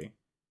 lordy.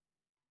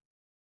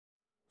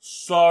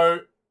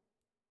 So,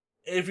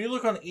 if you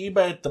look on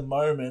eBay at the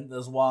moment,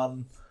 there's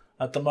one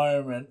at the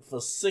moment for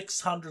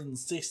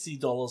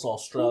 $660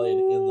 Australian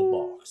in the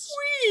box.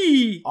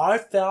 Whee! I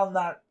found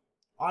that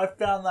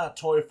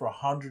toy for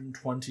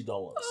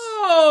 $120.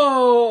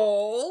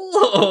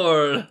 Oh,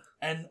 Lord.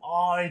 And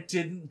I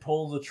didn't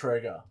pull the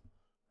trigger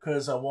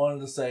because I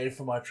wanted to save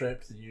for my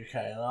trip to the UK.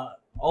 And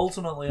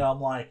ultimately, I'm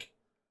like,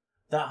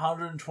 that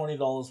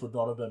 $120 would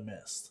not have been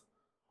missed.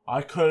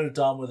 I could have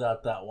done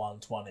without that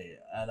 120,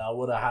 and I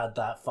would have had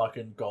that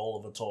fucking goal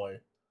of a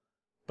toy.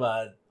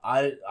 But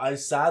I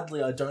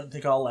sadly, I don't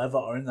think I'll ever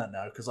own that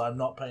now because I'm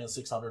not paying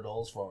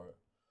 $600 for it.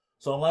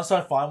 So unless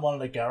I find one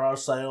at a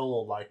garage sale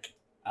or like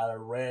at a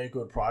rare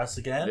good price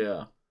again,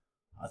 Yeah.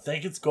 I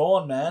think it's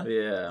gone, man.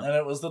 Yeah. And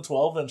it was the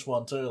 12-inch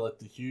one too, like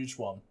the huge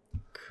one.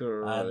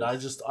 Correct. And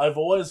I've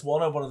always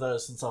wanted one of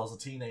those since I was a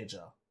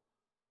teenager.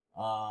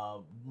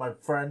 My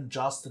friend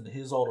Justin,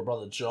 his older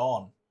brother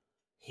John,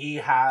 he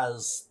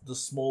has the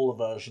smaller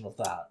version of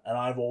that, and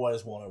I've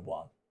always wanted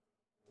one.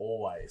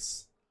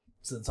 Always.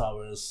 Since I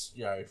was,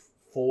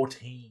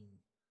 14.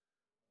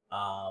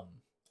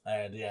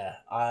 And yeah,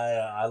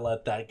 I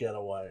let that get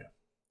away.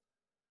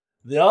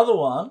 The other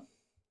one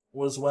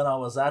was when I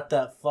was at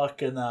that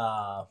fucking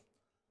that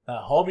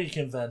hobby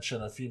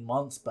convention a few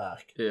months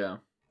back. Yeah.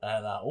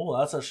 And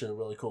that's actually a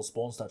really cool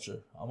Spawn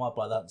statue. I might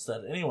buy that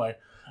instead. Anyway,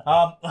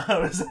 I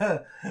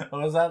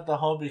was at the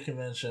hobby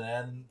convention,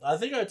 and I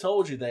think I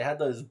told you they had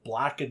those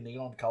black and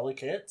neon color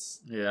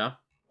kits. Yeah.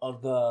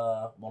 Of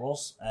the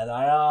models, and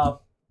I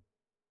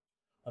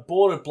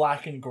bought a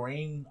black and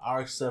green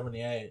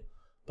RX-78,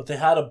 but they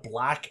had a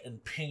black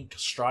and pink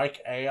strike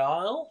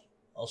aisle.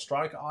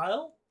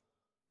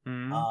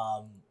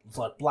 Mm. It's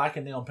like black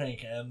and neon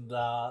pink, and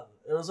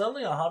it was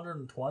only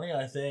 120,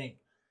 I think.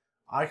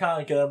 I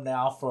can't get them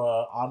now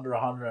for under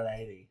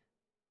 180,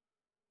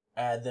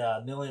 and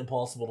they're nearly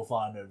impossible to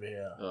find over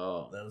here.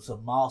 Oh. There was a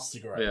master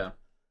grade. Yeah.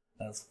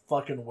 And it's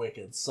fucking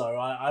wicked. So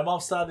I'm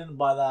upset I didn't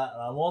buy that,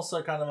 and I'm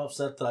also kind of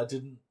upset that I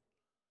didn't,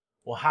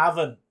 or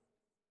haven't,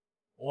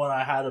 when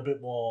I had a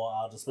bit more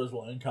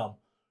disposable income,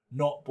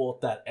 not bought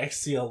that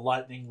Exia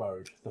Lightning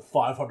Mode, the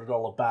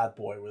 $500 bad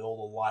boy with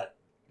all the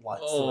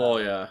lights. Oh,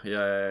 yeah.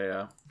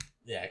 Yeah.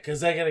 Yeah,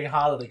 because they're getting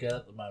harder to get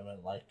at the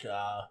moment. Like,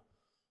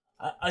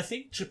 I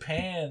think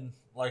Japan,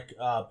 like,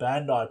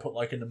 Bandai put,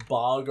 like, an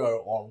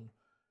embargo on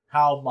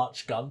how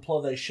much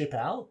Gunpla they ship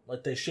out.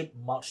 Like, they ship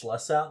much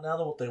less out now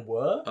than what they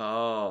were.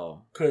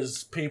 Oh.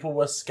 Because people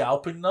were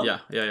scalping them.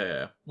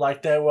 Yeah.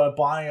 Like, they were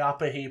buying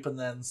up a heap and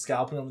then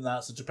scalping them and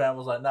that. So Japan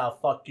was like, nah,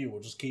 fuck you, we'll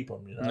just keep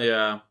them, you know?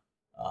 Yeah.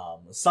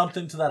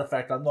 Something to that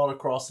effect. I'm not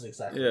across it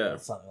exactly. Yeah.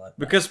 But something like that.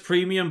 Because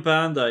premium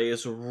Bandai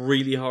is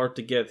really hard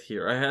to get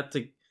here.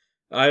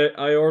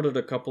 I ordered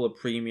a couple of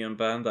premium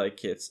Bandai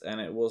kits, and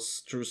it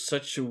was through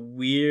such a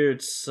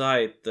weird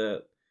site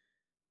that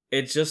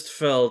it just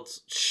felt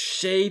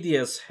shady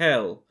as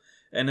hell,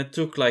 and it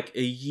took like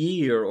a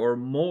year or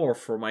more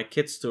for my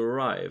kits to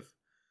arrive.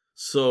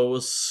 So it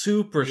was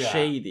super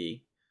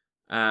shady.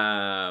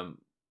 And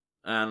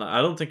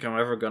I don't think I'm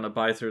ever gonna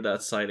buy through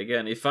that site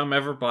again. If I'm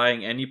ever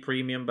buying any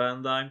premium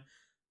Bandai,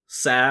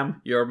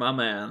 Sam, you're my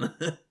man.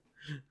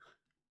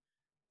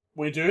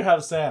 We do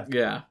have Sam.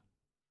 Yeah.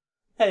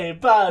 Hey,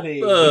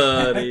 buddy.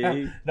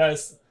 Buddy. No,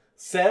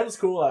 Sam's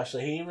cool,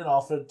 actually. He even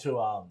offered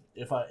to,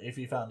 if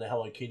he found a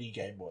Hello Kitty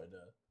Game Boy,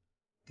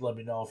 to let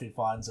me know if he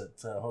finds it,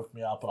 to hook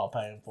me up, and I'll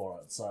pay him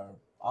for it. So,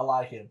 I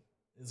like him.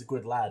 He's a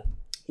good lad.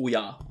 Oh,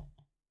 yeah.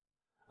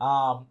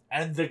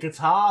 And the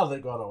guitar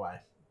that got away,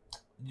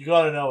 you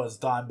gotta know it's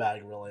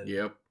Dimebag related.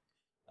 Yep.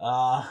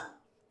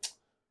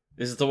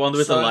 Is it the one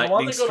with the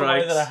lightning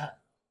strikes?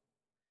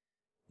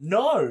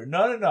 No.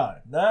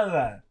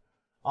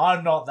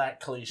 I'm not that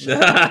cliche.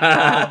 Don't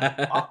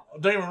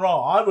get me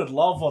wrong, I would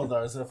love one of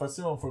those, and if I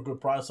see one for a good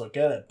price, I'll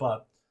get it.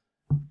 But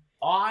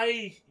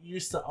I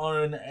used to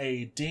own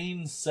a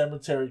Dean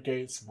Cemetery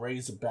Gates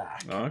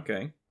Razorback. Oh,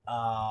 okay.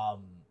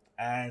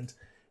 And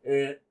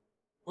it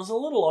was a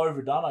little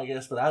overdone, I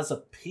guess, but as a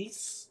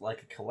piece,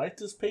 like a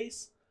collector's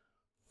piece,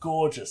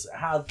 gorgeous. It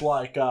had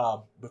like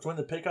between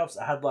the pickups,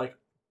 it had like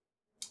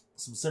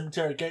some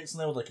cemetery gates in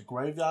there with like a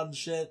graveyard and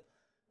shit.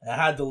 It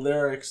had the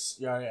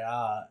lyrics,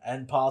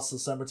 and past the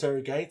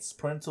cemetery gates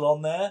printed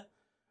on there.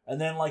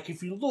 And then, like,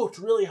 if you looked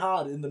really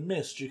hard in the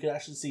mist, you could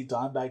actually see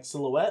Dimebag's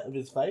silhouette of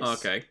his face.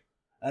 Okay.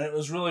 And it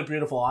was really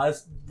beautiful. I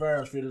very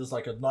much viewed it as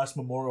like a nice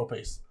memorial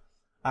piece.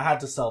 I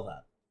had to sell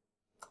that.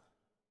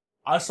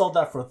 I sold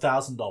that for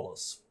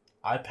 $1,000.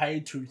 I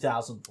paid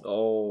 $2,000 for it.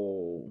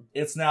 Oh.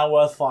 It's now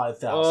worth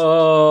 $5,000.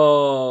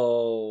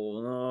 Oh,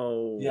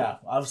 no. Yeah,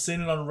 I've seen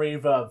it on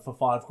Reverb for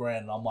 $5,000,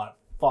 and I'm like,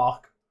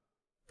 fuck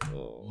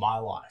my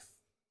life.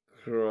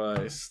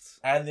 Christ.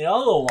 And the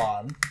other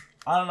one,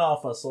 I don't know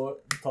if I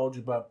told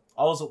you, but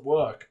I was at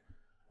work,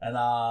 and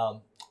I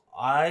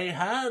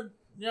had,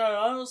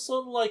 I was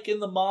sort of like in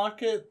the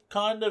market,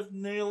 kind of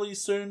nearly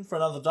soon for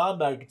another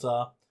Dimebag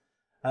guitar,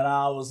 and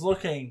I was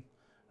looking,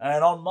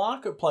 and on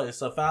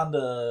Marketplace I found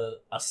a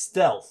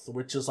Stealth,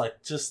 which is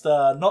like just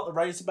not the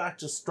Razorback,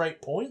 just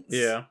straight points.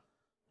 Yeah.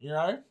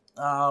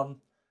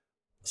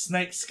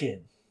 Snake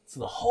skin. So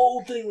the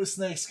whole thing was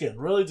snake skin,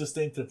 really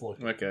distinctive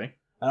looking. Okay.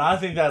 And I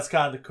think that's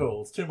kind of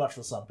cool. It's too much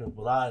for some people,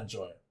 but I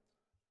enjoy it.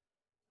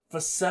 For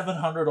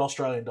 700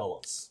 Australian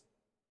dollars.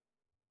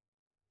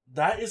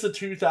 That is a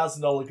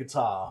 $2,000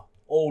 guitar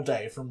all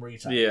day from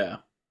retail. Yeah.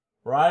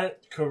 Right?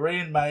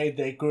 Korean made,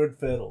 they're good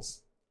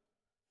fiddles.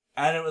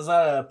 And it was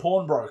at a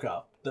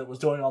pawnbroker that was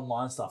doing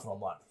online stuff, and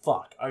I'm like,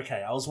 fuck,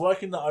 okay. I was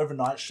working the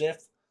overnight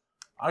shift.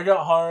 I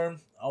got home,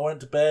 I went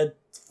to bed.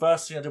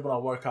 First thing I did when I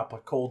woke up, I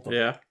called them.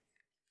 Yeah.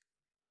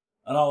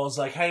 And I was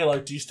like, hey,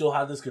 like, do you still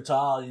have this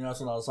guitar?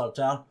 So I was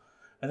uptown.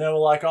 And they were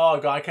like, oh,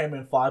 a guy came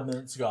in 5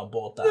 minutes ago and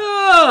bought that.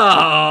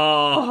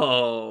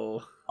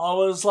 No! I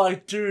was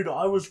like, dude,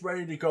 I was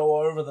ready to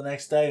go over the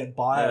next day and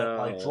buy it.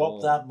 Like,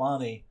 drop that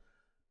money.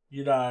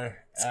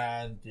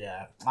 And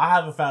yeah. I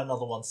haven't found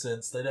another one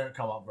since. They don't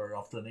come up very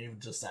often, even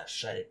just that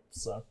shape.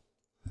 So,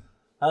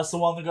 that's the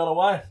one that got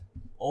away.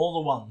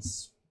 All the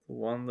ones. The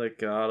one that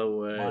got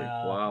away.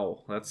 Wow.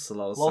 That's a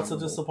lot of lots of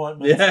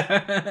disappointment.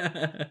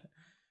 Yeah.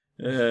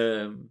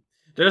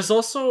 There's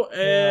also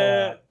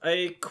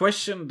a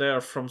question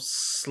there from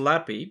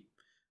Slappy,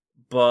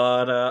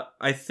 but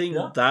I think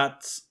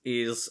that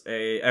is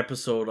a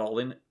episode all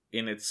in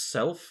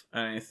itself,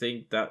 and I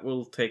think that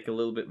will take a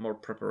little bit more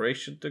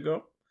preparation to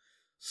go.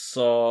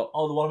 So,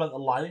 the one about the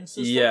lighting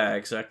system? Yeah,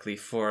 exactly,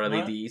 for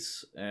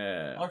LEDs.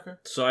 Okay.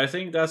 So I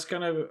think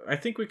I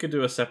think we could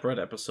do a separate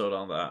episode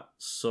on that.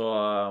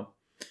 So,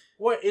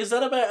 wait, is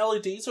that about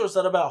LEDs or is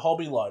that about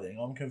hobby lighting?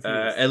 I'm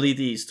confused.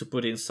 LEDs to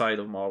put inside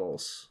of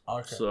models.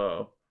 Okay.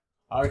 So.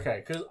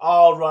 Okay, because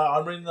right,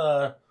 I'm reading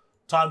the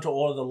time to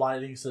order the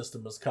lighting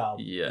system has come.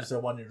 Yeah. Is there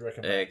one you'd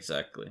recommend?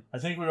 Exactly. I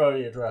think we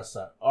already addressed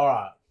that. All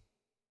right.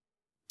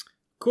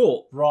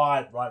 Cool.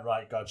 Right.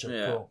 Gotcha.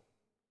 Yeah. Cool.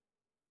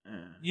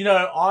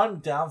 I'm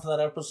down for that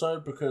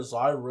episode because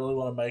I really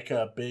want to make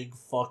a big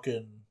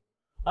fucking...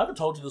 I haven't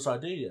told you this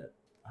idea yet.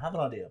 I have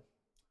an idea.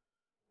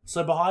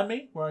 So behind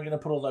me, where I'm going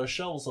to put all those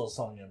shelves I was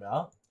telling you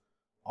about,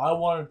 I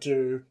want to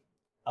do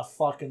a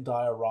fucking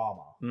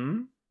diorama.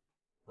 Hmm?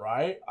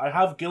 Right? I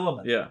have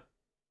Gilliman. Yeah.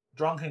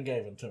 Drunken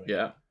gave him to me.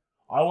 Yeah.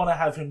 I want to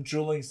have him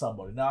dueling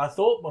somebody. Now, I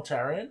thought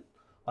Mortarion,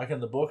 like in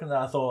the book, and then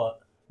I thought,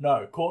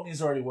 no,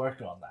 Courtney's already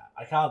working on that.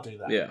 I can't do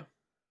that. Yeah.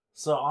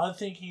 So I'm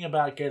thinking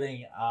about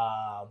getting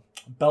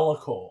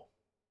Bellacore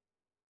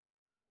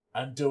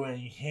and doing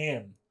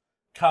him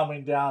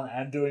coming down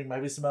and doing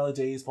maybe some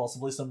LEDs,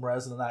 possibly some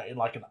resin and that in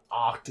like an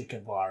Arctic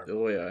environment.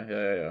 Oh,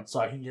 yeah. So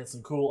I can get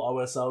some cool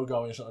OSL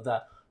going and shit like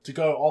that to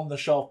go on the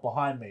shelf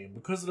behind me. And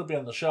because it'll be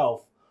on the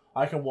shelf,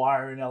 I can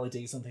wire in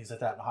LEDs and things like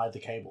that and hide the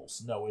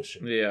cables. No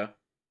issue. Yeah.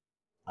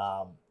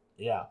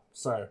 Yeah.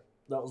 So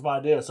that was my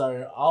idea.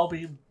 So I'll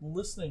be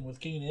listening with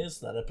keen ears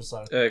to that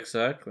episode.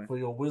 Exactly. For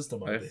your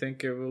wisdom. I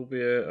think it will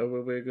be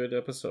a good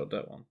episode,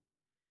 that one.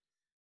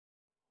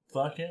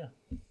 Fuck yeah.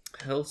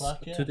 Hells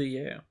to the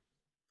yeah.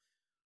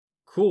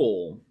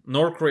 Cool.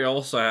 Norcrey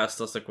also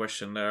asked us a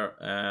question there.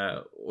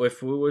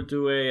 If we would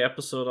do a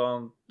episode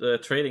on the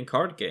trading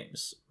card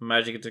games,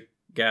 Magic the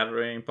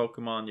Gathering,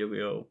 Pokemon,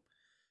 Yu-Gi-Oh!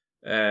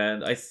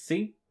 And I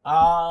think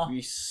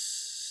we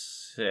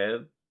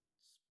said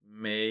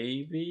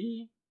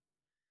maybe.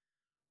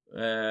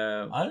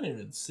 I don't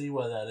even see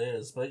where that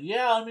is, but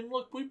yeah, I mean,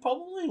 look, we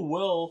probably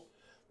will,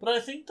 but I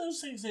think those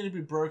things need to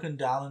be broken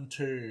down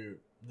into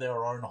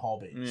their own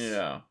hobbies.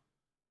 Yeah.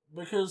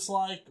 Because,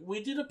 like,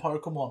 we did a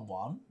Pokemon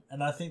one,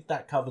 and I think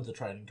that covered the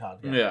trading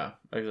card game. Yeah,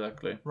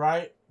 exactly.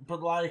 Right?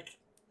 But, like,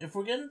 if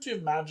we're going to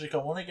do Magic, I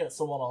want to get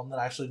someone on that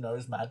actually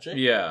knows Magic.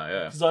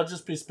 Yeah. Because I'd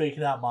just be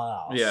speaking out my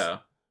ass. Yeah.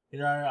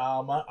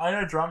 I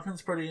know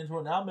Drunken's pretty into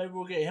it now. Maybe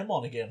we'll get him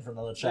on again for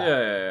another chat.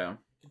 Yeah.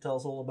 He can tell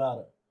us all about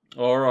it.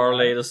 Or our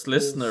latest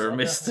listener,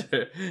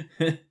 Mr.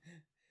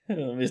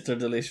 Mr.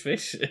 Delish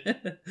Fish.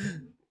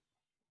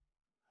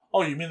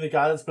 Oh, you mean the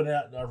guy that's been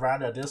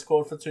around our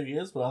Discord for 2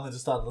 years, but only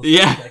just started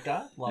listening to that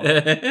guy? Love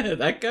it.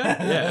 That guy?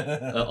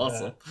 Yeah.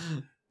 Awesome.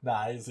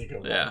 Nah, he's a good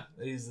one. Yeah.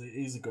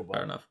 He's a good one.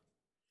 Fair enough.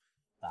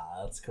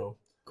 Nah, that's cool.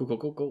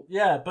 Cool.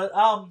 Yeah, but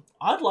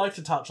I'd like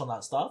to touch on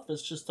that stuff.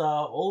 It's just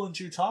all in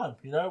due time.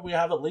 We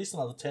have at least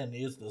another 10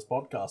 years of this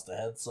podcast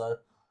ahead, so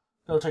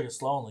gotta take it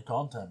slow on the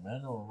content,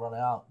 man. It'll run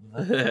out.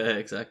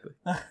 Exactly.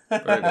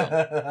 Very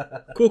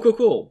good.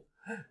 Cool.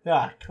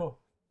 Yeah, cool.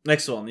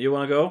 Next one. You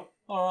want to go?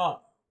 All right.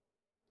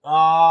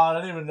 I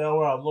don't even know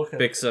where I'm looking.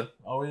 Bixa.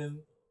 Are we in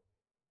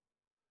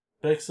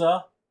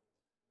Bixa?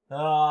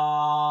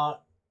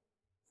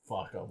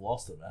 Fuck, I've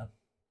lost it, man.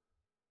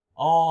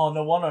 Oh,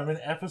 no wonder I'm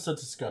in episode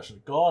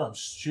discussion. God, I'm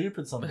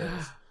stupid some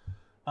days.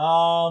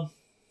 How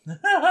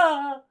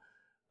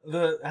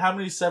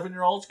many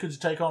 7-year-olds could you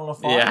take on in a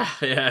fight?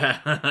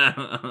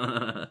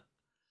 Yeah.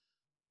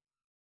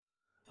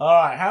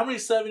 Alright, how many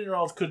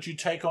 7-year-olds could you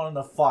take on in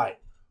a fight?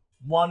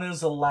 One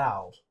is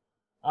allowed.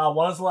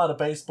 One is allowed a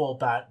baseball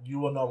bat.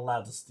 You are not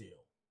allowed to steal.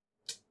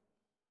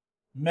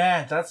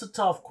 Man, that's a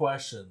tough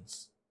question.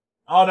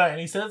 Oh no, and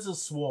he says a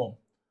swarm.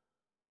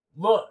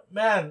 Look,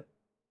 man,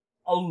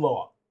 a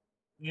lot.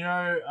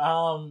 Yeah.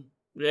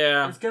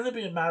 It's going to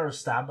be a matter of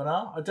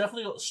stamina. I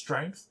definitely got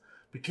strength,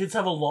 but kids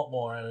have a lot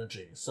more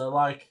energy. So,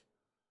 like,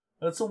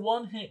 it's a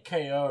one-hit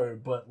KO,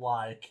 but,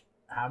 like,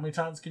 how many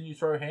times can you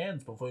throw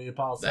hands before you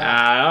pass out?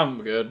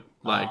 I'm good.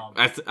 Like,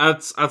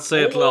 I'd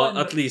say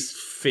at least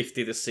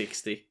 50 to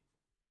 60.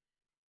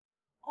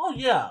 Oh,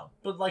 yeah,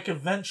 but, like,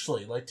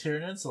 eventually, like,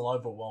 Tyranids will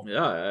overwhelm you.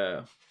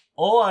 Yeah.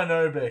 All I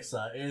know,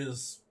 Bixer,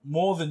 is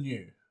more than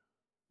you.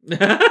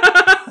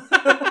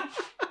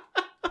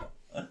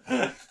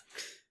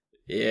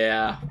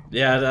 Yeah,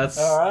 that's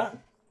Alright.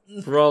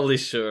 probably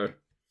sure.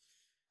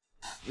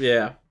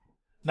 Yeah.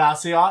 Nah,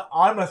 see,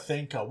 I'm a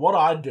thinker. What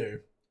I'd do,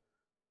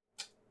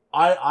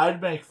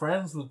 I'd make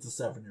friends with the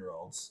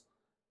 7-year-olds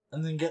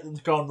and then get them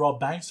to go and rob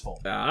banks for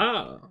me.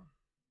 Ah.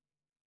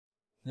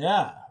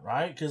 Yeah,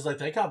 right? Because, like,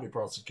 they can't be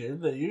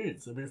prosecuted. They're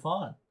youths. They'll be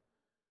fine.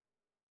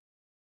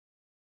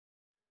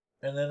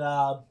 And then,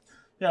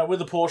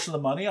 with a portion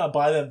of the money, I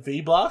buy them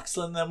V-Bucks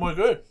and then we're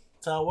good.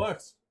 That's how it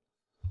works.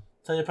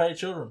 That's how you pay your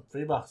children.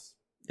 V-Bucks.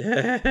 So,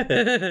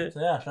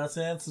 yeah, that's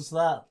the answer to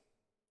that.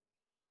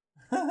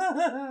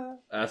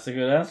 That's a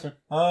good answer.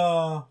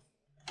 I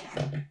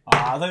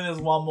think there's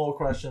one more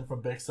question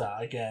from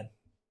Bixer again.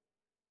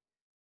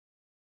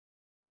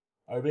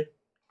 Obi?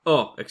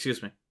 Oh,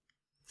 excuse me.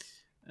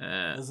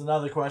 There's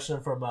another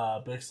question from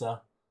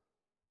Bixer.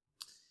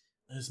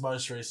 His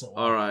most recent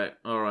one.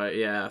 Alright,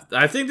 yeah.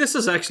 I think this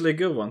is actually a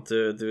good one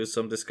to do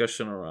some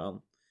discussion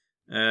around.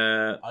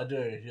 I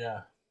do,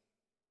 yeah.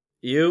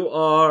 You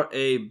are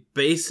a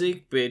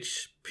basic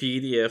bitch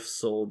PDF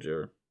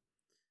soldier.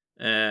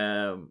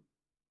 Who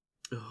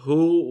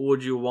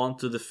would you want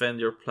to defend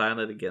your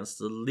planet against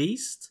the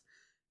least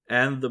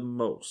and the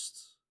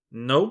most?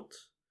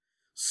 Note,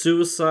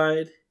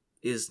 suicide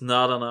is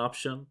not an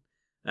option,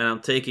 and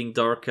I'm taking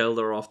Dark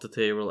Elder off the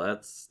table.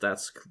 That's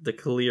the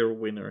clear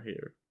winner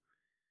here.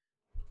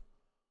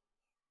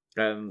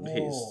 And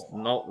he's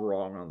not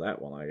wrong on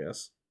that one, I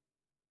guess.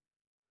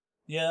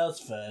 Yeah, that's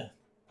fair.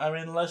 I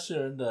mean, unless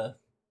you're into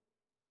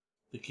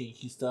the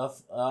kinky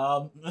stuff.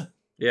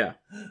 Yeah.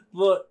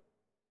 Look,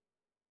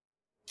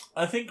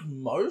 I think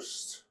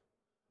most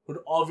would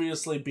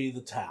obviously be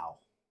the Tau.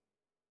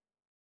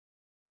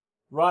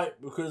 Right?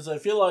 Because I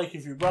feel like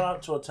if you run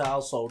up to a Tau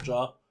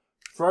soldier,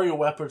 throw your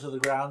weapon to the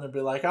ground and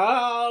be like,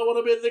 I want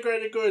to be the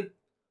greater good,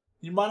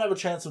 you might have a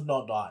chance of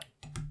not dying.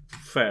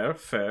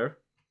 Fair.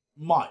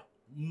 Might.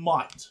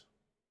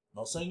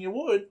 Not saying you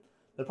would.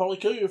 They'd probably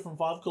kill you from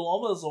 5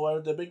 kilometers away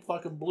with their big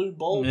fucking blue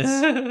bolts.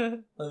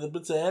 Like the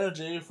bits of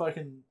energy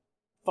fucking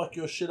fuck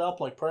your shit up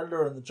like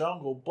Predator in the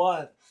jungle.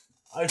 But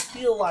I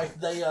feel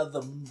like they are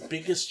the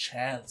biggest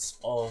chance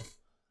of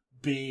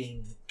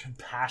being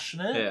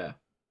compassionate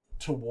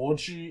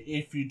towards you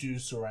if you do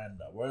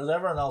surrender. Whereas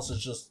everyone else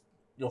is just,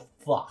 you're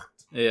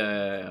fucked.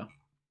 Yeah.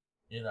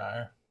 You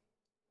know?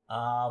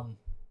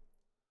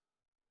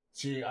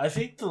 Gee, I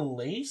think the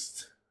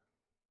least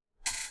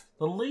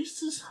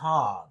is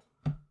hard.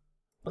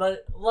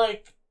 But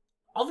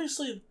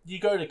obviously you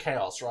go to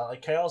Chaos, right?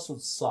 Like, Chaos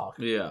would suck.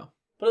 Yeah.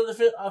 But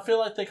I feel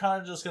like they're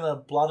kind of just going to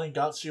blood and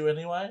guts you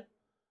anyway.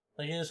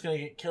 Like, you're just going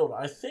to get killed.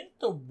 I think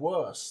the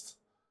worst,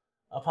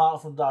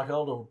 apart from Dark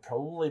Elder, would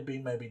probably be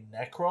maybe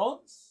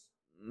Necrons.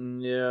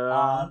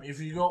 Yeah. If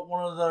you got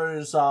one of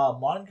those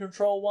mind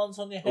control ones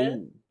on your head.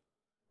 Ooh.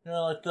 You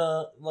know,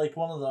 like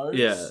one of those.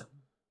 Yeah.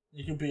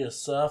 You could be a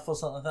serf or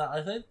something like that.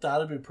 I think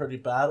that'd be pretty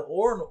bad.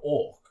 Or an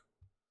orc.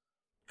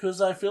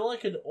 Because I feel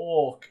like an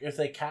orc, if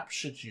they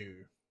captured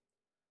you,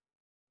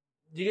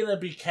 you're going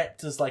to be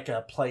kept as like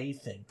a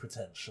plaything,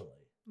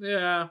 potentially.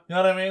 Yeah. You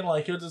know what I mean?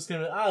 Like, you're just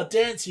going to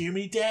dance,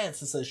 Yumi,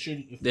 dance, instead of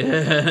shooting you. You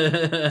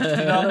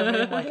know what I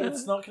mean? Like,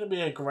 it's not going to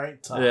be a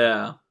great time.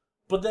 Yeah.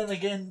 But then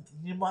again,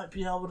 you might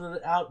be able to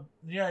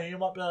you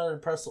might be able to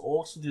impress the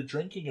orcs with your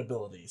drinking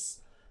abilities.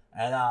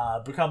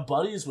 And become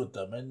buddies with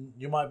them, and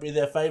you might be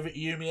their favourite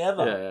Yumi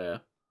ever. Yeah.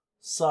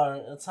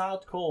 So, it's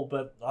hard to call,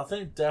 but I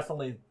think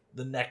definitely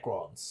the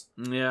Necrons.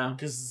 Yeah.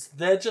 Because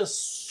they're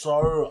just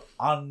so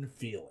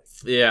unfeeling.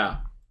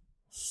 Yeah.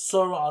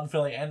 So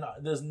unfeeling, and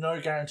there's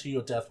no guarantee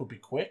your death would be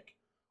quick,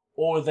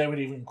 or they would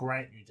even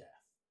grant you death.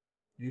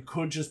 You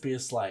could just be a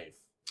slave.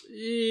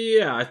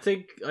 Yeah, I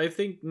think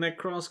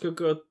Necrons could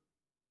go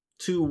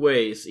two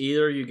ways.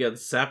 Either you get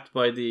zapped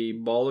by the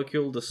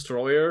molecule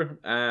destroyer,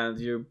 and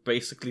you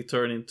basically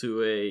turn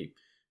into a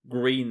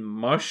green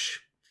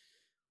mush,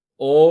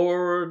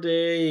 or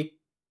they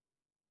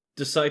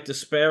decide to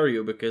spare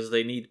you because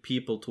they need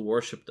people to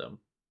worship them.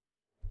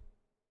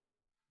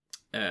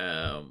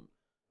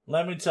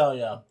 Let me tell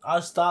you, I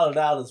started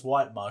out as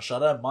white mush. I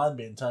don't mind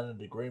being turned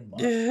into green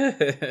mush.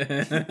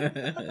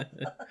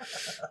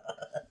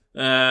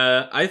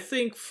 I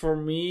think for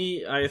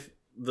me,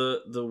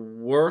 the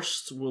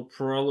worst will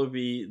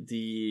probably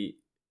be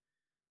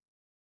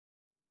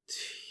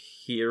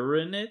the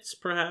Tyranids,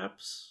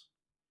 perhaps.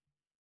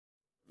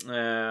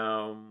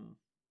 I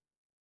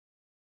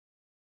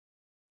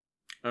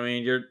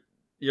mean,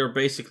 you're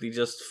basically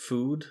just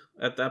food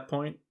at that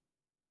point,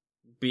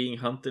 being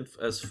hunted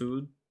as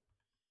food.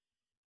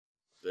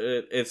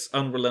 It's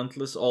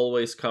unrelentless,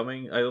 always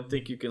coming. I don't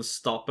think you can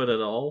stop it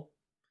at all.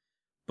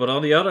 But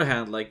on the other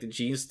hand, like the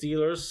gene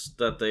stealers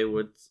that they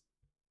would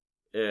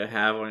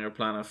have on your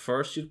planet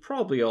first, you'd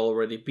probably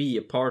already be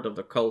a part of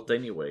the cult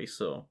anyway.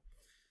 So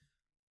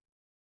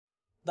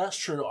That's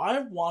true. I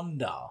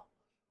wonder,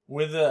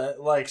 with a,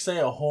 like, say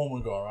a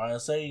Hormigor,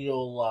 right? Say you're,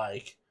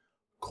 like,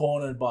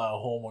 cornered by a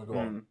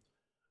Hormigor.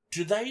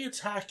 Do they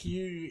attack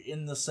you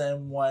in the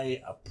same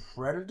way a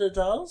predator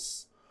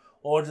does?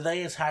 Or do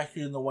they attack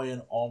you in the way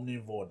an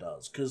omnivore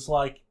does? Because,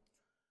 like,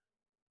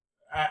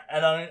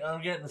 and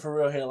I'm getting for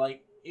real here,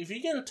 like, if you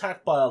get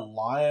attacked by a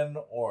lion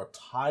or a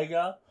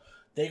tiger,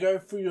 they go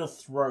for your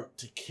throat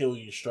to kill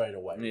you straight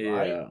away,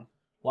 right?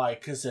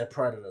 Like, because they're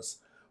predators.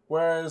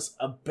 Whereas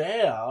a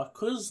bear,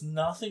 because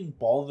nothing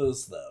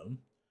bothers them,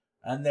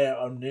 and they're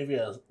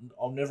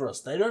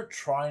omnivorous, they don't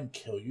try and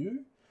kill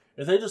you.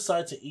 If they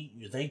decide to eat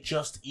you, they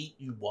just eat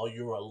you while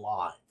you're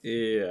alive.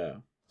 Yeah.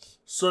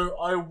 So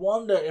I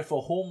wonder if a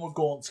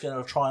Hormigaunt's going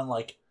to try and,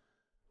 like,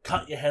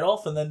 cut your head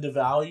off and then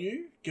devour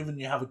you, given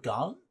you have a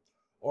gun,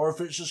 or if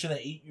it's just going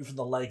to eat you from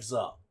the legs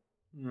up.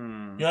 You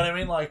know what I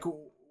mean? Like,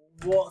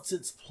 what's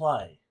its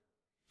play?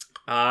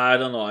 I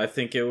don't know. I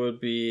think it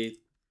would be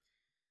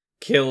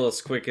kill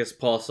as quick as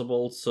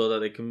possible so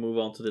that it can move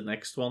on to the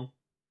next one.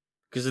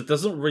 Because it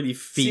doesn't really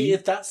feed. See,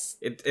 if that's...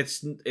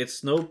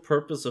 It's no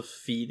purpose of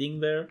feeding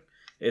there.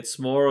 It's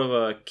more of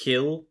a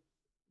kill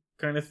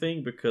kind of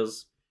thing,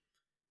 because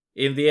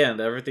in the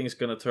end, everything's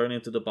going to turn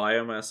into the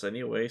biomass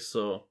anyway,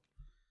 so you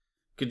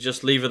could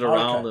just leave it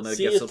around and it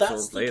gets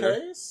absorbed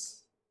later.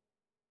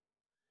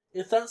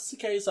 If that's the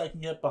case, I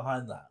can get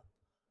behind that.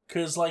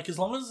 Because, like, as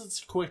long as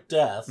it's a quick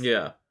death,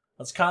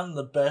 that's kind of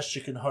the best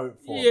you can hope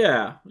for.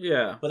 Yeah,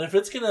 yeah. But if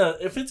it's gonna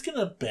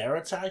bear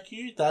attack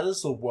you, that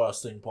is the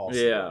worst thing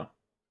possible. Yeah.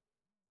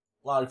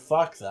 Like,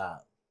 fuck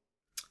that.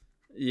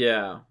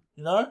 Yeah.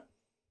 You know?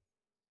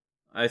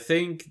 I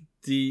think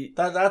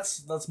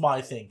that's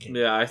my thinking.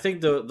 Yeah, I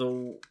think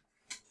the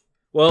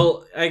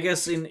well, I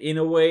guess in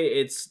a way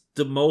it's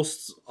the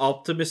most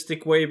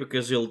optimistic way,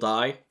 because you'll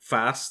die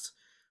fast.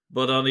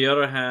 But on the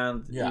other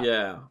hand,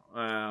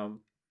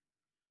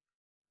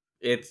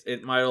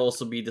 it might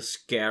also be the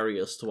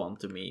scariest one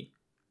to me.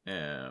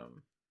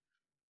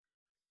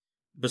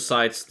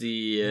 Besides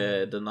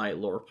the Night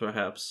Lord,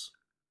 perhaps.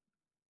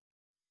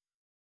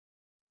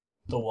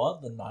 The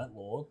what? The Night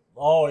Lord?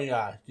 Oh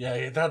yeah,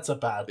 that's a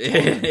bad one.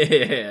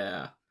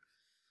 Yeah.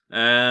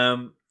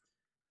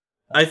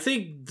 I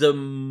think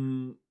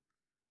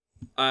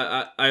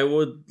I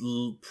would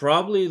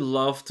probably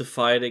love to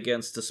fight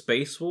against the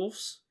Space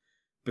Wolves,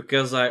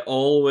 because I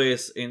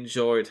always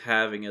enjoyed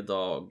having a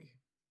dog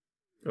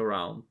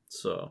around.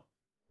 So.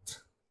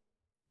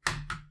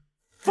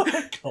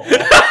 Fuck off.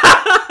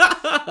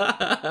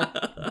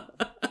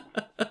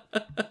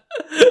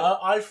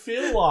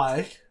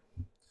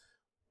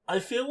 I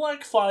feel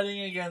like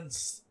fighting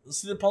against...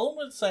 See, the problem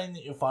with saying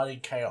that you're fighting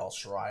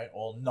Chaos, right?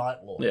 Or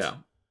Night Lords. Yeah.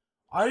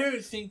 I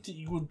don't think that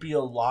you would be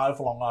alive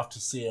long enough to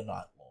see a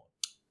Night Lord.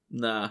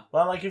 Nah.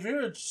 But, like, if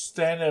you're a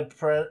standard,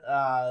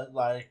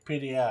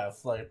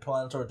 PDF, like,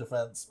 planetary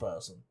defense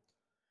person,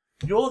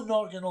 you're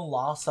not gonna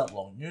last that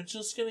long. You're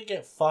just gonna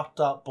get fucked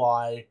up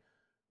by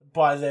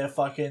their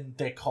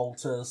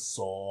cultists,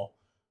 or,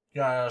 you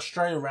know,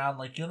 straight around.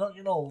 Like, you're not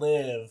gonna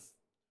live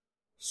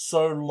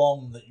so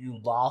long that you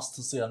last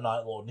to see a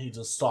Night Lord and he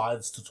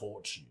decides to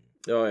torture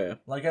you. Oh, yeah.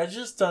 Like, I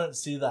just don't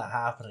see that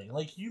happening.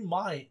 Like, you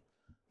might,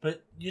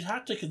 but you'd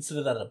have to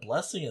consider that a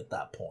blessing at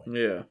that point.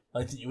 Yeah.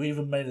 Like, that you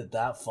even made it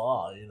that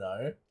far, you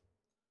know?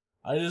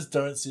 I just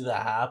don't see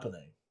that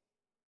happening.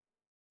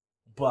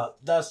 But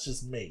that's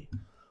just me.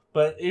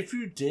 But if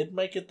you did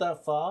make it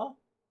that far,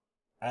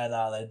 and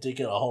they did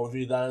get a hold of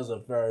you, that is a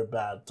very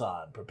bad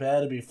time. Prepare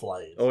to be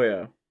flayed. Oh,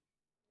 yeah.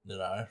 You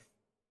know?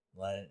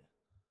 Like...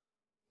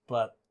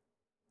 But,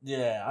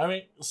 yeah, I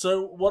mean,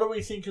 so what do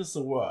we think is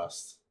the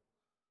worst?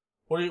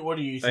 What do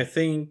you think? I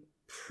think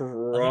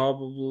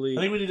probably...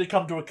 I think we need to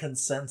come to a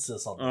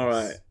consensus on this.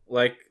 Alright,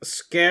 like,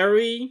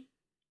 scary...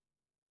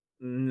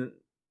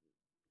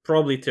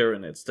 probably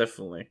Tyranids,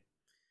 definitely.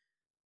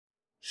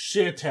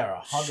 Sheer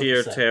terror, 100%.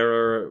 Sheer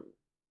terror,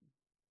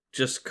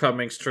 just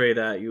coming straight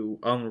at you,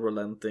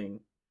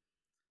 unrelenting.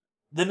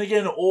 Then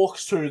again,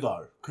 orcs too,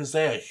 though, because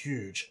they are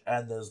huge,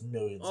 and there's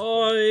millions of them.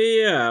 Oh,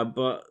 yeah,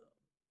 but...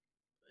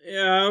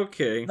 Yeah,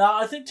 okay. No,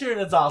 I think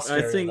Tyranids are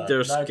scary. I think though.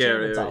 they're scarier,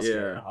 Tyranids are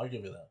scary. I'll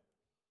give you that.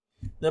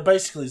 They're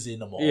basically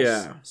xenomorphs.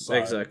 Yeah, so.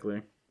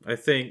 exactly. I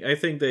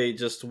think they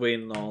just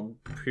win on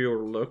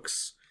pure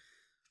looks.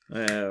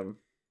 Yeah.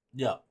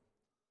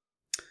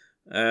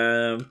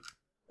 Um.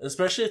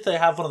 Especially if they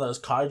have one of those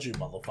kaiju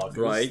motherfuckers,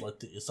 right?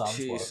 Like that your son's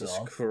Jesus working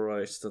on.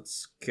 Christ, that's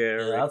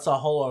scary. Yeah, that's a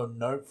whole other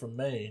note from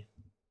me.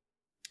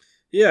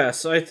 Yeah,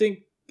 so I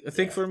think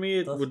for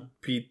me it would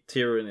be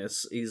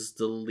Tyrannus is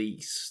the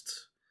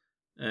least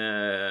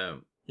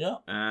Yeah.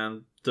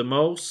 And the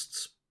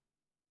most,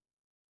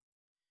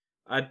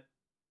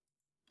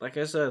 like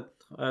I said,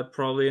 I'd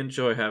probably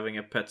enjoy having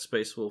a pet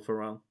space wolf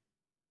around.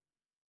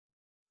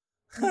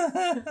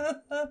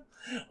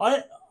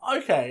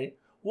 Okay.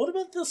 What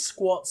about the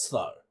squats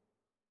though?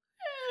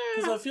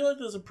 Because I feel like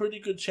there's a pretty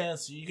good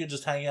chance that you could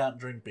just hang out and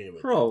drink beer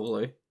with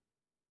Probably.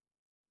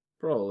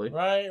 them.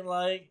 Right?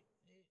 Like,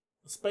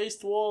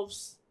 space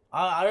dwarves.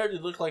 I already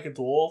look like a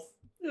dwarf.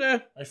 Yeah.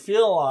 I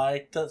feel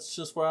like that's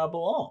just where I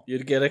belong.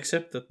 You'd get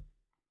accepted.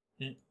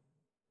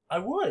 I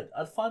would.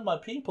 I'd find my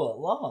people at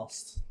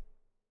last.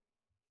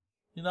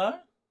 You know?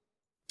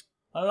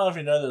 I don't know if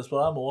you know this, but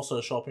I'm also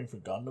shopping for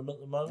Gundam at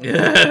the moment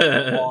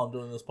while I'm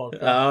doing this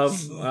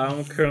podcast.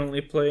 I'm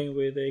currently playing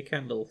with a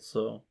candle,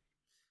 so.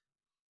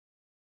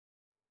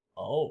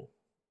 Oh.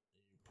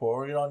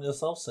 Pouring it on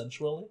yourself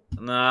sensually?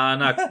 Nah,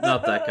 not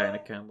that kind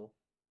of candle.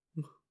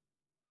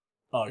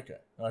 Okay.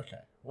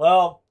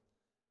 Well,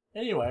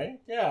 anyway,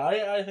 yeah,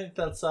 I think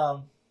that's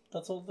all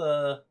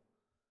the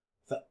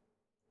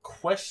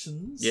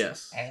questions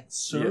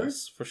answered.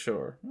 Yes, for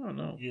sure. Oh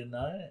no. You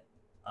know?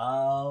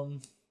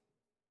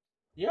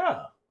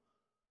 Yeah.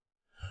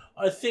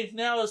 I think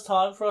now is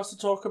time for us to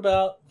talk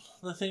about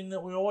the thing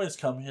that we always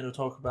come here to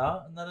talk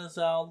about, and that is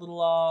our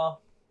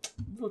little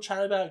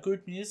chat about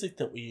good music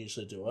that we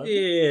usually do.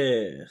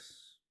 Yes.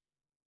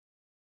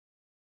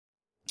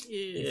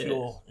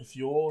 If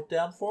you're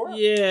down for it.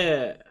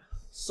 Yeah.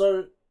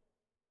 So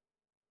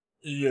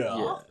yeah.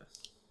 Yes.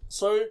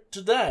 So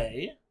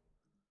today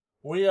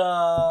we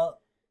have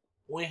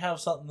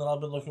something that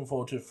I've been looking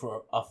forward to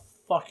for a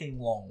fucking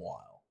long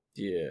while.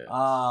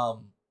 Yeah.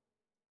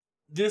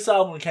 This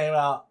album came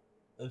out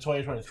in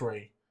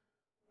 2023,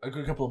 a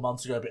good couple of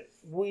months ago, but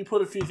we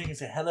put a few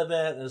things ahead of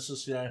it. It's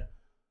just,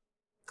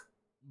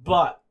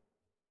 but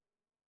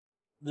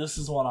this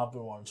is one I've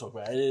been wanting to talk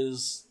about. It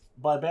is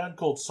by a band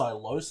called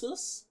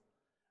Silosis,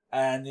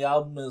 and the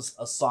album is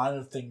A Sign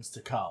of Things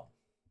to Come.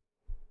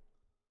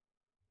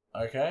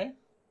 Okay?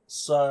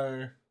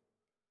 So,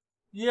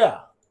 yeah.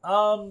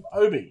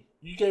 Obi,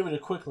 you gave it a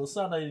quick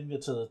listen. I know you didn't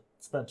get to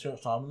spend too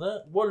much time with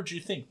it. What did you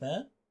think,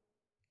 man?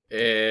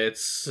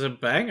 It's a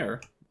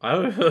banger. I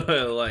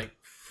like,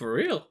 for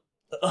real.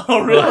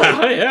 Oh,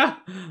 really? Yeah.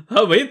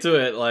 I'm into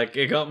it. Like,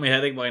 it got me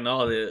heading my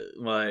nod,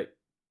 like,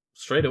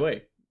 straight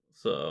away.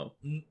 So.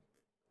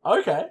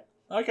 Okay,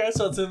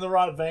 so it's in the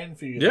right vein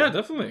for you. Yeah,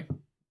 definitely.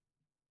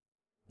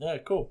 Yeah,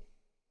 cool.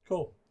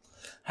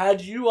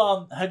 Had you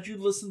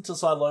listened to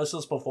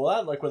Silosis before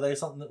that? Like, were they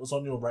something that was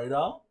on your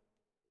radar?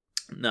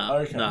 No,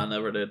 okay. No,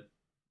 never did.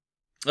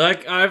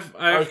 Like, I've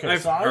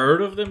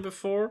heard of them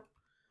before,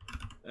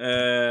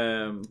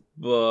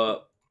 but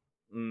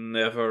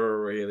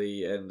never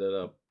really ended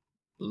up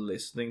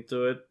listening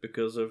to it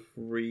because of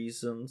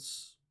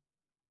reasons.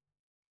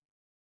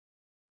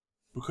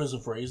 Because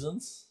of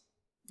reasons?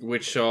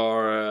 Which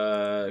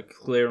are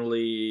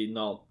clearly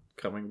not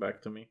coming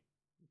back to me.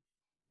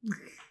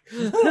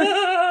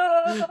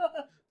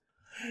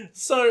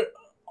 So,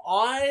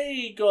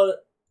 I got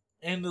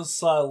into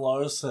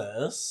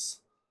Silosis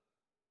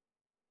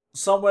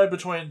somewhere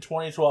between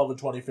 2012 and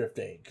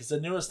 2015, because the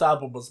newest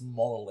album was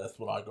Monolith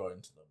when I got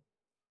into them.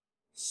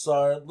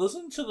 So,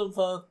 listened to them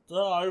for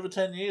over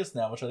 10 years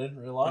now, which I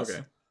didn't realise.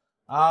 Okay.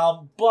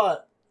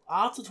 But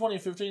after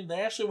 2015,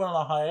 they actually went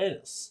on a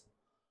hiatus.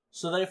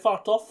 So they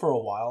fucked off for a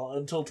while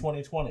until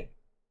 2020.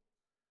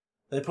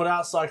 They put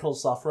out Cycle of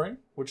Suffering,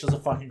 which is a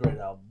fucking great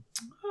album.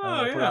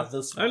 Oh, put out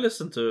this one. I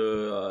listened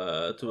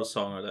to a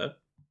song of that.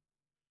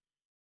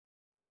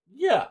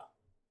 Yeah.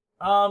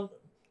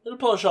 It'll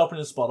probably show up in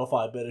your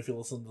Spotify a bit if you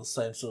listen to the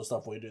same sort of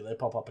stuff we do. They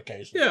pop up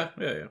occasionally.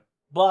 Yeah.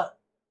 But,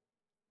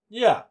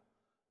 yeah.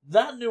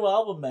 That new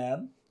album,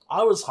 man,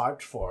 I was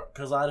hyped for it,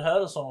 because I'd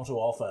heard a song or two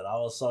off it. I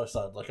was so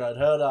excited. Like,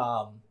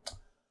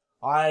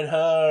 I'd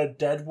heard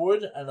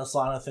Deadwood and A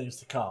Sign of Things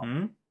to Come.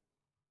 Mm-hmm.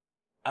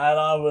 And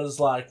I was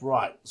like,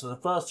 right. So the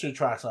first two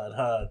tracks I'd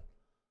heard.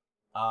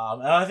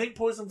 And I think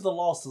Poison for the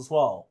Lost as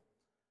well.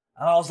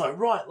 And I was like,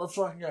 right, let's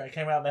fucking go. It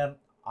came out, man.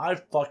 I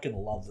fucking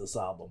love this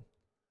album.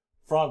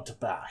 Front to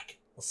back.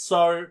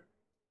 So,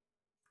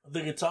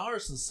 the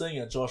guitarist and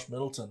singer, Josh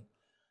Middleton,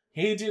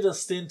 he did a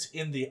stint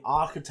in The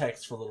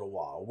Architects for a little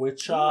while,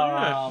 which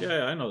are...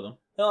 Yeah, I know them.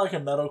 They're like a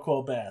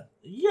metalcore band.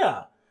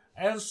 Yeah.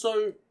 And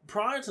so,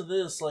 prior to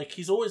this, like,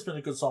 he's always been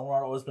a good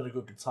songwriter, always been a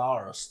good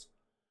guitarist.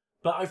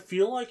 But I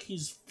feel like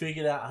he's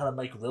figured out how to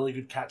make really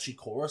good catchy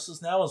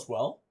choruses now as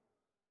well.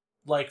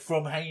 Like,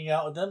 from hanging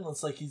out with them,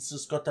 it's like he's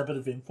just got that bit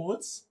of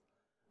influence.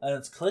 And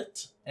it's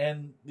clicked.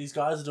 And these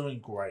guys are doing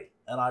great.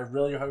 And I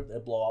really hope they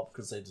blow up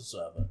because they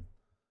deserve it.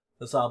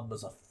 This album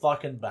is a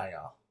fucking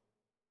banger.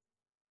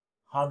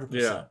 100%.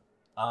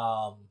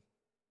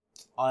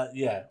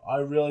 Yeah. I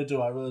really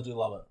do. I really do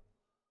love it.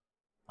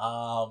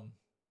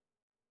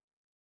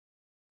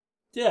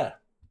 Yeah.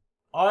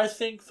 I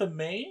think for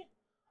me,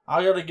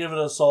 I gotta give it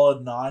a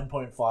solid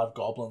 9.5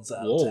 goblins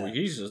out of 10. Whoa,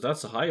 Jesus,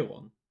 that's a high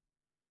one.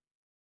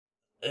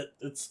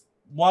 It's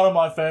one of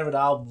my favorite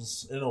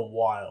albums in a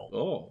while.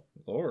 Oh,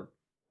 Lord.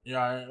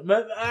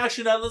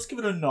 Actually, no, let's give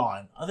it a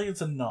 9. I think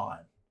it's a 9.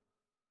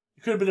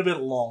 It could have been a bit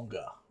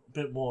longer, a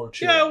bit more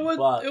chill. Yeah,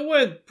 but it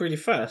went pretty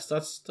fast.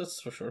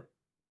 That's for sure.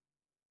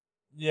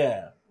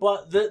 yeah,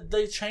 but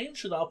they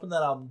changed it up in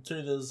that album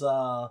too. There's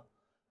a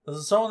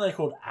song they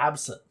called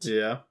 "Absent."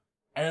 Yeah.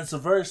 And it's a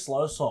very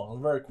slow song.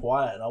 It's very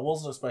quiet, and I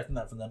wasn't expecting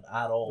that from them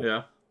at all.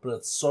 Yeah. But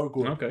it's so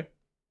good. Okay.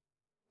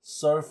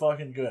 So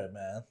fucking good,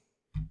 man.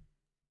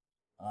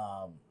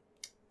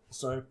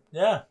 So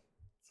yeah,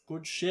 it's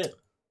good shit.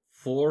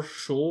 For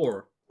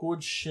sure.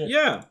 Good shit.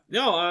 Yeah.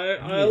 No,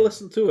 I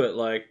listened to it.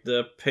 Like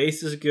the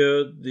pace is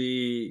good.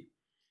 The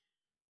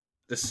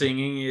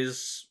singing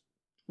is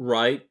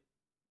right.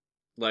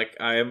 Like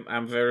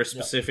I'm very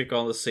specific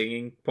on the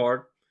singing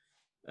part.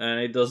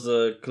 And it does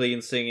the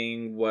clean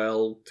singing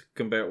well to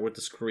compare with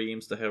the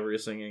screams, the heavier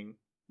singing.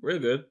 Real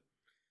good.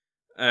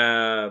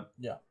 Yeah.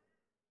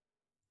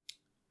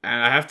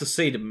 And I have to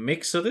say, the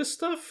mix of this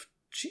stuff,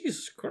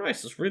 Jesus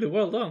Christ, is really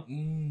well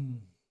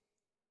done.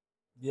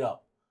 Yeah.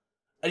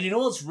 And you know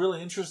what's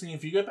really interesting?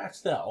 If you go back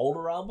to their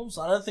older albums,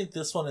 I don't think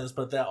this one is,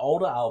 but their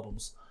older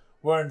albums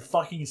were in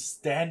fucking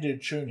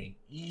standard tuning.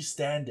 E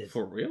standard.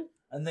 For real?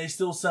 And they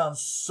still sound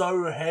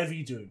so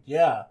heavy, dude.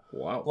 Yeah.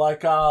 Wow.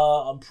 Like,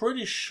 I'm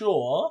pretty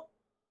sure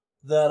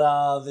that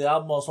the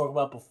album I was talking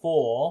about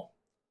before,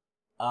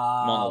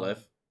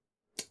 Monolith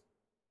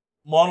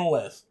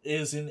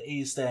is in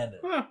E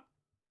standard. Huh.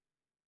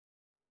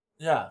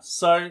 Yeah,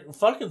 so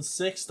fucking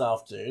sick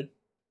stuff, dude.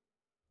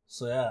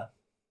 So yeah.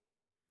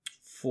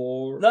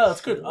 No,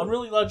 it's good. I'm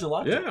really glad you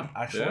liked it.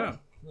 Actually, yeah,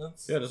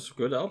 that's a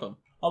good album.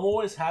 I'm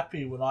always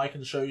happy when I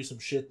can show you some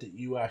shit that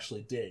you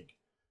actually dig,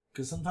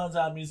 because sometimes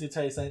our music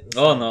taste ain't the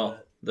same. Oh no,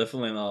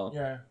 definitely not.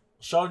 Yeah,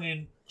 showing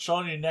you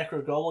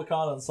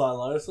Necrogoblicon and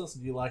Silosis,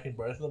 and you liking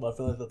both of them, I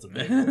feel like that's a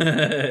big one.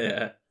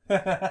 Yeah.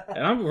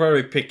 And I'm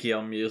very picky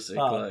on music,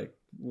 like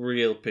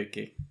real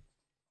picky.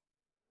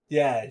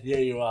 Yeah,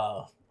 you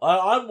are.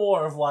 I'm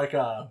more of like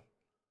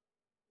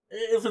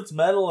if it's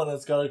metal and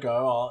it's gotta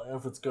go,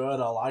 if it's good,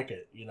 I like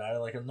it. You know,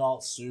 like I'm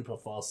not super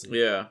fussy.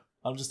 Yeah.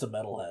 I'm just a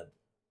metalhead.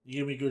 You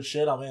give me good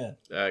shit, I'm in.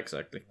 Yeah,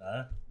 exactly. You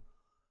know?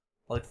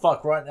 Like,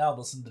 fuck, right now I'm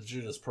listening to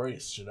Judas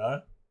Priest, you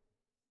know?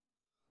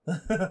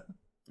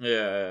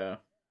 Yeah.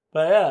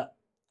 But yeah,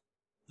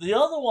 the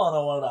other one I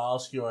wanted to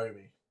ask you,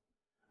 Obi,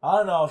 I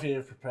don't know if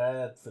you're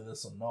prepared for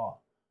this or not.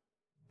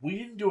 We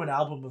didn't do an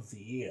album of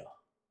the year.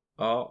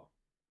 Oh.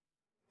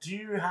 Do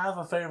you have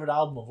a favorite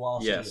album of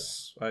last year?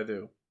 Yes, I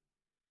do.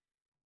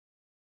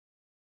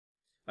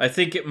 I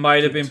think it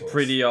might have been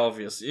pretty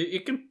obvious. You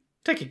can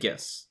take a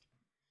guess.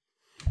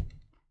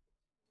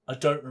 I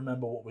don't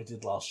remember what we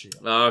did last year.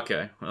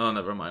 Okay. Oh,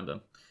 never mind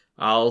then.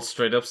 I'll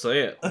straight up say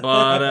it.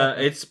 But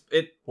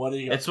What do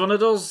you got? it's one of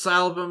those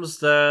albums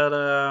that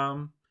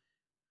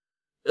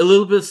a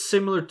little bit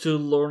similar to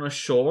Lorna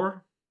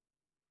Shore,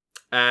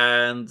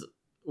 and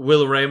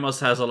Will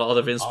Ramos has a lot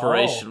of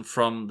inspiration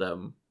from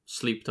them.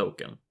 Sleep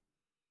Token.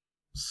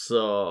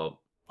 So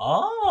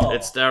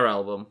it's their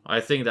album. I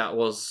think that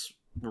was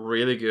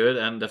really good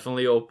and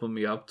definitely opened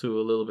me up to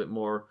a little bit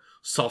more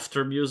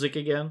softer music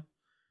again.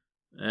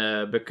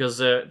 Because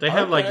they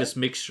have like this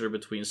mixture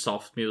between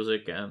soft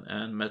music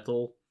and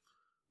metal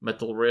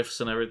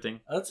riffs and everything.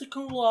 That's a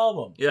cool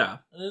album. Yeah,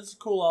 it's a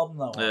cool album.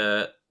 That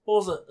one.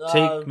 What was it?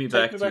 Take Me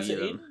Back to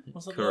Eden.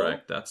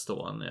 Correct, that's the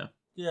one. Yeah.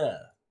 Yeah.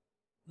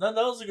 No,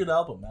 that was a good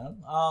album,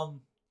 man.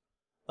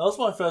 That was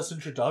my first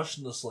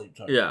introduction to Sleep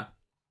Token. Yeah.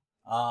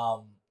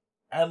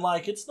 And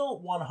like it's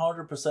not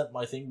 100%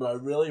 my thing, but I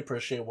really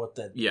appreciate what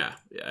they. Yeah,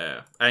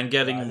 and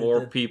getting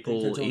more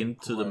people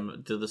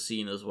into the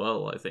scene as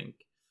well. I think.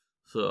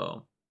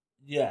 So.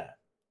 Yeah.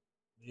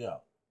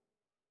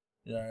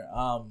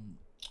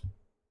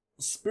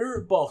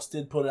 Spirit Box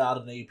did put out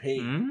an EP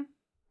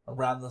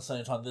around the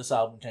same time this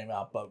album came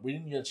out, but we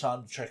didn't get a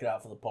chance to check it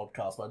out for the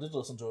podcast. But I did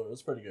listen to it; it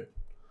was pretty good.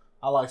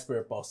 I like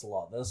Spirit Box a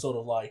lot. They're sort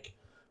of like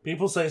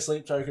people say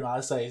Sleep Token,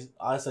 I say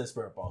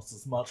Spirit Box.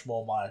 It's much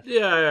more my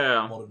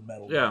modern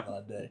metal than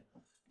I do.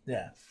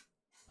 Yeah.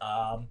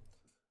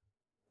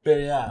 But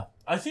yeah,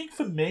 I think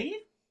for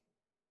me,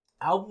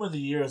 album of the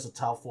year is a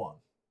tough one.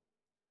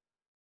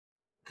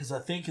 Because I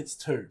think it's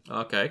two.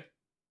 Okay.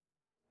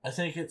 I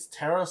think it's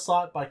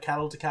Terrorsight by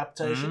Cattle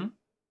Decapitation.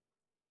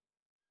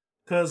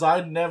 Because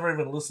I'd never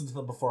even listened to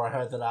them before I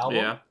heard that album.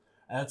 Yeah.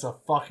 And it's a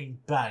fucking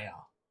banger.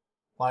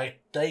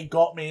 Like, they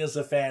got me as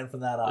a fan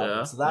from that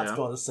album. So that's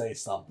got to say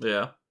something.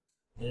 Yeah.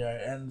 You know,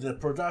 and the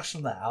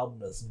production of that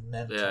album is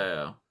mental.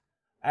 Yeah.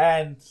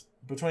 And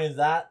between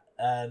that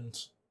and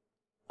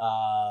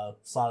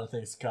Sign of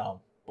Things to Come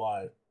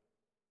by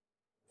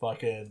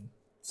fucking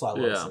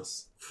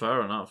Silosis. Yeah.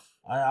 Fair enough.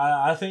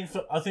 I think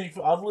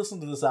I've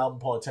listened to this album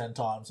probably 10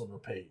 times on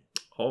repeat.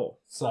 Oh.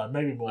 So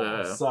maybe more.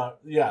 Yeah. So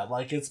yeah,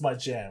 like it's my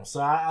jam.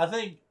 So I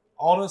think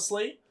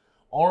honestly,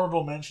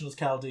 honorable mention is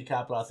Cal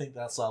Decap, but I think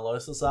that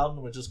Silosis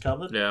album we just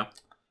covered. Yeah.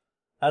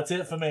 That's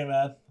it for me,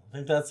 man. I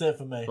think that's it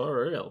for me.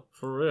 For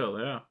real,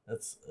 yeah.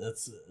 It's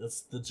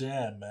the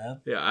jam,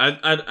 man. Yeah,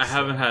 I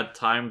haven't had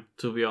time,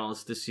 to be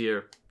honest, this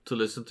year to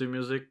listen to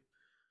music.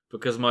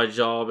 because my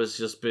job has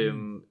just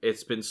been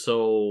it's been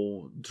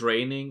so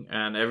draining,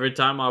 and every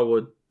time I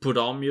would put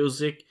on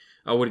music,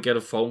 I would get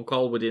a phone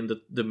call within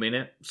the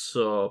minute.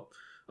 So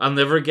I'll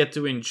never get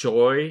to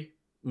enjoy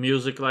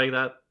music like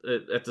that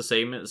at the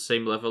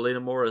same level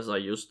anymore as I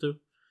used to.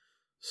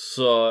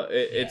 So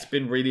it's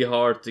been really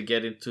hard to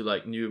get into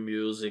like new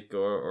music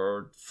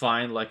or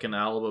find like an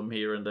album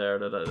here and there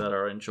that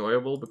are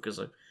enjoyable, because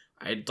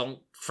I don't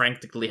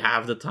frankly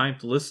have the time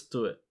to listen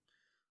to it.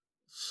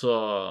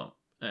 So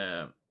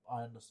I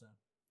understand.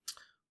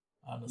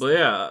 but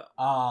yeah,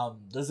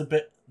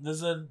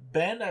 There's a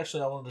band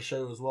actually I wanted to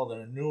show you as well.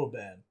 They're a newer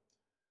band.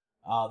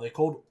 They're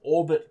called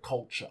Orbit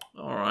Culture.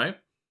 all right.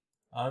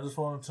 I just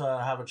wanted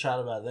to have a chat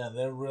about them.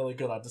 They're really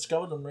good. I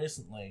discovered them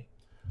recently.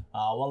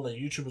 One of the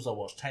YouTubers I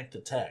watched, Tank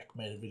the Tech,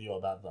 made a video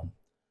about them.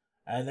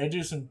 And they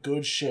do some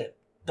good shit.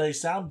 They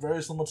sound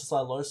very similar to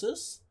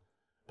Silosis,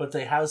 but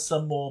they have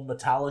some more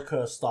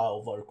Metallica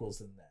style vocals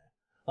in there.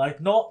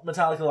 Like, not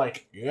Metallica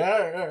like,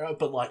 yeah,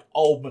 but like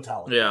old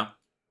Metallica. Yeah.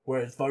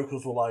 Where its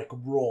vocals were like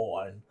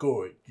raw and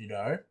good, you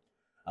know?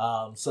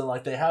 So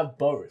like they have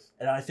both.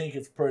 And I think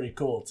it's pretty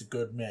cool. It's a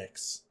good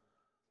mix.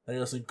 They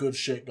got some good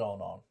shit going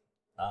on.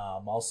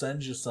 I'll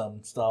send you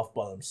some stuff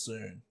by them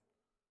soon.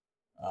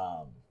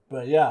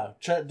 But yeah,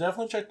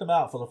 definitely check them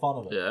out for the fun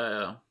of it.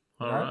 Yeah.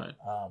 All right.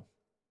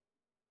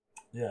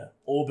 Yeah,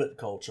 Orbit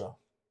Culture.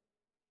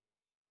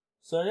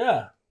 So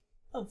yeah,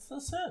 that's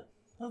it.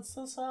 That's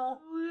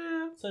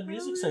a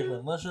music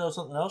segment. Unless you have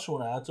something else you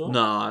want to add to it.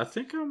 No, I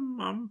think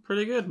I'm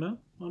pretty good, man.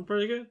 I'm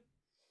pretty good.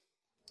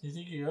 You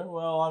think you're good?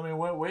 Well, I mean,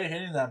 we're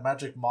hitting that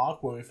magic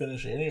mark where we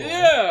finish anyway.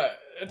 Yeah,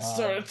 it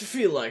started to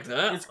feel like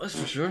that. That's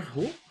for sure.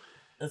 Ooh.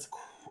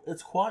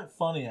 It's quite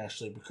funny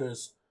actually,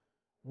 because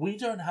we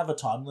don't have a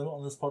time limit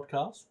on this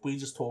podcast. We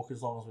just talk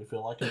as long as we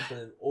feel like it, but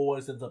it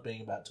always ends up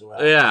being about 2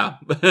 hours.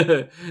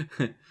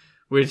 Yeah.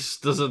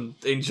 Which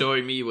doesn't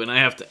enjoy me when I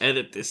have to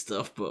edit this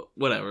stuff, but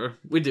whatever.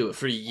 We do it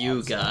for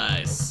you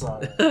guys.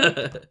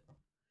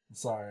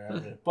 Sorry,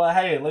 Andrew. But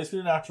hey, at least we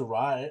didn't have to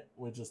write.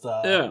 We're just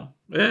yeah,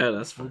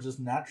 that's fine. We're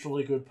just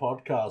naturally good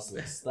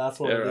podcasters. That's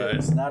what it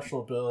is.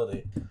 Natural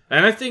ability.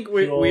 And I think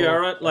we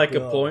are at like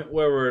a point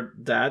where we're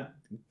that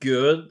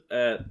good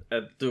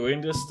at doing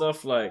this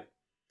stuff. Like,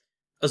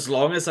 as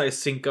long as I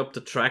sync up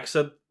the tracks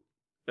at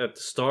the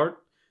start,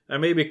 I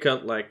maybe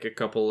cut like a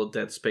couple of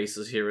dead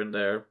spaces here and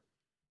there.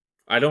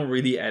 I don't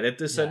really edit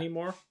this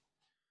anymore.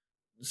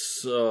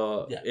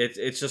 So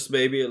it's just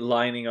maybe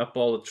lining up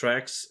all the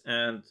tracks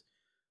and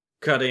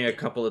cutting a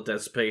couple of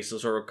dead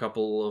spaces or a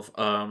couple of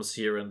arms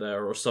here and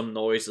there, or some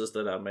noises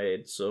that I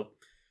made. So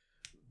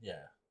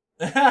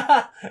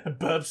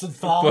burps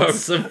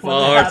and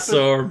farts,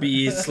 or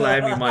me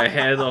slamming my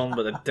head on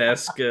the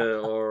desk,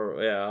 or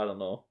I don't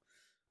know,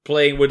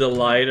 playing with a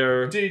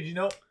lighter. Dude, you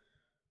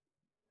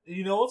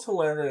know what's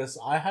hilarious?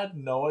 I had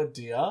no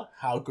idea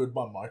how good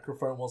my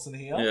microphone was in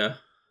here. Yeah.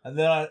 And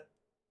then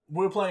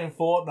we were playing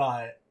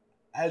Fortnite,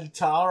 and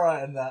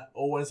Tara and that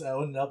always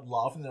ended up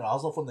laughing their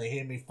ass off when they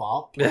hear me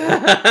fart.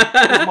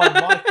 Because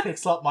my mic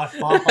picks up my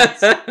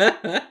farts.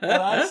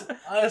 And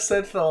I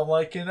said to them, I'm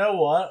like, you know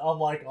what? I'm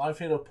like, I've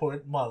hit a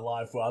point in my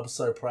life where I'm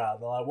so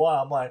proud. They're like,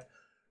 why? I'm like,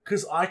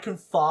 because I can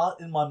fart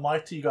in my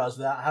mic to you guys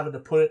without having to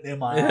put it near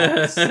my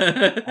ass.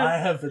 I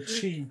have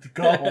achieved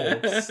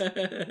goals.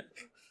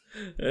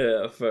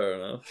 Yeah, fair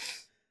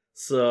enough.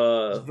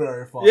 So it's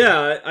very fun.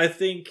 Yeah, I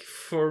think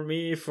for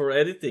me, for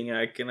editing,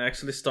 I can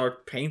actually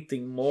start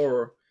painting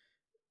more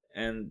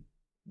and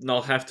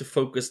not have to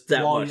focus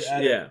that much.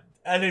 Yeah.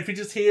 And if you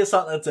just hear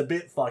something that's a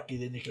bit fucky,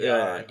 then you can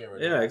get rid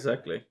of it. Yeah,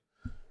 exactly.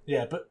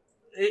 Yeah, but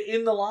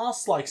in the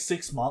last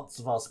 6 months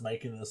of us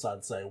making this,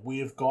 I'd say we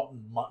have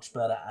gotten much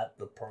better at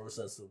the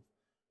process of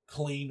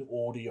clean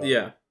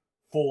audio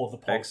for the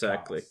podcast.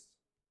 Exactly.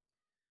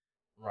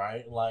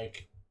 Right?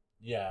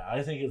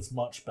 I think it's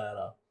much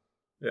better.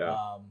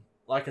 Yeah.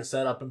 Like I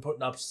said, I've been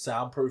putting up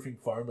soundproofing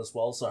foam as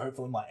well, so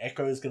hopefully my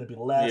echo is going to be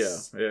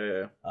less.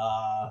 Yeah.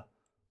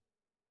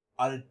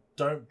 I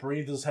don't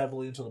breathe as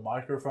heavily into the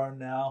microphone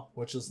now,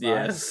 which is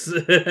nice.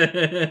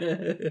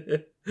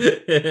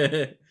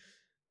 Yes.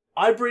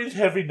 I breathe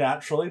heavy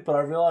naturally, but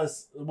I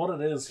realize what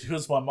it is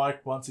because my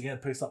mic once again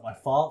picks up my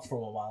farts from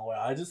a mile away.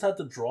 I just had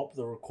to drop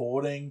the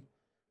recording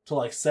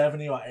to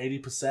 70 or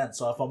 80%.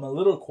 So if I'm a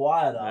little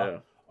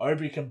quieter,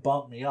 Obi can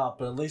bump me up,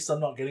 but at least I'm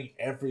not getting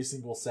every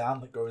single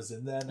sound that goes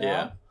in there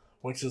now,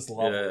 which is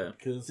lovely.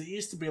 Because it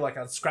used to be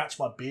I'd scratch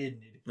my beard.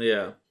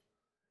 And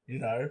you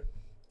know?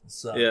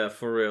 So yeah,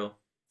 for real.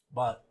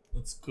 But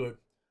it's good.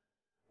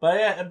 But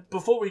yeah, and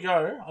before we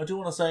go, I do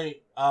want to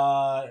say,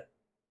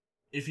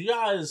 if you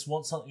guys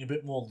want something a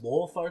bit more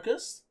lore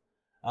focused,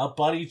 our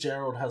buddy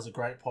Gerald has a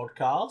great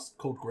podcast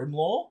called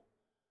Grimlore.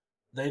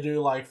 They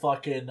do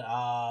fucking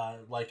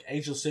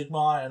Age of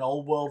Sigmar and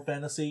old world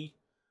fantasy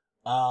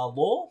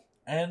lore,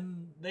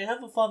 and they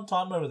have a fun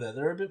time over there.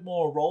 They're a bit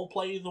more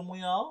roleplay than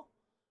we are,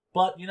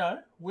 but we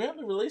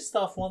only release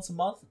stuff once a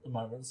month at the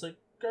moment, so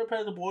go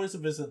pay the boys a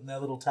visit in their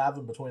little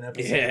tavern between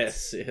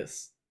episodes.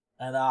 Yes.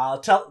 And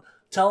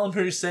Tell them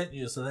who sent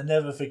you so they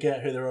never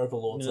forget who their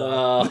overlords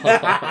Oh.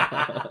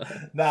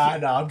 are. Nah,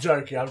 I'm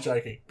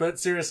joking. But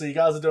seriously, you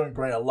guys are doing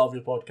great. I love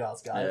your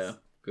podcast, guys. Yeah,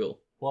 cool.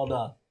 Well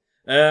done.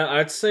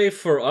 I'd say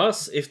for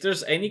us, if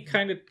there's any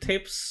kind of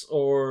tips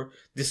or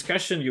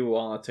discussion you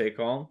want to take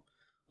on,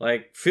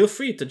 like, feel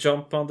free to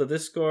jump on the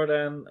Discord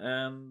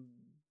and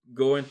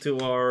go into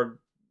our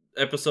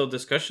episode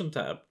discussion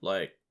tab.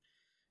 Like,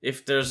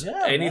 if there's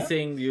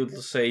anything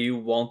you'd say you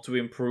want to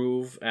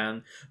improve,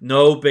 and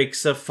no big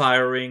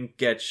firing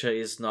getcha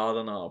is not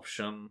an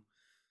option,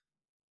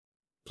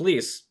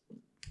 please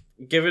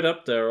give it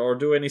up there, or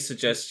do any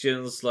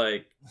suggestions.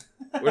 Like,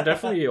 we're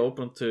definitely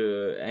open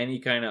to any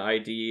kind of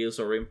ideas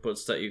or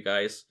inputs that you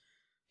guys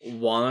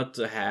wanted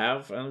to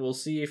have, and we'll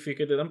see if we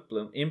could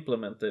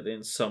implement it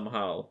in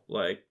somehow.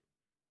 Like,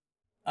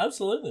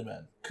 absolutely,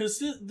 man.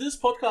 Because this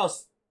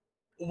podcast,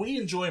 we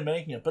enjoy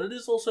making it, but it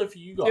is also for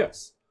you guys. Yeah.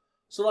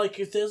 So, like,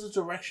 if there's a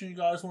direction you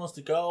guys want us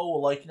to go, or,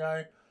 like, you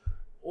know,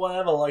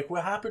 whatever, like,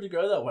 we're happy to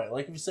go that way.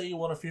 Like, if you say you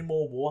want a few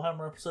more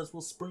Warhammer episodes,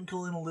 we'll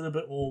sprinkle in a little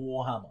bit more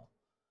Warhammer.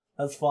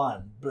 That's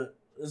fine. But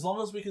as long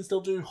as we can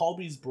still do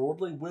hobbies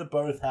broadly, we're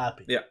both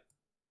happy. Yeah.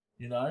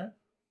 You know?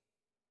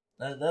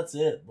 That's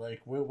it.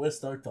 Like, we're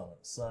stoked on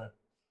it. So,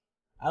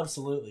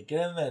 absolutely.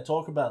 Get in there,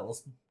 talk about it.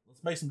 Let's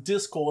make some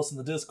discourse in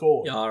the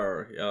Discord.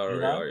 Yar.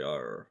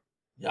 Yar.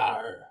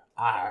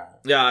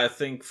 Yeah, I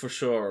think for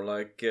sure.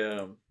 Like,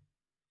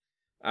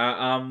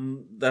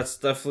 that's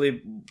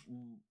definitely.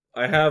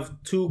 I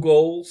have 2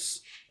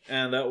 goals,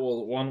 and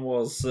one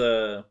was.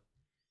 I'm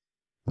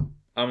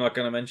not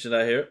gonna mention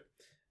that here,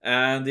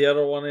 and the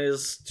other one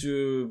is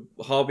to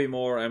hobby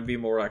more and be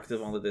more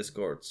active on the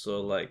Discord.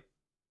 So, like,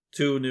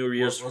 2 New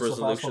Year's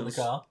resolutions.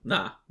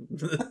 Nah,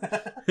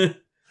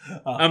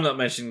 I'm not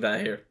mentioning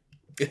that here.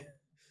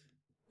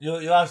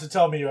 You'll have to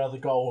tell me your other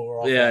goal when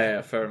we're off.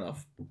 Yeah, fair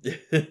enough.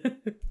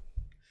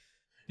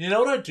 You know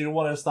what I do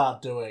want to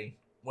start doing,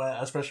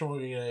 especially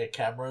when we get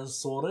cameras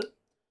sorted,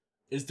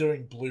 is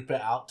doing blooper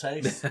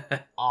outtakes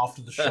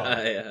after the show.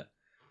 Yeah.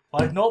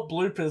 Like, not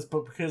bloopers,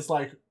 but because,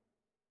 like,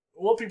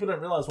 what people don't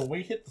realize, when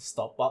we hit the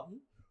stop button,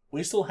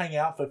 we still hang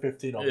out for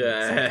 15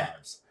 minutes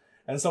sometimes.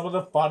 And some of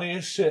the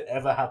funniest shit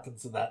ever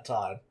happens in that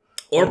time.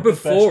 Or like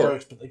before.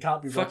 Jokes, but they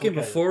can't be fucking replicated.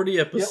 Before the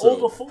episode. Yeah, or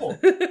before.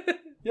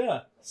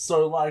 Yeah.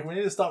 So, like, we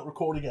need to start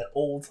recording at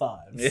all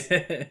times.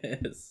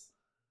 Yes.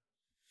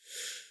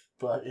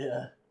 But,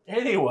 yeah.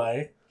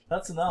 Anyway,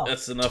 that's enough.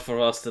 That's enough for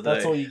us today.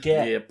 That's all you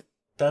get. Yep.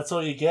 That's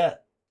all you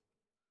get.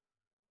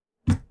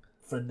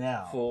 For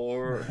now.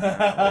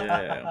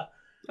 Yeah.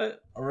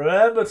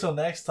 Remember, till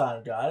next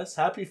time, guys.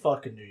 Happy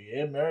fucking New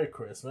Year. Merry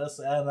Christmas.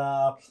 And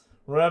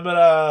remember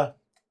to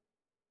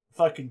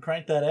fucking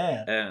crank that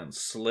amp. And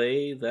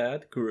slay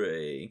that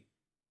grey.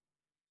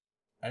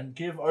 And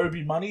give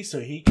Obi money so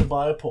he can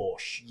buy a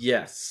Porsche.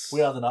 Yes.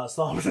 We are the Night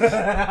Stomp.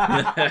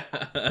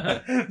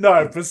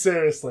 No, but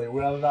seriously,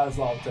 we are the Night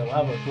Stomp.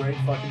 Have a great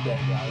fucking day,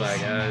 guys. Bye,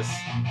 guys.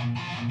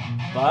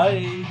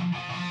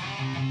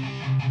 Bye.